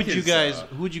I Who like would you his, guys?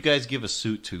 Who would you guys give a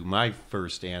suit to? My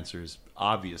first answer is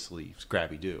obviously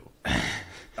Scrappy Doo.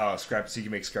 Scrap, so you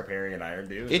can make Scraparian and Iron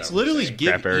Dude. It's literally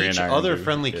give Scraparian each Iron other Dude,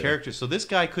 friendly yeah. characters. So this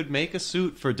guy could make a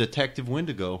suit for Detective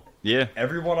Wendigo. yeah.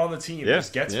 everyone on the team Yeah.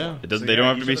 just gets Yeah. one. It doesn't. So They you don't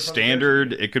got have to each be other friendly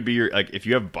standard. It could be your like if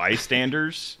you have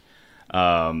bystanders.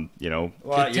 Well,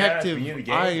 Detective being in the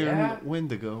game, Iron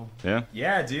Wendigo. Yeah.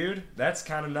 Yeah, dude, that's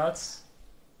kind of nuts.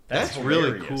 That's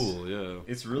really hilarious. cool. Yeah.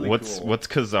 It's really What's cool. what's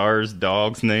Kazar's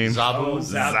dog's name? Zabu. Oh,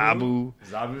 Zabu.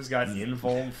 Zabu's got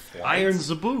invuln flight. Iron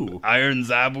Zabu. Iron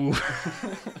Zabu.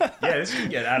 Yeah, this can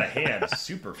get out of hand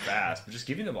super fast, but just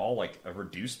giving them all like a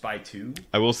reduced by 2.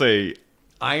 I will say,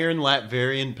 Iron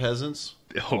Latvarian peasants.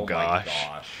 oh my gosh,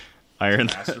 gosh. Iron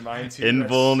Mastermind too.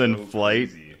 Invuln That's and so flight.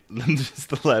 crazy. Just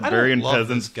the I don't Latvian love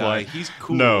peasants this guy. flight. He's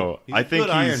cool. No, he's I a think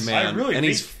good he's- Iron Man, I really and think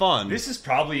he's fun. This is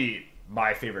probably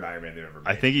my favorite Iron Man they've ever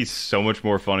made. I think he's so much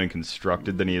more fun and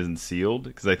constructed than he is in Sealed.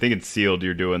 Because I think in Sealed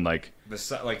you're doing like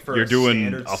for you're doing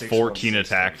standard a 6-1-6 14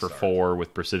 attack for start. 4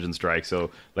 with precision strike.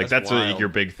 So like That's that's wild. your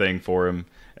big thing for him.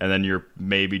 And then you're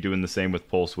maybe doing the same with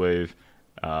Pulse Wave.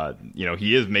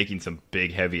 He is making some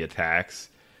big heavy attacks,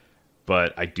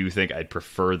 but I do think I'd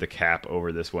prefer the cap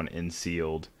over this one in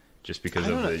Sealed. Just because I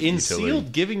don't of know. the In utility.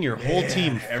 Sealed, giving your whole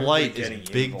team Everybody flight getting is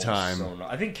big invuln time. so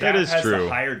I think That Cap is has true. the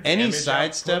higher Any damage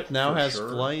sidestep output, now for has sure.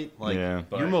 flight. Like Yeah.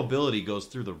 But- your mobility goes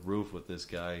through the roof with this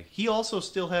guy. He also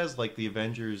still has like the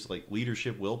Avengers like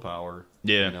leadership willpower.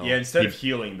 Yeah. you know? Yeah, instead of He-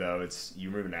 healing though, it's you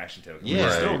remove an action token. Yeah. Which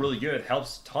is still Right. really good.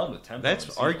 Helps a ton with tempo. That's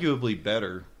and Sealed. arguably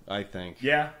better, I think.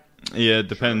 Yeah, Yeah, it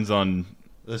depends on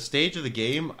The stage of the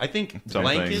game, I think Some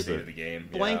blanket. things state of the game.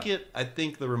 yeah. Blanket, I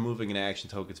think the removing an action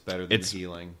token's better than It's- the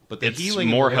healing. But the it's healing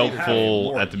more is later. helpful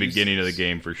more at the beginning of the uses.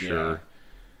 game for sure.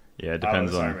 Yeah, it Oh,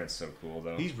 depends this Iron on. Man's so cool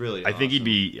though. He's really. I think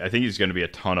awesome. I think he's going to be a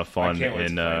ton of I fun can't wait to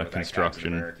in play with that Captain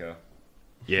construction. America.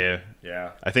 Yeah,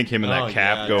 Yeah. I think him and that Oh,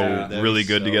 cap yeah, go dude, that'd really be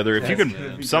good so together. If you cool, can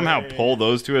man. somehow great. pull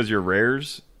those two as your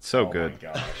rares, so Oh good.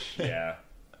 my gosh. Yeah.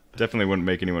 Definitely wouldn't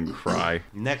make anyone cry.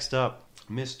 Next up,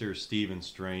 Mr. Stephen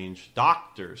Strange,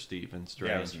 Doctor Stephen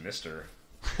Yeah, it was Strange. Mister.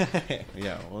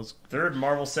 Yeah, well, it's, Third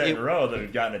Marvel set in It- a row that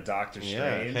we've gotten a Doctor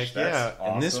yeah, Strange. heck That's yeah.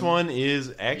 awesome. And this one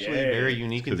is actually Yay. very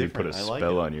unique and Because he put different. a I like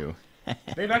spell it. on you.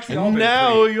 They've actually all And been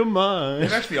now pretty, you're mine.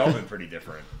 they've actually all been pretty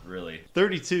different, really.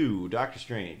 32, Doctor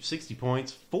Strange, 60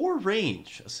 points, 4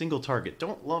 range, a single target.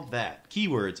 Don't love that.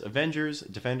 Keywords, Avengers,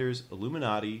 Defenders,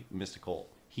 Illuminati, Mystical.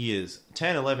 He is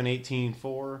 10, 11, 18,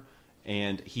 4,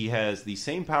 and he has the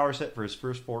same power set for his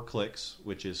first 4 clicks,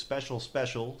 which is Special,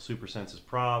 Super Senses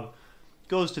Prob.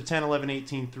 Goes to 10, 11,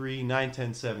 18, 3, 9,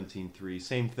 10, 17, 3.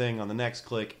 Same thing on the next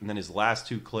click, and then his last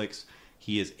 2 clicks,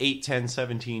 he is 8, 10,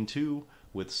 17, 2,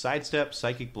 with Sidestep,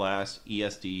 Psychic Blast,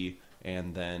 ESD,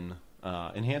 and then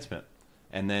enhancement.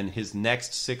 And then his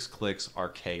next 6 clicks are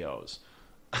KOs.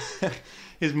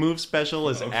 His move special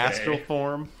is Astral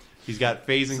Form. He's got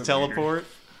Phasing Teleport.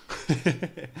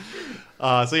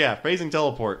 Phasing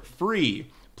Teleport. Free.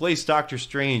 Place Doctor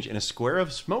Strange in a square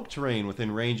of smoke terrain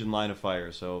within range and line of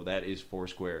fire. So that is 4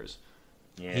 squares.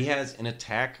 Yeah. He has an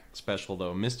attack special,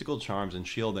 though. Mystical Charms and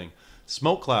Shielding.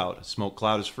 Smoke Cloud. Smoke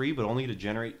Cloud is free, but only to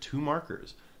generate 2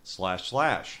 markers.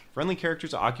 // Friendly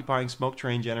characters occupying smoke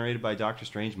terrain generated by Doctor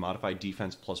Strange modify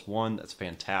defense +1. That's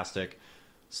fantastic.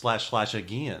 //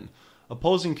 again.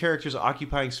 Opposing characters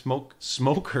occupying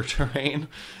smoker terrain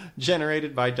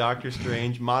generated by Doctor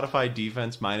Strange modify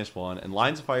defense -1, and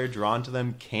lines of fire drawn to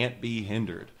them can't be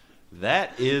hindered.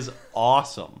 That is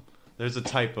awesome. There's a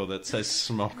typo that says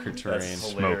smoker terrain.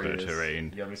 Smoker terrain.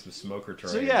 You got me some smoker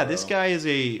terrain. So yeah, this guy is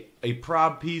a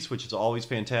prob piece, which is always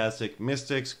fantastic.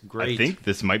 Mystics, great. I think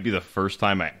this might be the first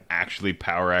time I actually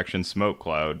power action Smoke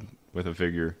Cloud with a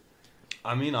figure.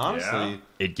 I mean, honestly,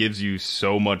 it gives you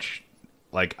so much.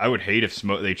 Like, I would hate if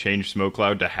they changed Smoke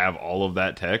Cloud to have all of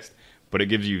that text, but it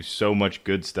gives you so much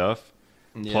good stuff.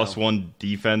 Yeah. +1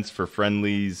 defense for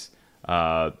friendlies.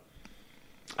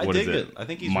 I dig it. I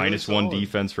think he's -1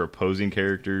 defense for opposing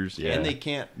characters. Yeah, and they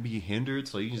can't be hindered,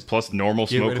 so you just plus normal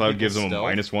Smoke Cloud gives them a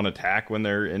 -1 attack when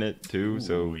they're in it too. Ooh,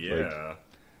 so yeah,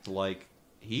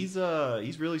 he's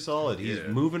really solid. He's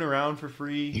moving around for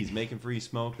free. He's making free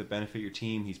smoke that benefit your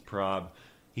team. He's prob.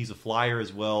 He's a flyer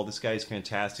as well. This guy's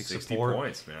fantastic 60 support.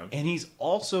 points, man. And he's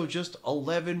also just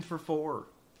 11 for 4,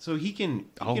 so he can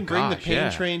bring the pain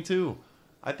train too.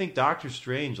 I think Doctor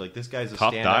Strange, this guy's a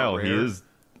top standout dial. rare.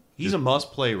 He's a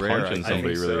must-play rare. Punching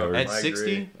somebody really hard. At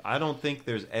 60, I don't think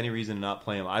there's any reason to not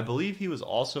play him. I believe he was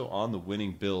also on the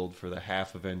winning build for the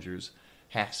half Avengers,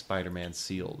 half Spider-Man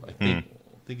sealed. I think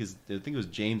it was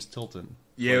James Tilton.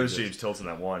 Yeah, it was James Tilton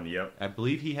that won. Yep. I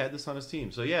believe he had this on his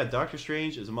team. So yeah, Doctor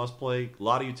Strange is a must-play. A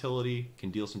lot of utility.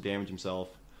 Can deal some damage himself.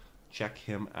 Check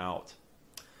him out.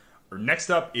 Next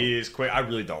up is I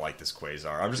really don't like this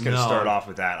Quasar. I'm just going to start off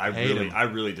with that. I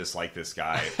really dislike this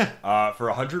guy. For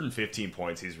 115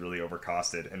 points, he's really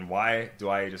overcosted. And why do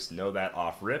I just know that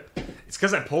off rip? It's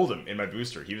because I pulled him in my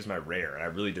booster. He was my rare, and I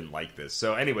really didn't like this.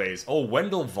 So anyways,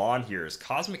 Wendell Vaughn here is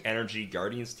Cosmic Energy,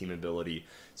 Guardian's team ability,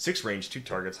 6 range, 2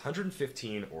 targets,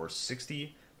 115 or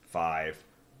 65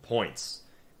 points.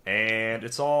 And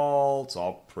it's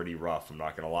all pretty rough, I'm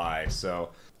not going to lie.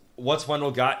 So what's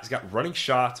Wendell got? He's got running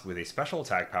shots with a special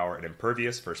attack power and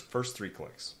impervious for his first 3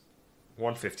 clicks.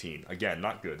 115. Again,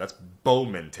 not good. That's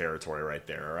Bowman territory right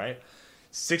there, all right?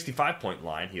 65-point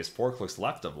line. He has 4 clicks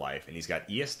left of life, and he's got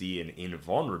ESD and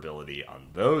invulnerability on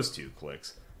those 2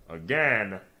 clicks.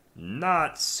 Again,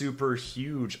 not super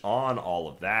huge on all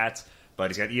of that, but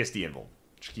he's got ESD invul.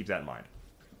 Just keep that in mind.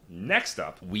 Next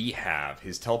up, we have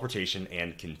his teleportation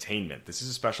and containment. This is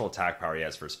a special attack power he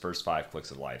has for his first 5 clicks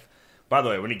of life. By the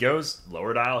way, when he goes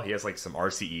lower dial, he has some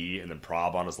RCE and then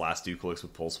prob on his last 2 clicks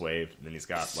with pulse wave, and then he's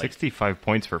got 65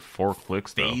 points for 4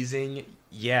 clicks. Phasing.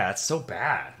 Yeah, it's so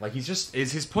bad.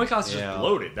 His point cost is just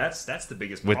bloated. That's the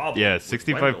biggest problem.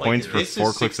 65 points for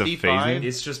 4 clicks of phasing.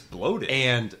 It's just bloated.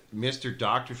 And Mr.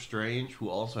 Doctor Strange, who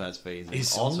also has phasing,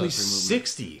 is also only has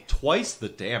 60, twice the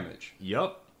damage.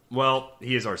 Yep. Well,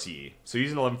 he is RCE, so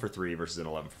he's an 11 for 3 versus an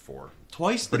 11 for 4.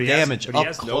 Twice the damage but up he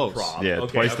has close. No prob. Yeah,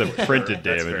 twice the printed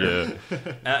damage.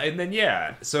 And then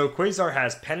so Quasar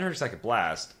has Pen Her Second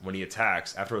Blast. When he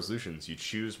attacks, after resolutions, you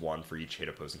choose 1 for each hit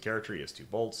opposing character. He has 2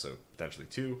 bolts, so potentially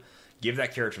 2. Give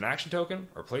that character an action token,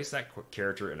 or place that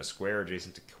character in a square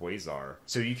adjacent to Quasar.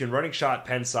 So you can running shot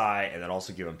Pen Psi, and then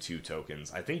also give him 2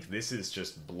 tokens. I think this is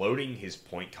just bloating his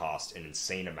point cost an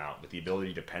insane amount with the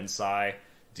ability to Pen Psi,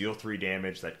 deal 3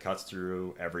 damage that cuts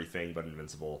through everything but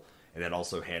invincible, and then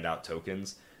also hand out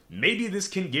tokens. Maybe this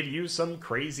can give you some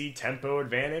crazy tempo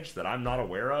advantage that I'm not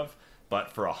aware of,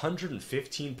 but for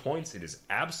 115 points, it is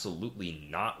absolutely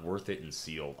not worth it in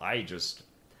sealed. I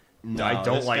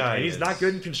don't like it. And he's not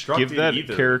good in constructed Give that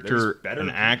either. character an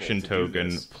action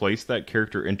token, place that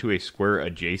character into a square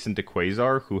adjacent to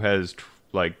Quasar, who has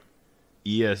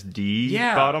ESD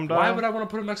bottom dial. Why would I want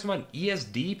to put him next to an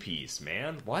ESD piece,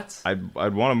 man? What? I'd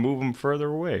want to move him further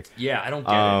away. Yeah, I don't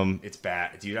get it. It's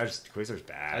bad. Dude, Quasar's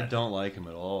bad. I don't like him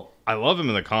at all. I love him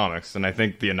in the comics, and I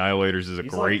think the Annihilators is a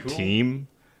great team.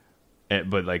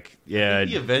 But, I think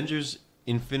the Avengers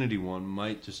Infinity one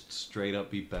might just straight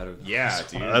up be better than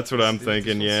this dude. That's what I'm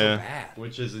thinking, So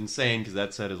which is insane, because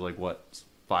that set is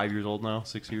 5 years old now?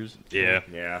 6 years?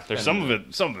 Yeah. There's some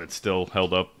of it's still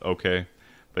held up okay.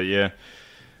 But yeah.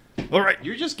 All right.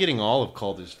 You're just getting all of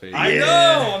Calder's face. I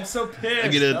know. I'm so pissed. I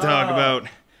get to talk about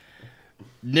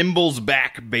Nimble's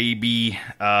back, baby.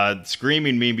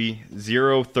 Screaming Mimi,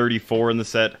 034 in the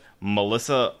set.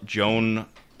 Melissa Joan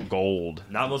Gold.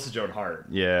 Not Melissa Joan Hart.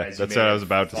 Yeah, as you that's may what I have was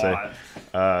about thought.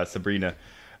 to say. Sabrina.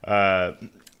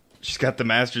 She's got the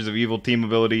Masters of Evil team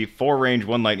ability, 4 range,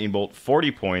 1 lightning bolt,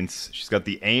 40 points. She's got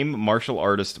the AIM, Martial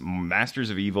Artist, Masters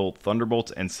of Evil,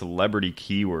 Thunderbolts, and Celebrity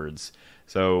keywords.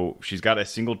 So she's got a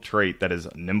single trait that is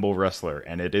Nimble Wrestler,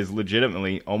 and it is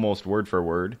legitimately, almost word for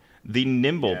word, the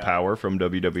Nimble power from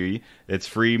WWE. It's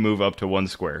free, move up to 1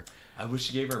 square. I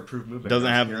wish you gave her improved movement. Doesn't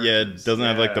have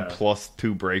have like the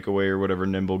 +2 breakaway or whatever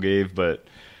Nimble gave, but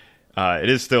it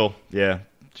is still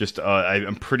just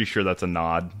I'm pretty sure that's a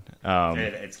nod.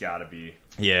 It's got to be.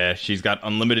 Yeah, she's got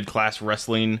unlimited class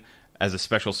wrestling as a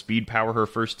special speed power her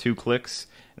first 2 clicks,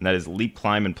 and that is leap,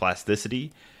 climb, and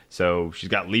plasticity. So she's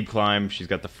got leap, climb. She's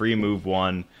got the free move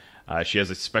 1. She has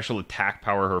a special attack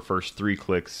power her first 3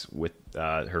 clicks with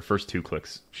her first 2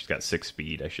 clicks. She's got 6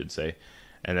 speed, I should say.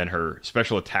 And then her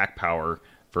special attack power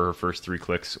for her first 3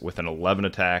 clicks with an 11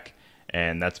 attack,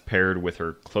 and that's paired with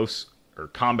her close or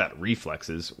combat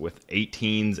reflexes with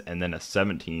 18s and then a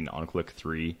 17 on click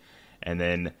 3. And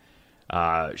then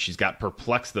she's got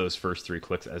perplex those first 3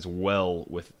 clicks as well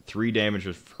with 3 damage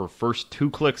with her first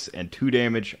 2 clicks and 2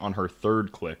 damage on her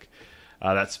 3rd click.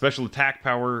 That special attack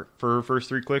power for her first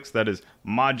 3 clicks, that is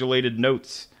modulated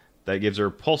notes. That gives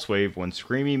her pulse wave when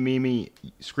Screaming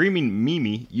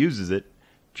Mimi uses it.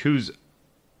 Choose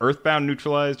Earthbound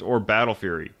Neutralized or Battle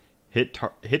Fury.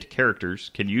 Hit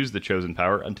characters can use the chosen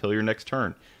power until your next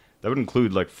turn. That would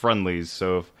include like friendlies,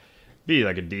 so it'd be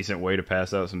like a decent way to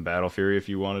pass out some Battle Fury if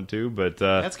you wanted to. But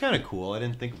that's kind of cool. I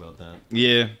didn't think about that.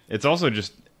 Yeah, it's also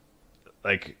just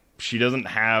like she doesn't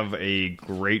have a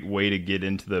great way to get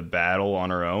into the battle on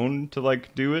her own to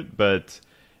like do it. But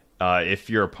if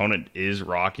your opponent is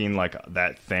rocking like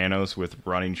that Thanos with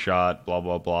running shot, blah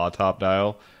blah blah, top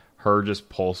dial. Her just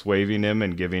pulse waving him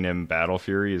and giving him Battle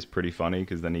Fury is pretty funny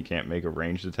because then he can't make a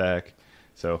ranged attack.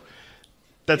 So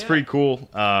that's pretty cool.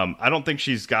 I don't think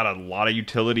she's got a lot of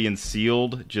utility in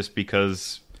sealed just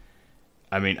because,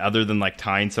 I mean, other than like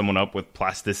tying someone up with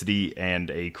plasticity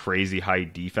and a crazy high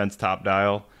defense top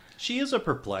dial. She is a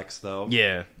perplex, though.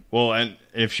 Yeah. Well, and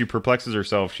if she perplexes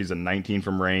herself, she's a 19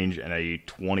 from range and a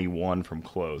 21 from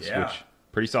close, which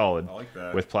pretty solid. I like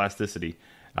that. With plasticity.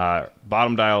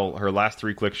 Bottom dial, her last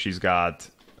 3 clicks, she's got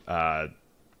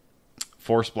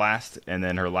Force Blast, and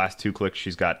then her last 2 clicks,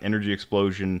 she's got Energy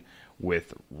Explosion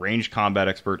with Range Combat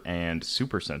Expert and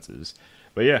Super Senses.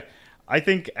 But yeah, I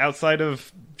think outside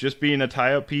of just being a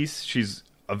tie-up piece, she's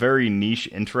a very niche,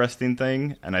 interesting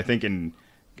thing, and I think in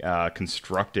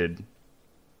Constructed,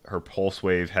 her Pulse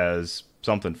Wave has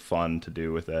something fun to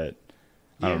do with that.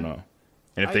 I don't know.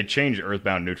 And if they change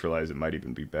Earthbound Neutralize, it might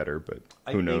even be better, but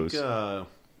who knows?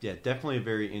 Yeah, definitely a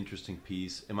very interesting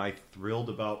piece. Am I thrilled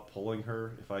about pulling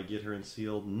her if I get her in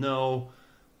sealed? No.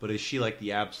 But is she like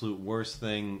the absolute worst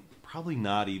thing? Probably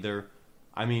not either.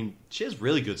 I mean, she has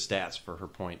really good stats for her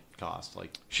point cost.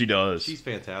 Like she does. She's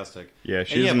fantastic. Yeah,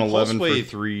 she's an 11 Wave, for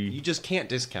 3. You just can't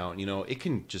discount. You know, it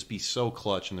can just be so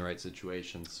clutch in the right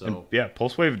situation. So and,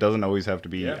 Pulse Wave doesn't always have to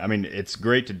be. Yeah. I mean, it's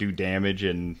great to do damage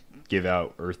and give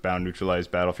out Earthbound Neutralized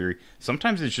Battle Fury.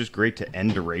 Sometimes it's just great to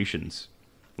end durations.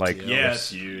 Like,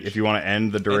 it's huge. If you want to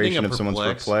end the duration of someone's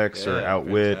perplex or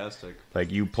outwit,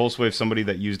 like you pulse wave somebody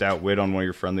that used outwit on one of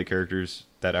your friendly characters,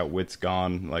 that outwit's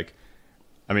gone. Like,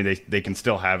 I mean, they can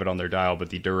still have it on their dial, but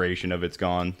the duration of it's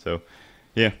gone. So,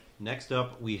 yeah. Next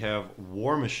up, we have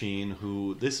War Machine,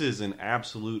 who this is an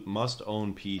absolute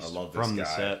must-own piece from the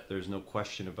set. There's no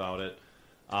question about it.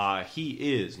 He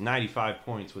is 95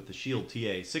 points with the Shield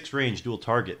TA, 6 range, dual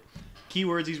target.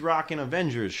 Keywords he's rocking: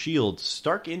 Avengers, Shield,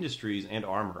 Stark Industries, and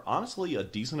Armor. Honestly, a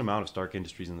decent amount of Stark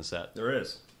Industries in the set. There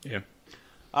is. Yeah.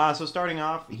 So starting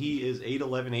off, he is 8,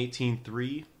 11, 18,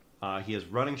 3. He has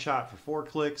Running Shot for 4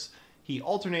 clicks. He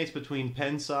alternates between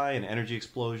Pensai and Energy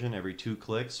Explosion every 2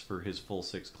 clicks for his full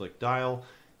 6-click dial.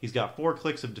 He's got 4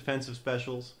 clicks of Defensive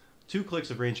Specials, 2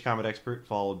 clicks of Range Combat Expert,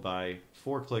 followed by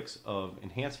 4 clicks of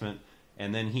Enhancement.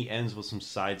 And then he ends with some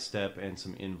sidestep and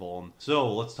some invuln.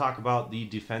 So let's talk about the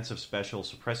defensive special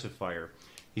Suppressive Fire.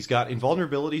 He's got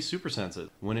Invulnerability Super Sensitive.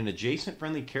 When an adjacent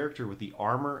friendly character with the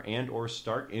Armor and or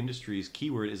Stark Industries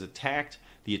keyword is attacked,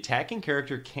 the attacking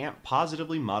character can't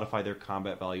positively modify their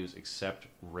combat values except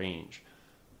range.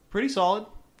 Pretty solid.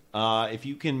 If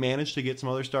you can manage to get some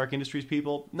other Stark Industries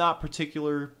people, not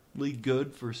particularly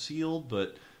good for sealed,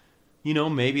 but you know,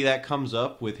 maybe that comes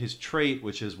up with his trait,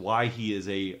 which is why he is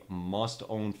a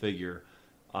must-own figure.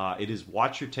 It is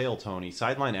Watch Your Tail, Tony.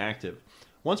 Sideline active.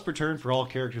 Once per turn for all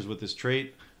characters with this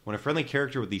trait, when a friendly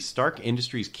character with the Stark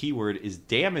Industries keyword is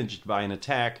damaged by an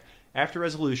attack, After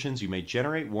resolutions, you may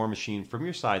generate War Machine from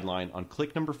your sideline on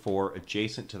click number 4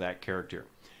 adjacent to that character.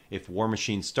 If War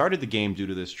Machine started the game due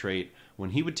to this trait, when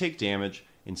he would take damage,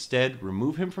 instead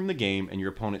remove him from the game and your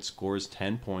opponent scores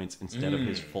 10 points instead of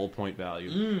his full point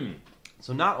value.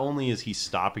 So not only is he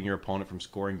stopping your opponent from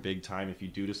scoring big time if you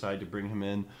do decide to bring him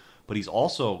in, but he's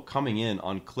also coming in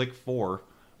on click 4,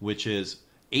 which is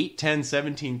 8, 10,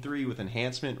 17, 3 with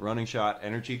enhancement, running shot,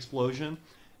 energy explosion.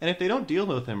 And if they don't deal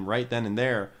with him right then and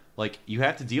there, like, you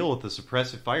have to deal with the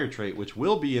suppressive fire trait, which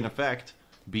will be in effect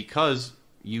because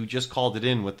you just called it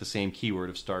in with the same keyword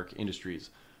of Stark Industries.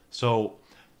 So,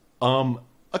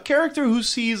 a character who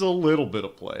sees a little bit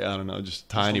of play. I don't know, just a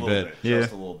tiny bit.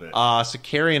 Just a little bit.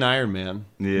 Sicarian Iron Man.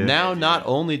 Yeah. Now, not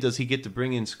only does he get to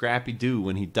bring in Scrappy Doo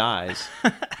when he dies,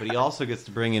 but he also gets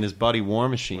to bring in his buddy War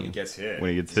Machine. When he gets hit.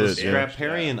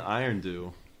 Scraparian Iron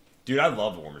Doo. Dude, I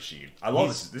love War Machine. I love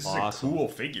He's this. This awesome. is a cool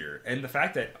figure. And the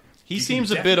fact that He you seems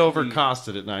can a bit definitely-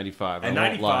 overcosted at 95. At I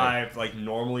won't lie. 95, like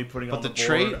normally putting But on the board,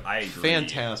 trait, I agree.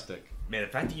 fantastic. Man, the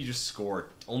fact that you just score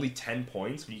only 10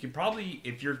 points, but you could probably,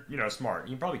 if you're, smart,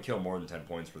 you can probably kill more than 10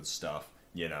 points worth of stuff,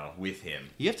 with him.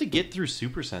 You have to get through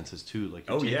super senses too. Like,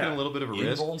 you're taking a little bit of a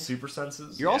risk. Invuln, super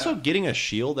senses. You're also getting a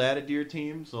shield added to your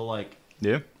team, so like,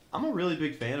 Yeah. I'm a really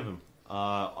big fan of him.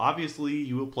 Obviously,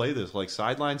 you will play this like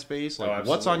sideline space. Like, what's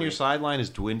absolutely. on your sideline is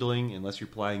dwindling unless you're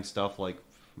playing stuff like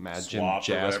Mad Jim Swap or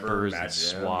Jaspers whatever, and Mad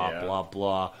Jim, Swap, yeah. blah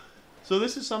blah. So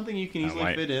this is something you can easily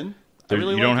might- fit in. You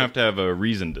don't have to have a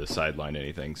reason to sideline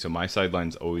anything, so my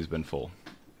sideline's always been full.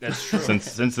 That's true.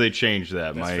 Since they changed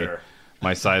that, That's fair.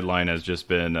 my sideline has just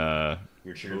been Your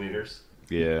cheerleaders.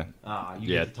 You Yeah,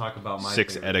 get to talk about my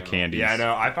 6 favorite Etta now. candies. Yeah, I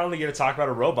know. I finally get to talk about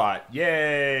a robot.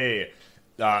 Yay!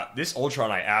 This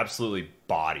Ultron I absolutely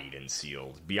bodied and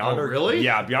sealed. Beyonder, really?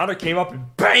 Yeah, Beyonder came up and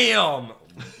BAM!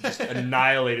 Just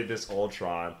annihilated this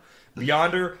Ultron.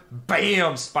 Beyonder,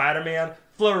 BAM! Spider-Man,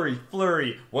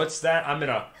 flurry. What's that? I'm in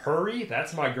a hurry?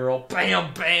 That's my girl.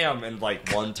 BAM, BAM! And like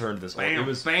one turn this Bam, it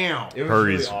was bam. It was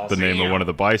Hurry's really awesome. the name of one of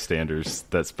the bystanders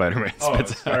that Spider-Man Oh,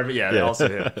 spits out. Spider-Man, yeah, also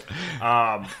him.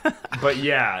 But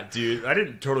yeah, dude, I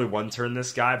didn't totally one-turn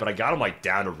this guy, but I got him like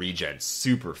down to regen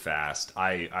super fast.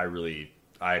 I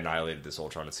annihilated this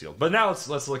Ultron and sealed. But now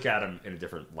let's look at him in a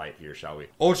different light here, shall we?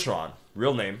 Ultron,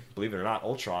 real name, believe it or not,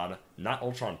 Ultron, not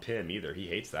Ultron Pym either. He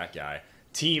hates that guy.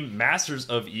 Team Masters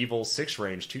of Evil, 6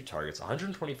 range, 2 targets,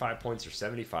 125 points or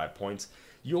 75 points.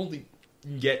 You only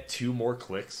get 2 more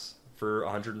clicks for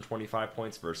 125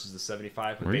 points versus the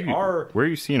 75. But Where are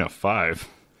you seeing a 5?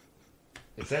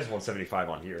 It says 175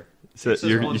 on here. So says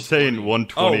you're 120. saying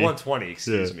 120. Oh, 120,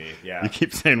 excuse me. Yeah. You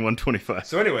keep saying 125.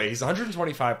 So anyway, he's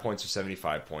 125 points or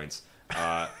 75 points.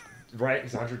 Right?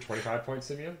 He's 125 points,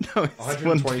 Simeon? No, it's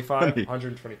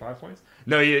 125 points?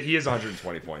 No, he is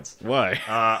 120 points. Why?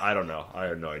 I don't know. I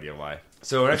have no idea why.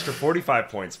 So an extra 45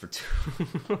 points for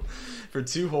for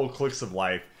 2 whole clicks of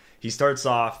life. He starts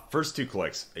off, first 2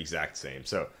 clicks, exact same.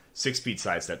 So 6 speed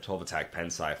sidestep, 12 attack,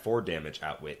 pensai, 4 damage,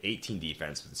 outwit, 18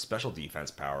 defense with a special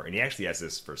defense power, and he actually has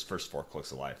this for his first 4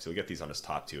 clicks of life. So we get these on his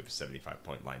top 2 of his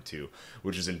 75-point line too,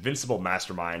 which is Invincible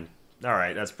Mastermind. All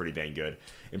right, that's pretty dang good.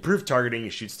 Improved targeting, he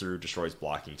shoots through, destroys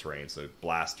blocking terrain, so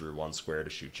blast through 1 square to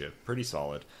shoot you. Pretty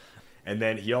solid. And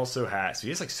then he also has, so he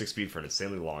has like 6 speed for an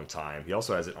insanely long time. He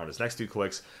also has it on his next 2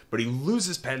 clicks, but he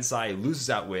loses Pensai, he loses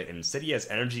Outwit, and instead he has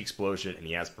Energy Explosion, and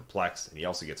he has Perplex, and he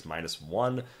also gets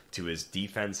 -1 to his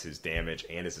defense, his damage,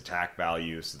 and his attack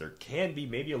value. So there can be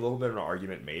maybe a little bit of an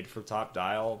argument made for top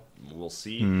dial. We'll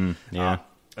see. Yeah.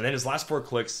 And then his last 4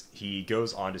 clicks, he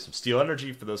goes on to some Steel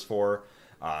Energy for those 4.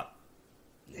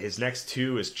 His next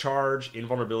 2 is Charge,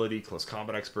 Invulnerability, Close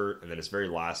Combat Expert, and then his very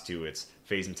last 2, it's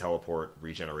Phase and Teleport,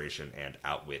 Regeneration, and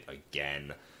Outwit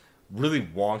again. Really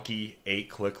wonky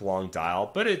 8-click long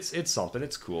dial, but it's something.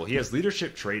 It's cool. He has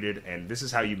Leadership traded, and this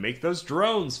is how you make those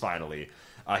drones finally.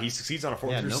 He succeeds on a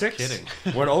 4 through 6. kidding.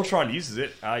 When Ultron uses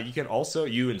it,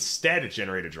 you instead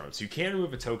generate a drone. So you can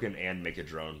remove a token and make a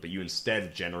drone, but you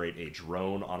instead generate a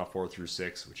drone on a 4 through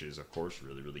 6, which is, of course,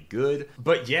 really, really good.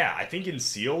 But yeah, I think in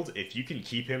Sealed, if you can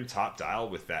keep him top dial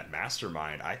with that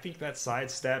Mastermind, I think that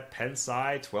sidestep,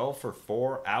 Pensai, 12 for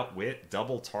 4, Outwit,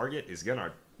 double target is going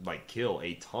to kill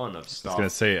a ton of stuff. I was going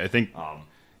to say, I think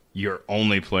you're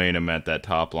only playing him at that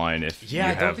top line if you I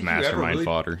don't have think you ever Mastermind really-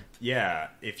 fodder. Yeah,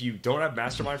 if you don't have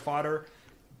Mastermind fodder,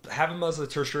 have him as a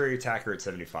tertiary attacker at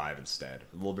 75 instead.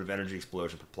 A little bit of Energy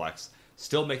Explosion, Perplex.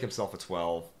 Still make himself a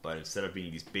 12, but instead of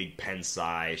being these big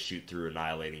Pensai, shoot through,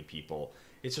 annihilating people,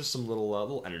 it's just some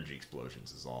little energy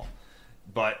explosions is all.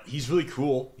 But he's really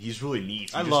cool. He's really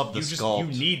neat. I love the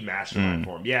sculpt. You need Mastermind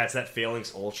for him. Yeah, it's that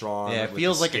Phalanx Ultron. Yeah, it with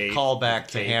feels the like a skate, callback with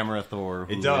to the tape. Hammer Thor.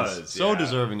 Who It does, is so yeah.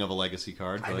 deserving of a legacy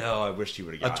card. I But know. I wish he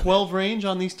would have a gotten 12 range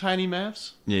on these tiny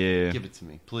maps? Yeah. Give it to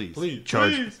me, please. Please.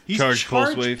 Charge, He's charge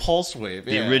pulse wave. Pulse wave.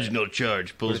 The yeah. original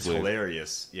charge But pulse it's wave.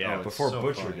 hilarious. Yeah, Oh, it's before so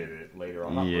Butcher funny. did it later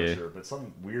on. Not Yeah. Butcher, but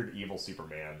some weird evil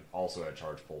Superman also had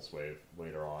Charge Pulse Wave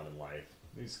later on in life.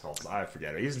 He's called, I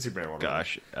forget it. He's in Superman 1.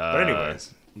 Gosh. But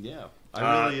anyways, Yeah.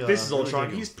 I really, this is really Ultron.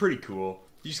 dig him. He's pretty cool.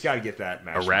 You just got to get that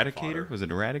Mastermind Eradicator? fodder. Was it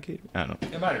Eradicator? I don't know.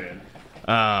 It might have been.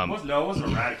 No, it wasn't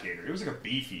Eradicator. It was like a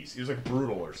Beefies. It was like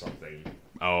Brutal or something.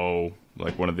 Oh,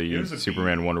 like one of It the was a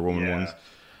Superman beat. Wonder Woman Yeah. ones.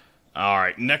 All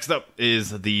right, next up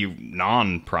is the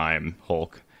non-Prime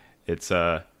Hulk. It's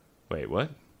wait, what?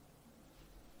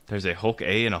 There's a Hulk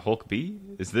A and a Hulk B.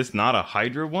 Is this not a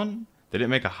Hydra one? They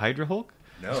didn't make a Hydra Hulk?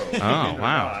 No. Oh,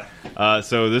 wow.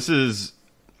 So this is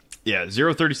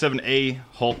 037A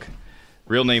Hulk.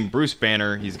 Real name Bruce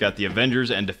Banner. He's got the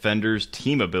Avengers and Defenders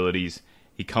team abilities.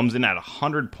 He comes in at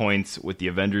 100 points with the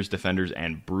Avengers, Defenders,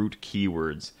 and Brute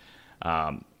keywords.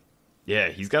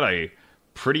 He's got a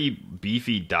pretty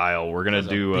beefy dial. We're gonna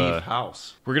do Beef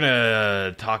house. we're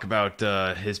gonna talk about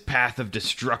his Path of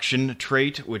Destruction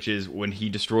trait, which is when he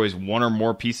destroys one or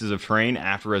more pieces of terrain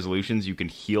after resolutions, you can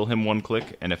heal him one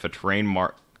click, and if it was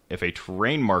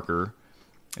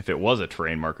a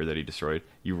terrain marker that he destroyed,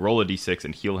 you roll a d6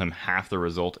 and heal him half the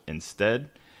result instead.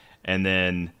 And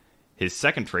then his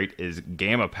second trait is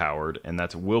Gamma powered, and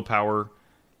that's willpower.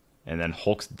 And then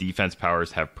Hulk's defense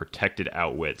powers have protected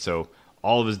outwit. So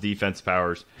all of his defense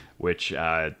powers, which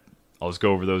I'll just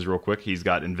go over those real quick. He's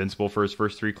got invincible for his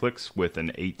first 3 clicks with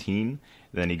an 18.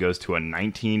 Then he goes to a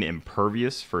 19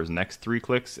 impervious for his next 3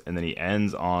 clicks. And then he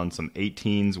ends on some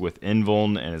 18s with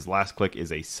invuln, and his last click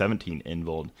is a 17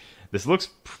 invuln. This looks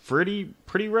pretty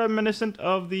reminiscent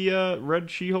of the Red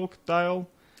She-Hulk dial.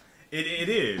 It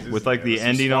is. With like the Some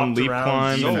ending on swapped Leap around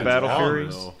Climb defense. and Battle long,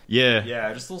 Furies. though. Yeah.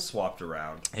 Yeah, just a little swapped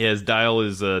around. His dial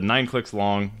is 9 clicks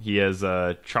long. He has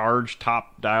a charge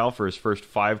top dial for his first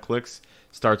 5 clicks.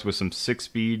 Starts with some 6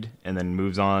 speed and then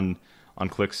moves on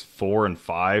clicks 4 and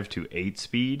 5 to 8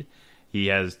 speed. He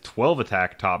has 12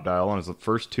 attack top dial on his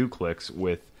first 2 clicks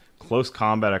with Close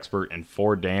Combat Expert and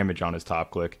 4 damage on his top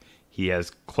click. He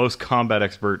has Close Combat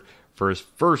Expert for his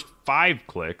first 5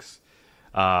 clicks.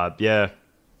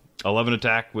 11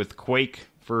 attack with Quake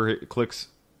for clicks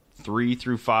 3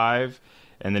 through 5.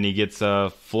 And then he gets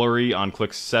Flurry on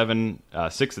clicks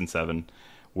 6 and 7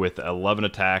 with 11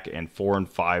 attack and 4 and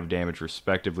 5 damage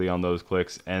respectively on those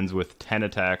clicks. Ends with 10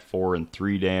 attack, 4 and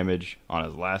 3 damage on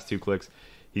his last 2 clicks.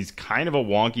 He's kind of a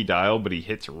wonky dial, but he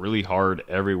hits really hard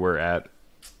everywhere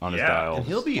on his dial. And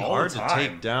he'll be All hard the to time.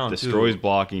 take down, Destroys too.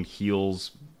 blocking,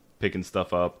 heals, picking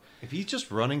stuff up. If he's just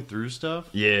running through stuff,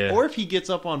 Yeah. or if he gets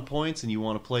up on points and you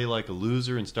want to play like a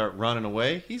loser and start running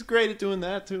away, he's great at doing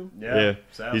that, too. Yeah,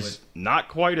 sadly. He's not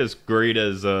quite as great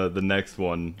as the next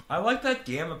one. I like that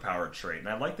Gamma Power trait, and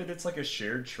I like that it's like a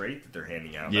shared trait that they're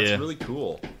handing out. Yeah. That's really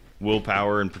cool.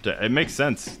 Willpower and protect. It makes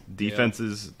sense.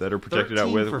 Defenses that are protected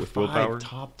out 13 with for willpower. 5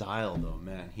 top dial, though,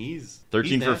 man. He's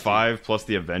 13 he's for nasty. 5 plus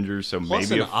the Avengers, so Plus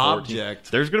maybe an a 14.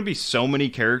 object. There's going to be so many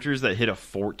characters that hit a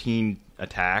 14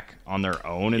 attack on their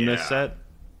own in this Yeah. set.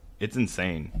 It's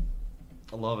insane.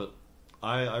 I love it.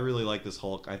 I really like this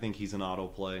Hulk. I think he's an auto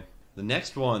play. The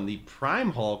next one, the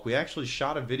Prime Hulk, we actually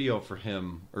shot a video for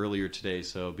him earlier today,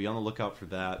 so be on the lookout for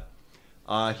that.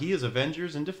 He is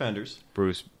Avengers and Defenders.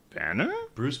 Bruce Banner?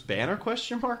 Bruce Banner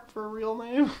question mark for a real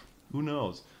name? Who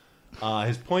knows?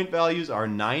 His point values are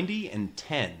 90 and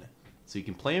 10. So you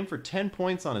can play him for 10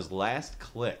 points on his last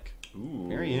click. Ooh.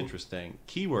 Very interesting.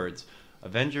 Keywords: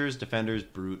 Avengers, Defenders,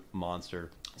 Brute, Monster.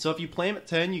 So if you play him at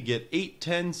 10, you get 8,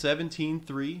 10, 17,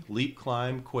 3, Leap,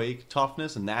 Climb, Quake,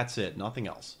 Toughness, and that's it. Nothing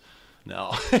else.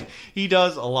 No. He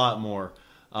does a lot more.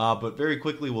 But very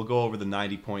quickly, we'll go over the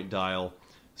 90-point dial.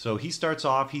 So he starts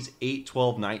off, he's 8,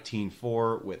 12, 19,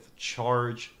 4 with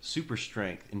Charge, Super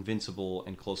Strength, Invincible,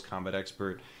 and Close Combat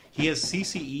Expert. He has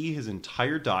CCE his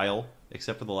entire dial,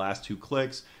 except for the last 2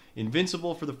 clicks.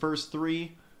 Invincible for the first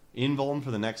 3, Invuln for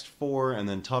the next 4, and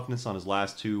then Toughness on his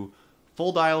last 2.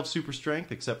 Full dial of Super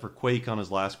Strength, except for Quake on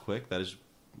his last click. That is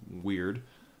weird.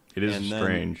 It is And then,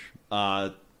 strange.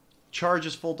 Charge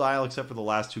is full dial, except for the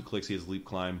last 2 clicks he has Leap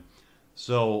Climb.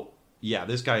 So, yeah,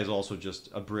 this guy is also just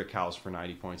a brick house for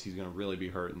 90 points. He's going to really be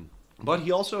hurting. But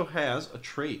he also has a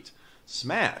trait,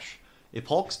 Smash. If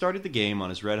Hulk started the game on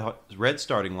his red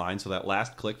starting line, so that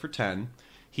last click for 10,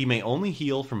 he may only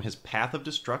heal from his Path of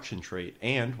Destruction trait,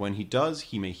 and when he does,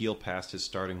 he may heal past his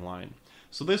starting line.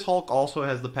 So this Hulk also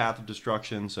has the Path of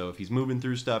Destruction, so if he's moving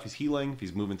through stuff, he's healing. If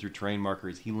he's moving through terrain marker,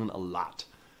 he's healing a lot.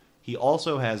 He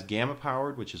also has Gamma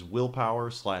Powered, which is willpower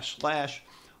 / slash.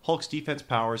 Hulk's defense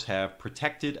powers have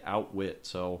Protected Outwit,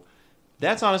 so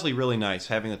that's honestly really nice,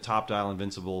 having the top dial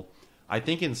invincible. I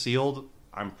think in Sealed,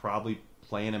 I'm probably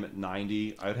playing him at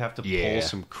 90. I'd have to pull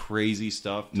some crazy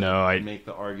stuff to make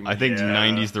the argument. I think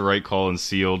 90 is the right call in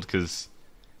Sealed, because...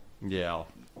 Yeah.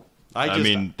 I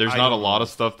mean, there's not a lot of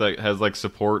stuff that has like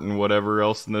support and whatever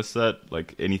else in this set,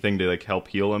 like anything to like help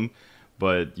heal him.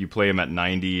 But you play him at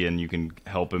 90 and you can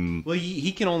help him. Well,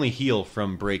 he can only heal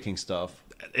from breaking stuff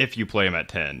if you play him at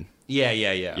 10. Yeah.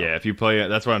 Yeah, if you play,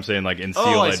 that's what I'm saying. Like in Sealed,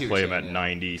 I'd play him at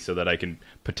 90 so that I can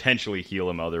potentially heal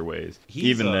him other ways.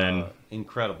 Even then,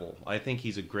 incredible. I think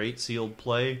he's a great Sealed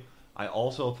play. I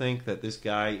also think that this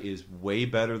guy is way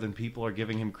better than people are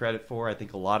giving him credit for. I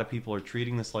think a lot of people are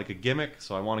treating this like a gimmick,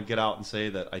 so I want to get out and say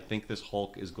that I think this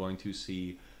Hulk is going to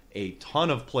see a ton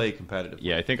of play competitively.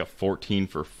 Yeah, I think a 14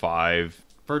 for 5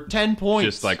 for 10 points,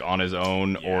 just like on his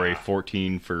own, or a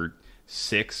 14 for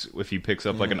 6 if he picks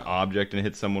up like an object and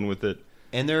hits someone with it.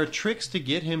 And there are tricks to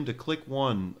get him to click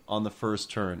 1 on the first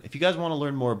turn. If you guys want to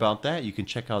learn more about that, you can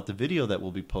check out the video that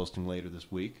we'll be posting later this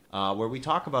week, where we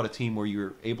talk about a team where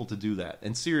you're able to do that.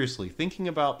 And seriously, thinking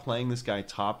about playing this guy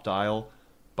top dial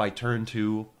by turn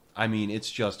 2, I mean, it's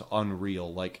just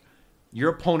unreal. Like, your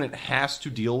opponent has to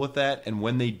deal with that, and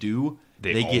when they do,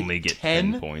 they only get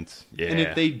 10 points. Yeah. And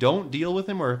if they don't deal with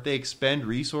him, or if they expend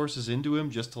resources into him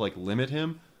just to like limit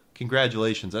him,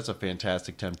 congratulations, that's a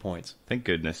fantastic 10 points. Thank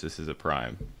goodness this is a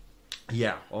prime.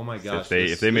 Yeah. Oh my gosh.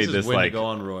 If they made this like go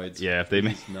on roids. Yeah. If they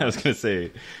made, I was gonna say,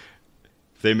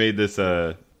 if they made this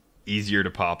easier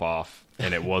to pop off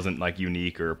and it wasn't like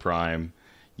unique or a prime,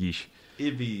 yeesh.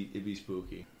 It'd be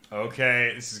spooky.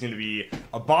 Okay, this is going to be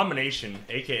Abomination,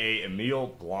 a.k.a.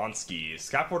 Emil Blonsky.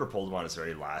 Scott Porter pulled him on his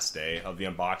very last day of the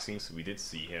unboxing, so we did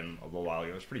see him a little while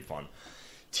ago. It was pretty fun.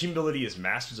 Team ability is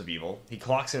Masters of Evil. He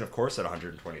clocks in, of course, at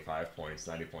 125 points,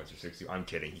 90 points, or 60. I'm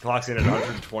kidding. He clocks in at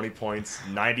 120 points,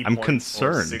 90 I'm points,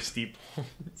 concerned. or 60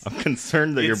 points. I'm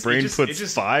concerned that your brain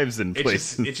puts fives in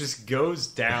places. It just goes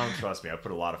down. Trust me, I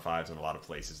put a lot of fives in a lot of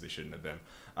places they shouldn't have been.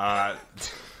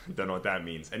 Don't know what that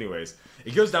means. Anyways,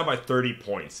 it goes down by 30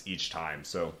 points each time.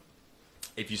 So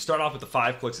if you start off with the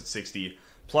 5 clicks at 60,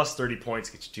 plus 30 points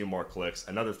gets you 2 more clicks.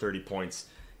 Another 30 points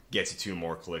gets you 2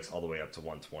 more clicks, all the way up to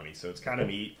 120. So it's kind of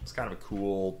neat. It's kind of a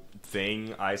cool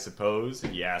thing, I suppose.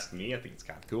 If you ask me, I think it's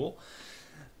kind of cool.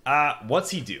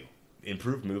 What's he do?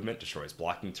 Improved movement, destroys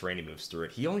blocking terrain, he moves through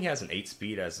it. He only has an 8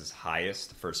 speed as his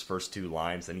highest for his first 2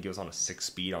 lines. Then he goes on a 6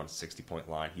 speed on a 60-point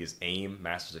line. He has Aim,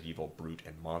 Masters of Evil, Brute,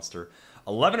 and Monster.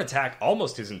 11 attack,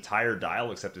 almost his entire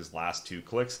dial except his last 2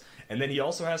 clicks. And then he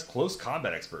also has Close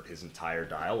Combat Expert his entire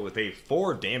dial with a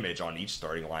 4 damage on each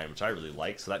starting line, which I really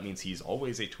like. So that means he's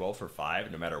always a 12 for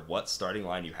 5 no matter what starting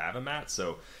line you have him at.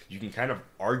 So you can kind of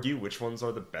argue which ones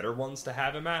are the better ones to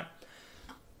have him at.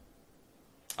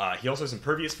 He also has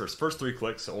Impervious for his first 3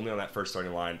 clicks, so only on that first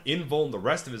starting line. Invuln the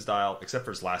rest of his dial, except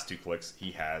for his last 2 clicks. He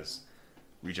has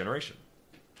Regeneration.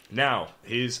 Now,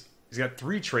 he's got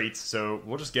 3 traits, so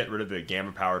we'll just get rid of the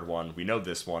Gamma-powered one. We know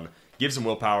this one. Gives him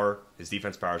Willpower. His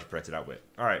defense powers are Protected Outwit.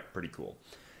 Alright, pretty cool.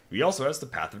 He also has the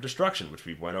Path of Destruction, which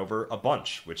we went over a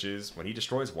bunch, which is when he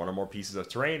destroys 1 or more pieces of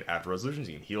terrain after resolutions,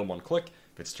 you can heal him 1 click.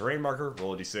 If it's a terrain marker,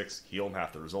 roll a d6, heal him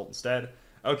half the result instead.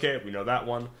 Okay, we know that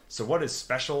one. So what is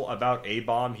special about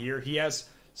A-Bomb here? He has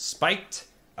Spiked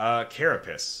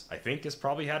Carapace, I think is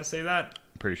probably how to say that.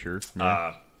 Pretty sure.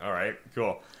 Yeah. Alright,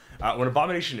 cool. When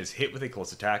Abomination is hit with a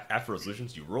close attack, after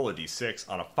resolutions, you roll a d6.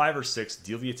 On a 5 or 6,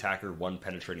 deal the attacker 1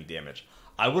 penetrating damage.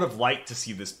 I would have liked to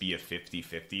see this be a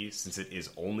 50-50, since it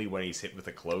is only when he's hit with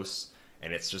a close,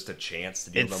 and it's just a chance to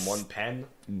deal them 1 pen.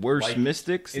 Worse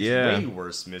Mystics? It's way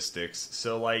worse Mystics.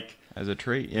 So, like... As a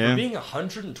trait, yeah. For being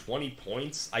 120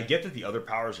 points, I get that the other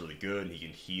power is really good, and he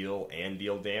can heal and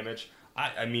deal damage.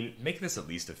 I mean, make this at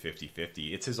least a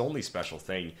 50-50. It's his only special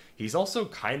thing. He's also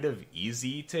kind of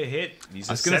easy to hit. He's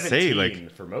a 17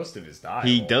 for most of his dial.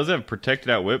 He does have Protected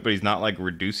Outwit, but he's not like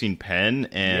reducing pen,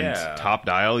 and top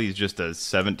dial, he's just a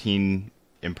 17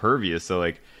 Impervious. So,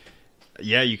 like,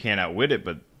 yeah, you can't outwit it,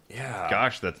 but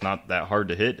gosh, that's not that hard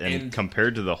to hit. And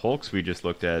compared to the Hulks we just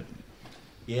looked at,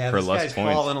 yeah, for this less guy's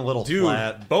points. falling a little Dude,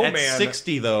 flat. Bowman, at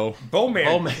 60 though,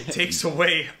 Bowman takes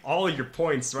away all of your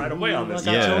points right away on this.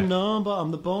 I got your number.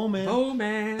 I'm the Bowman.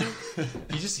 Bowman.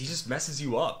 he just messes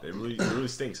you up. It really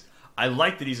stinks. I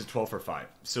like that he's a 12 for 5.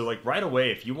 So like right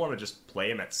away, if you want to just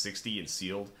play him at 60 and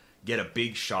sealed, get a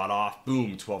big shot off,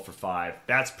 boom, 12 for 5.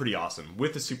 That's pretty awesome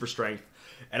with the super strength.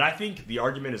 And I think the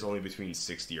argument is only between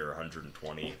 60 or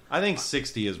 120. I think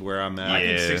 60 is where I'm at. I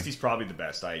think Yeah. 60 is probably the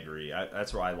best. I agree.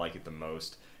 That's where I like it the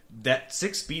most. That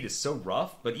 6 speed is so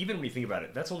rough, but even when you think about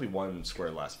it, that's only 1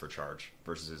 square less for charge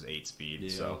versus his 8 speed. Yeah.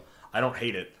 So I don't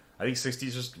hate it. I think 60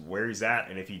 is just where he's at,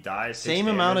 and if he dies, Same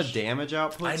amount of damage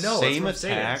output. I know. Same that's what I'm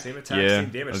saying. attack. Same attack. Yeah, Same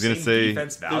damage. I was gonna same say,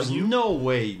 defense There's value. no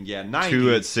way. Yeah, 90.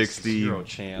 2 at 60 0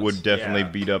 chance. would definitely Yeah.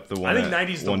 beat up the one I think at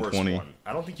 90 is the worst 120. one.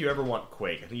 I don't think you ever want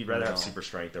Quake. I think you'd rather have No. Super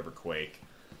Strength over Quake.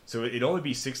 So it'd only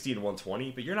be 60 and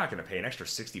 120, but you're not going to pay an extra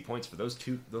 60 points for those I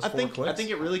 4 think clips. I think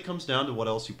it really comes down to what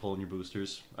else you pull in your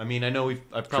boosters. I mean, I know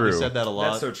I've probably True. said that a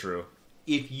lot. That's so true.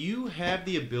 If you have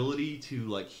the ability to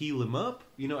like heal him up,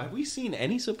 have we seen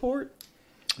any support?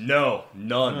 No,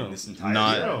 none No. in this entire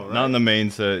Not set. right? not in the main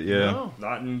set. Yeah. No.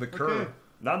 Not in the curve. Okay.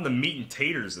 Not in the meat and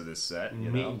taters of this set. You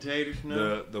Meat know? and taters,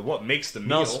 no. The what makes the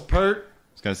No meal. spurt.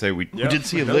 I was gonna say we Yeah. did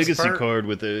see a No legacy spurt. card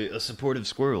with a supportive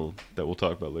squirrel that we'll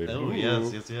talk about later. Oh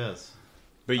yes.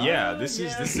 But yeah, this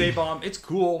yeah. is A-bomb. It's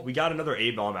cool. We got another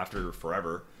A-bomb after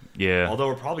forever. Yeah. Although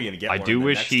we're probably going to get I one do in the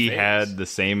wish next he phase, had the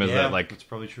same as Yeah, that, like that's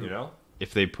probably true. You know?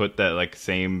 if they put that like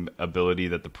same ability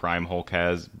that the Prime Hulk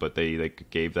has, but they like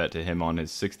gave that to him on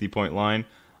his 60-point line.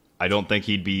 I don't think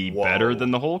he'd be Whoa. better than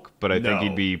the Hulk, but I think No.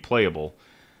 he'd be playable.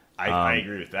 I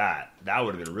agree with that. That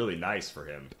would have been really nice for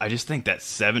him. I just think that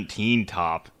 17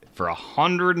 top for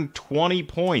 120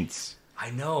 points. I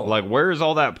know. Like, where's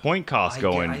all that point cost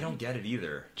going? I don't get it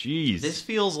either. Jeez. This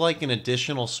feels like an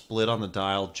additional split on the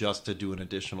dial just to do an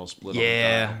additional split on the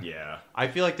Yeah. dial. Yeah. I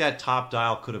feel like that top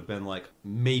dial could have been like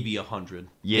maybe 100.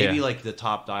 Yeah. Maybe like the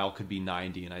top dial could be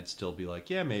 90 and I'd still be like,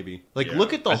 yeah, maybe. Like Yeah.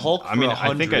 look at the Hulk I mean, for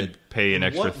 100. I think I'd pay an In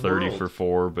extra what 30 world? for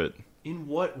 4, but In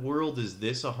what world is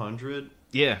this 100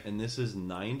 yeah. and this is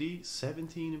 90?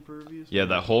 17 impervious? Yeah,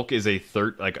 that Hulk is a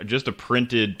just a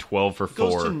printed 12 for It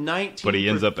goes 4, to 19 but he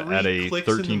ends for up at 3 a clicks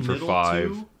in the 13 for middle, 5,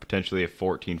 too? potentially a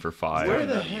 14 for 5. Where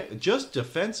the heck? Just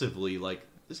defensively, like,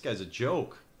 this guy's a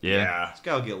joke. Yeah. This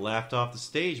guy will get laughed off the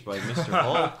stage by Mr.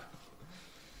 Hulk.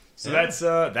 So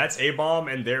that's A-bomb,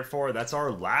 and therefore that's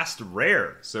our last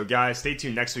rare. So guys, stay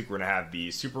tuned. Next week we're gonna have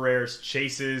the super rares,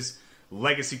 chases,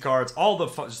 legacy cards, all the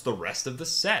fun, just the rest of the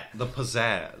set. The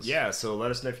pizzazz. Yeah, so let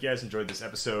us know if you guys enjoyed this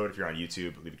episode. If you're on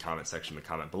YouTube, leave a comment section in the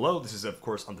comment below. This is, of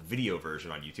course, on the video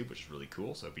version on YouTube, which is really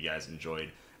cool. So if you guys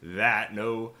enjoyed that,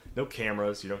 no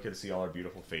cameras, you don't get to see all our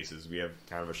beautiful faces. We have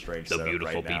kind of a strange setup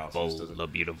right now. So this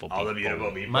doesn't- beautiful all the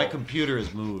beautiful people. My computer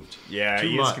has moved. Yeah, Too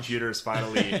Ian's much. computer is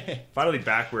finally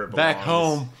back where it belongs. Back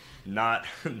home. Not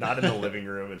in the living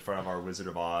room in front of our Wizard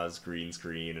of Oz green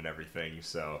screen and everything.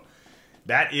 So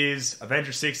that is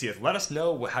Avengers 60th. Let us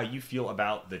know how you feel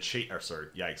about the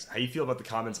how you feel about the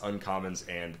commons, uncommons,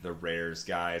 and the rares,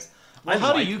 guys. Well, I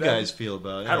how do like you them. guys feel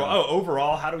about it?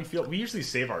 Overall, how do we feel? We usually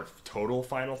save our total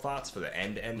final thoughts for the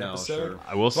end No, episode. sure.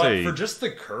 I will But say for just the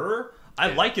Kerr, I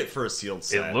like it for a sealed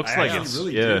set. it looks I like actually it's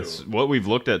really yeah, do. it's what we've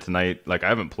looked at tonight. Like I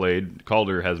haven't played.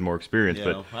 Calder has more experience, Yeah,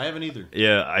 but no, I haven't either.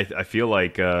 yeah, I feel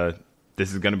like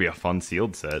this is going to be a fun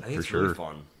sealed set I think for it's sure. really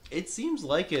fun. It seems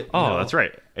like it. Oh, that's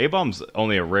right. A-bomb's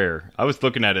only a rare. I was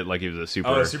looking at it like he was a super.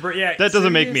 Oh, super, yeah. That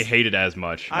doesn't make me serious? hate it as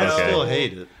much. I Okay. still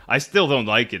hate it. I still don't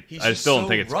like it. He's I just still don't so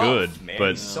think it's rough, good. man. But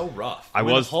He's so rough. I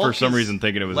When was Hulk for some is reason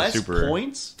thinking it was a less super.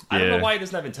 points. I don't know Yeah. why he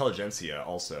doesn't have intelligentsia.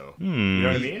 Also, you know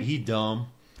what I mean? He dumb.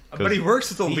 But he works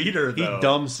with the leader, He though.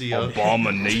 dumb Sia.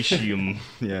 Abomination.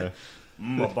 Yeah.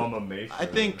 Abomination. I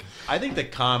think the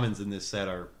commons in this set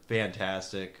are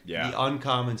fantastic. Yeah. The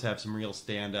uncommons have some real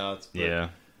standouts. But Yeah.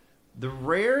 The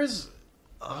rares,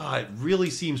 it really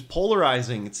seems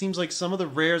polarizing. It seems like some of the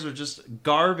rares are just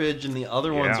garbage and the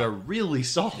other ones Yeah. are really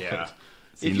solid. Yeah.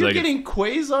 If Seems you're like getting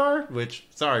Quasar, which,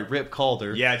 sorry, Rip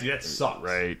Calder. Yeah, dude, that sucks.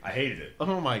 Right. I hated it.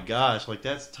 Oh my gosh, like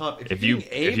that's tough. If you're you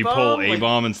getting pull A-bomb,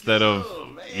 A-bomb instead of oh,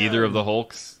 man. either of the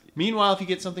Hulks, Meanwhile, if you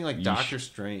get something like Yeesh. Doctor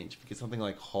Strange, if you get something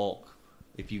like Hulk,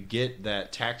 if you get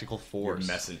that tactical You're force,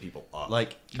 messing people up.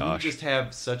 like Gosh. you just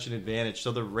have such an advantage.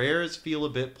 So the rares feel a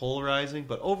bit polarizing,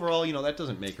 but overall, that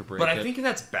doesn't make or break but it. I think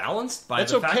that's balanced by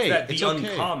That's the fact okay. that the It's okay.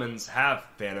 uncommons have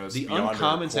Thanos. the Beyonder,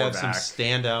 uncommons have some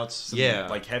Korvac, standouts, some,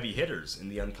 like heavy hitters in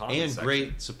the uncommon and section.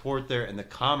 great support there, and the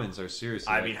commons are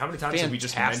seriously. I mean, how many times have we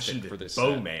just fantastic mentioned for this set.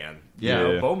 Bowman? Yeah.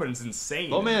 You know, Bowman's insane.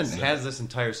 Bowman So- has this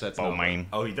entire set. Bowman.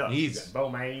 Oh, he does. He's-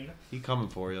 Bowman. He coming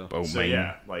for you. Oh So man.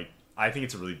 yeah, like I think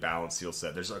it's a really balanced seal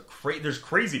set. There's there's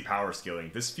crazy power scaling.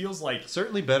 This feels like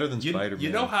Certainly better than you, Spider-Man. you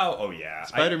know how? Oh yeah,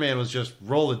 Spider-Man was just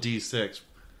roll a d6.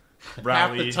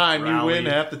 Rally, half the time you win,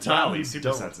 half the time rally, you super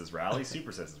don't. senses, rally,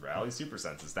 super senses, rally, super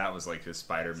senses. That was like his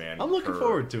Spider-Man. I'm looking curve.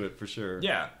 forward to it for sure.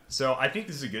 Yeah, so I think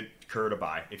this is a good Kerr to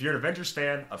buy. If you're an Avengers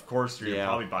fan, of course you're Yeah, gonna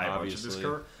probably buy a bunch of this obviously.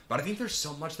 Kerr. But I think there's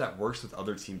so much that works with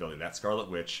other team building. That Scarlet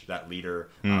Witch, that leader,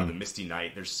 the Misty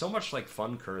Knight. There's so much like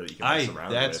fun curve that you can mess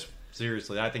around with.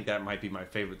 Seriously, I think that might be my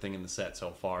favorite thing in the set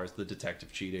so far is the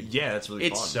detective cheating. Yeah, that's really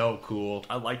fun. It's so cool.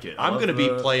 I like it. I'm going to be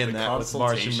playing that with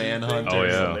Martian Manhunt. Oh,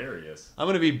 yeah. Hilarious. I'm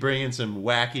going to be bringing some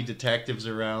wacky detectives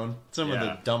around. Some of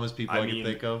the dumbest people I can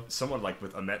think of. Someone like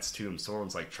with Amet's Tomb,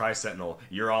 someone's like, Tri-Sentinel,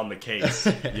 you're on the case.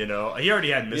 You know? He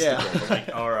already had Mystical, but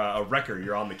like, or a Wrecker,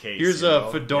 you're on the case. Here's a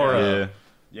Fedora.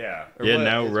 Yeah.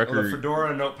 Now Wrecker. Or the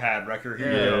Fedora notepad, Wrecker,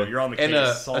 here you go. You're on the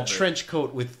case. And a trench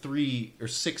coat with 3 or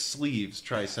 6 sleeves,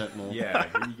 Tri-Sentinel. Yeah,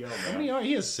 here you go, man. How many are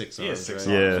he? Has 6 arms. He has 6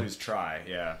 right? arms. He's Tri,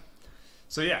 yeah.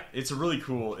 So yeah, it's a really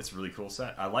cool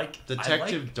set. I like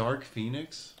Detective Dark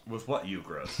Phoenix. With what you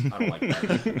gross? I don't like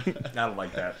that. I don't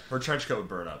like that. Her trench coat would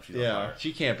burn up. She's on fire.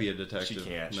 She can't be a detective. She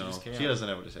can't. No, She just can't. She doesn't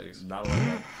have a detective. Not like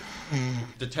that.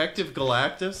 Detective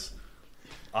Galactus.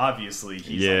 Obviously,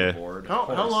 he's on the board.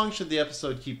 How long should the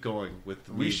episode keep going with?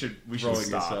 We should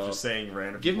stop just saying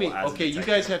random. Give me people as okay. You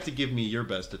guys have to give me your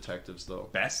best detectives though.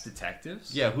 Best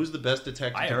detectives? Yeah, who's the best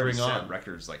detective to bring on?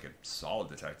 Wrecker's like a solid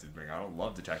detective to bring on. I don't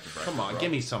love Detective Wrecker. Come on,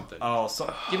 give me something.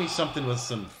 Give me something with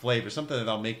some flavor, something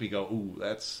that'll make me go, ooh,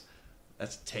 that's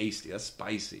tasty, that's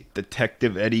spicy.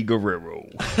 Detective Eddie Guerrero.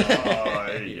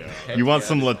 There you go. You want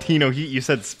some Latino heat? You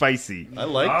said spicy. I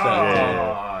like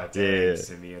that. Dang,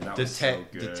 Simeon, that was so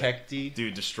good. Detective.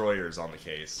 Dude, Destroyer's on the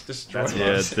case.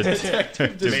 Destroyer.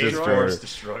 Detective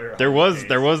Destroyer. There was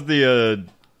the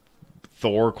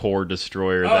Thor core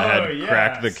destroyer that had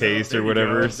cracked the case or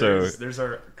whatever. So there's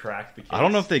our crack the case. I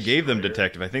don't know if they gave them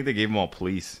detective. I think they gave them all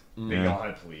police. They all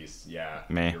had police. Yeah,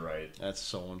 you're right. That's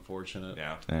so unfortunate.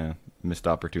 Yeah, missed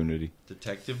opportunity.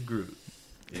 Detective Groot.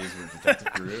 He is with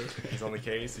Detective Groot. He's on the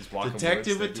case. He's walking.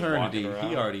 Detective Eternity.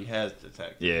 He already has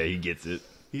detective. Yeah, he gets it.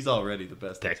 He's already the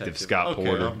best detective. Scott okay,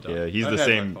 Porter. Yeah, he's the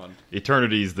same.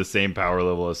 Eternity's the same power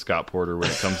level as Scott Porter when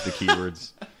it comes to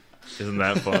keywords. Isn't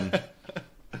that fun?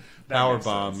 Power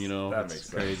bomb, you know. That makes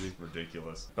crazy. Sense.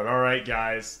 Ridiculous. But all right,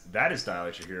 guys, that is Dial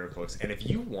Your Heroclix. And if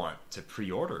you want to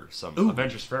pre-order some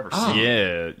Avengers Forever,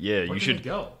 you should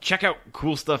go check out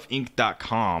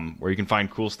CoolStuffInc.com, where you can find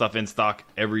cool stuff in stock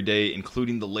every day,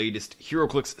 including the latest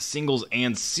Heroclix singles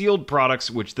and sealed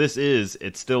products. Which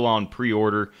it's still on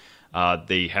pre-order.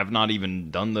 They have not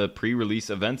even done the pre-release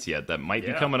events yet. That might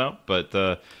be coming up, but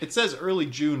it says early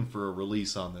June for a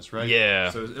release on this, right? Yeah,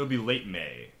 so it'll be late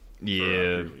May.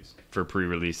 For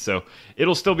pre-release. So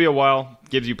it'll still be a while.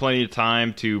 Gives you plenty of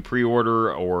time to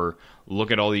pre-order or look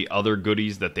at all the other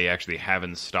goodies that they actually have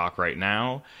in stock right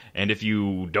now. And if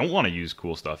you don't want to use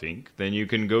Cool Stuff Inc., then you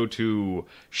can go to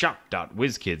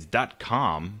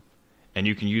shop.whizkids.com and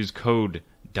you can use code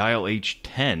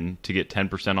DIALH10 to get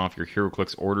 10% off your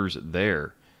HeroClix orders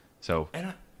there. So,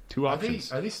 two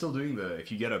options. Are they still doing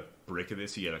if you get a brick of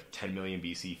this, you get a 10 million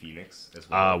BC Phoenix as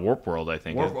well? Warp World, I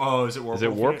think. Is it Warp World? Is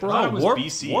it Warp World?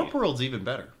 BC. Warp World's even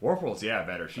better. Warp World's,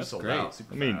 better. She sold out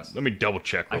super fast. Let me double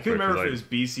check real I couldn't quick, remember if it was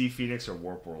BC Phoenix or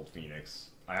Warp World Phoenix.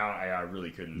 I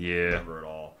really couldn't remember at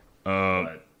all.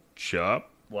 Shop.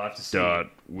 We'll have to see.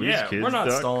 We're not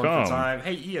stalling for time.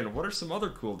 Hey, Ian, what are some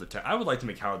other cool detectives? I would like to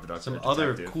make Howard the Duck some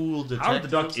other cool detectives. Howard the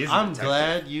Duck is I'm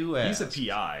glad you asked. He's a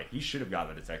PI. He should have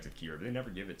gotten the detective keyword, but they never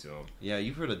give it to him. Yeah,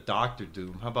 you've heard of Dr.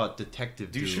 Doom. How about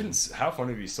Detective Doom? How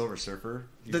funny would be Silver Surfer?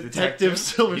 Detective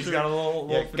Silver Surfer. He's got a little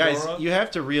fedora. Guys, you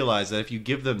have to realize that if you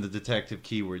give them the detective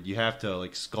keyword, you have to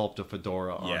sculpt a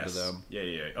fedora onto them.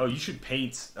 Yeah. Oh, you should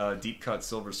paint Deep Cut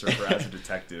Silver Surfer as a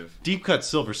detective. Deep Cut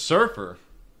Silver Surfer?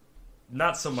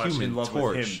 Not so much Human in love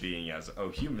Torch. with him being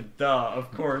human. Duh,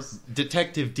 of course.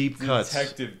 Detective Deep Cuts.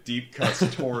 Detective Deep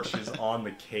Cuts Torch is on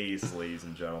the case, ladies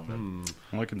and gentlemen.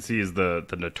 All I can see is the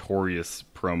notorious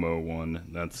promo one.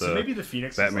 That's so maybe the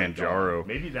Phoenix Batman is Jarro.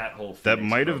 Maybe that whole Phoenix that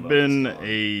might have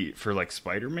been for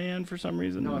Spider-Man for some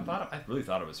reason. No, I really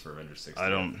thought it was for Avengers 60th. I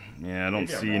don't see Maybe it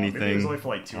was anything only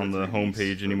for like 2 on the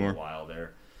homepage anymore. A while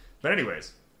there. But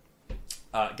anyways,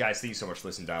 guys, thank you so much for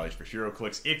listening to Dial H for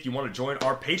HeroClix. If you want to join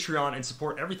our Patreon and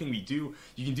support everything we do,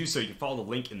 you can do so. You can follow the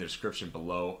link in the description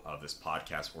below of this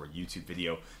podcast or YouTube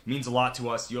video. It means a lot to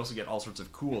us. You also get all sorts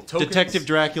of cool tokens. Detective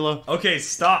Dracula. Okay,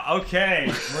 stop.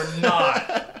 Okay, we're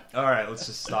not. All right, let's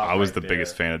just stop. I was the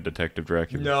biggest fan of Detective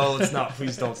Dracula. No, let's not.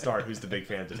 Please don't start. Who's the big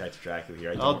fan of Detective Dracula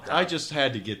here? I just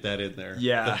had to get that in there.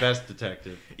 Yeah. The best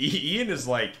detective. Ian is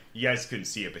like, you guys couldn't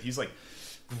see it, but he's like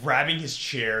grabbing his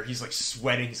chair. He's like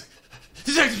sweating. He's like,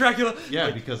 Detective Dracula!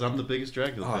 Yeah, because I'm the biggest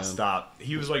Dracula fan. Oh, stop.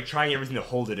 He was like trying everything to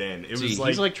hold it in. He's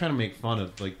like trying to make fun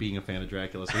of being a fan of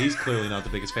Dracula, so he's clearly not the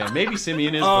biggest fan. Maybe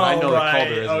Simeon is, but I know that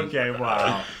Kalder isn't. Okay,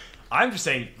 wow. I'm just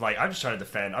saying, like, I'm just trying to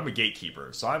defend. I'm a gatekeeper,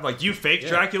 so I'm like, you fake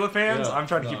Dracula fans. I'm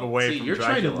trying to keep away from you're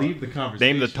Dracula. trying to leave the conversation.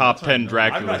 Name the top That's what 10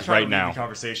 I'm I'm not Draculas trying right to now. leave the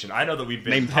conversation. I know that we've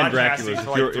been Name 10 podcasting Draculas. for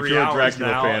like If 3 you're a hours Dracula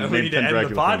now, fan, and we name need to 10 end the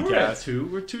Dracula fans. We're at podcast. 2.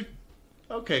 We're 2.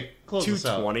 Okay, close this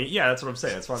out. 2:20. Yeah, that's what I'm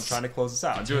saying. That's why I'm trying to close this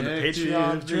out. I'm doing the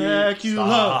Patreon. Dracula.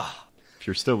 Ah, If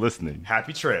you're still listening.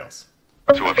 happy trails.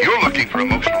 So if you're looking for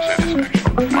emotional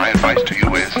satisfaction, my advice to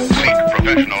you is seek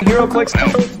professional Heroclix?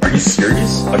 help. Are you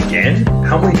serious? Again?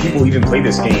 How many people even play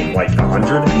this game? Like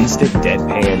 100? Instant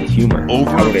deadpan humor.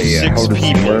 Over How they, 6 how does people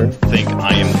humor- think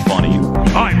I am funny.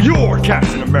 I'm your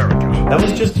Captain America. That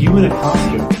was just you in a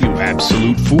costume. You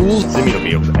absolute fools. Simeon will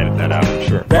be able to edit that out, I'm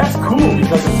sure. That's cool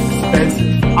because it's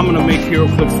expensive. I'm gonna make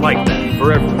Heroclix like that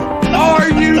for everyone. Are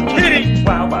you kidding?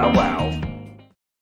 Wow, wow, wow.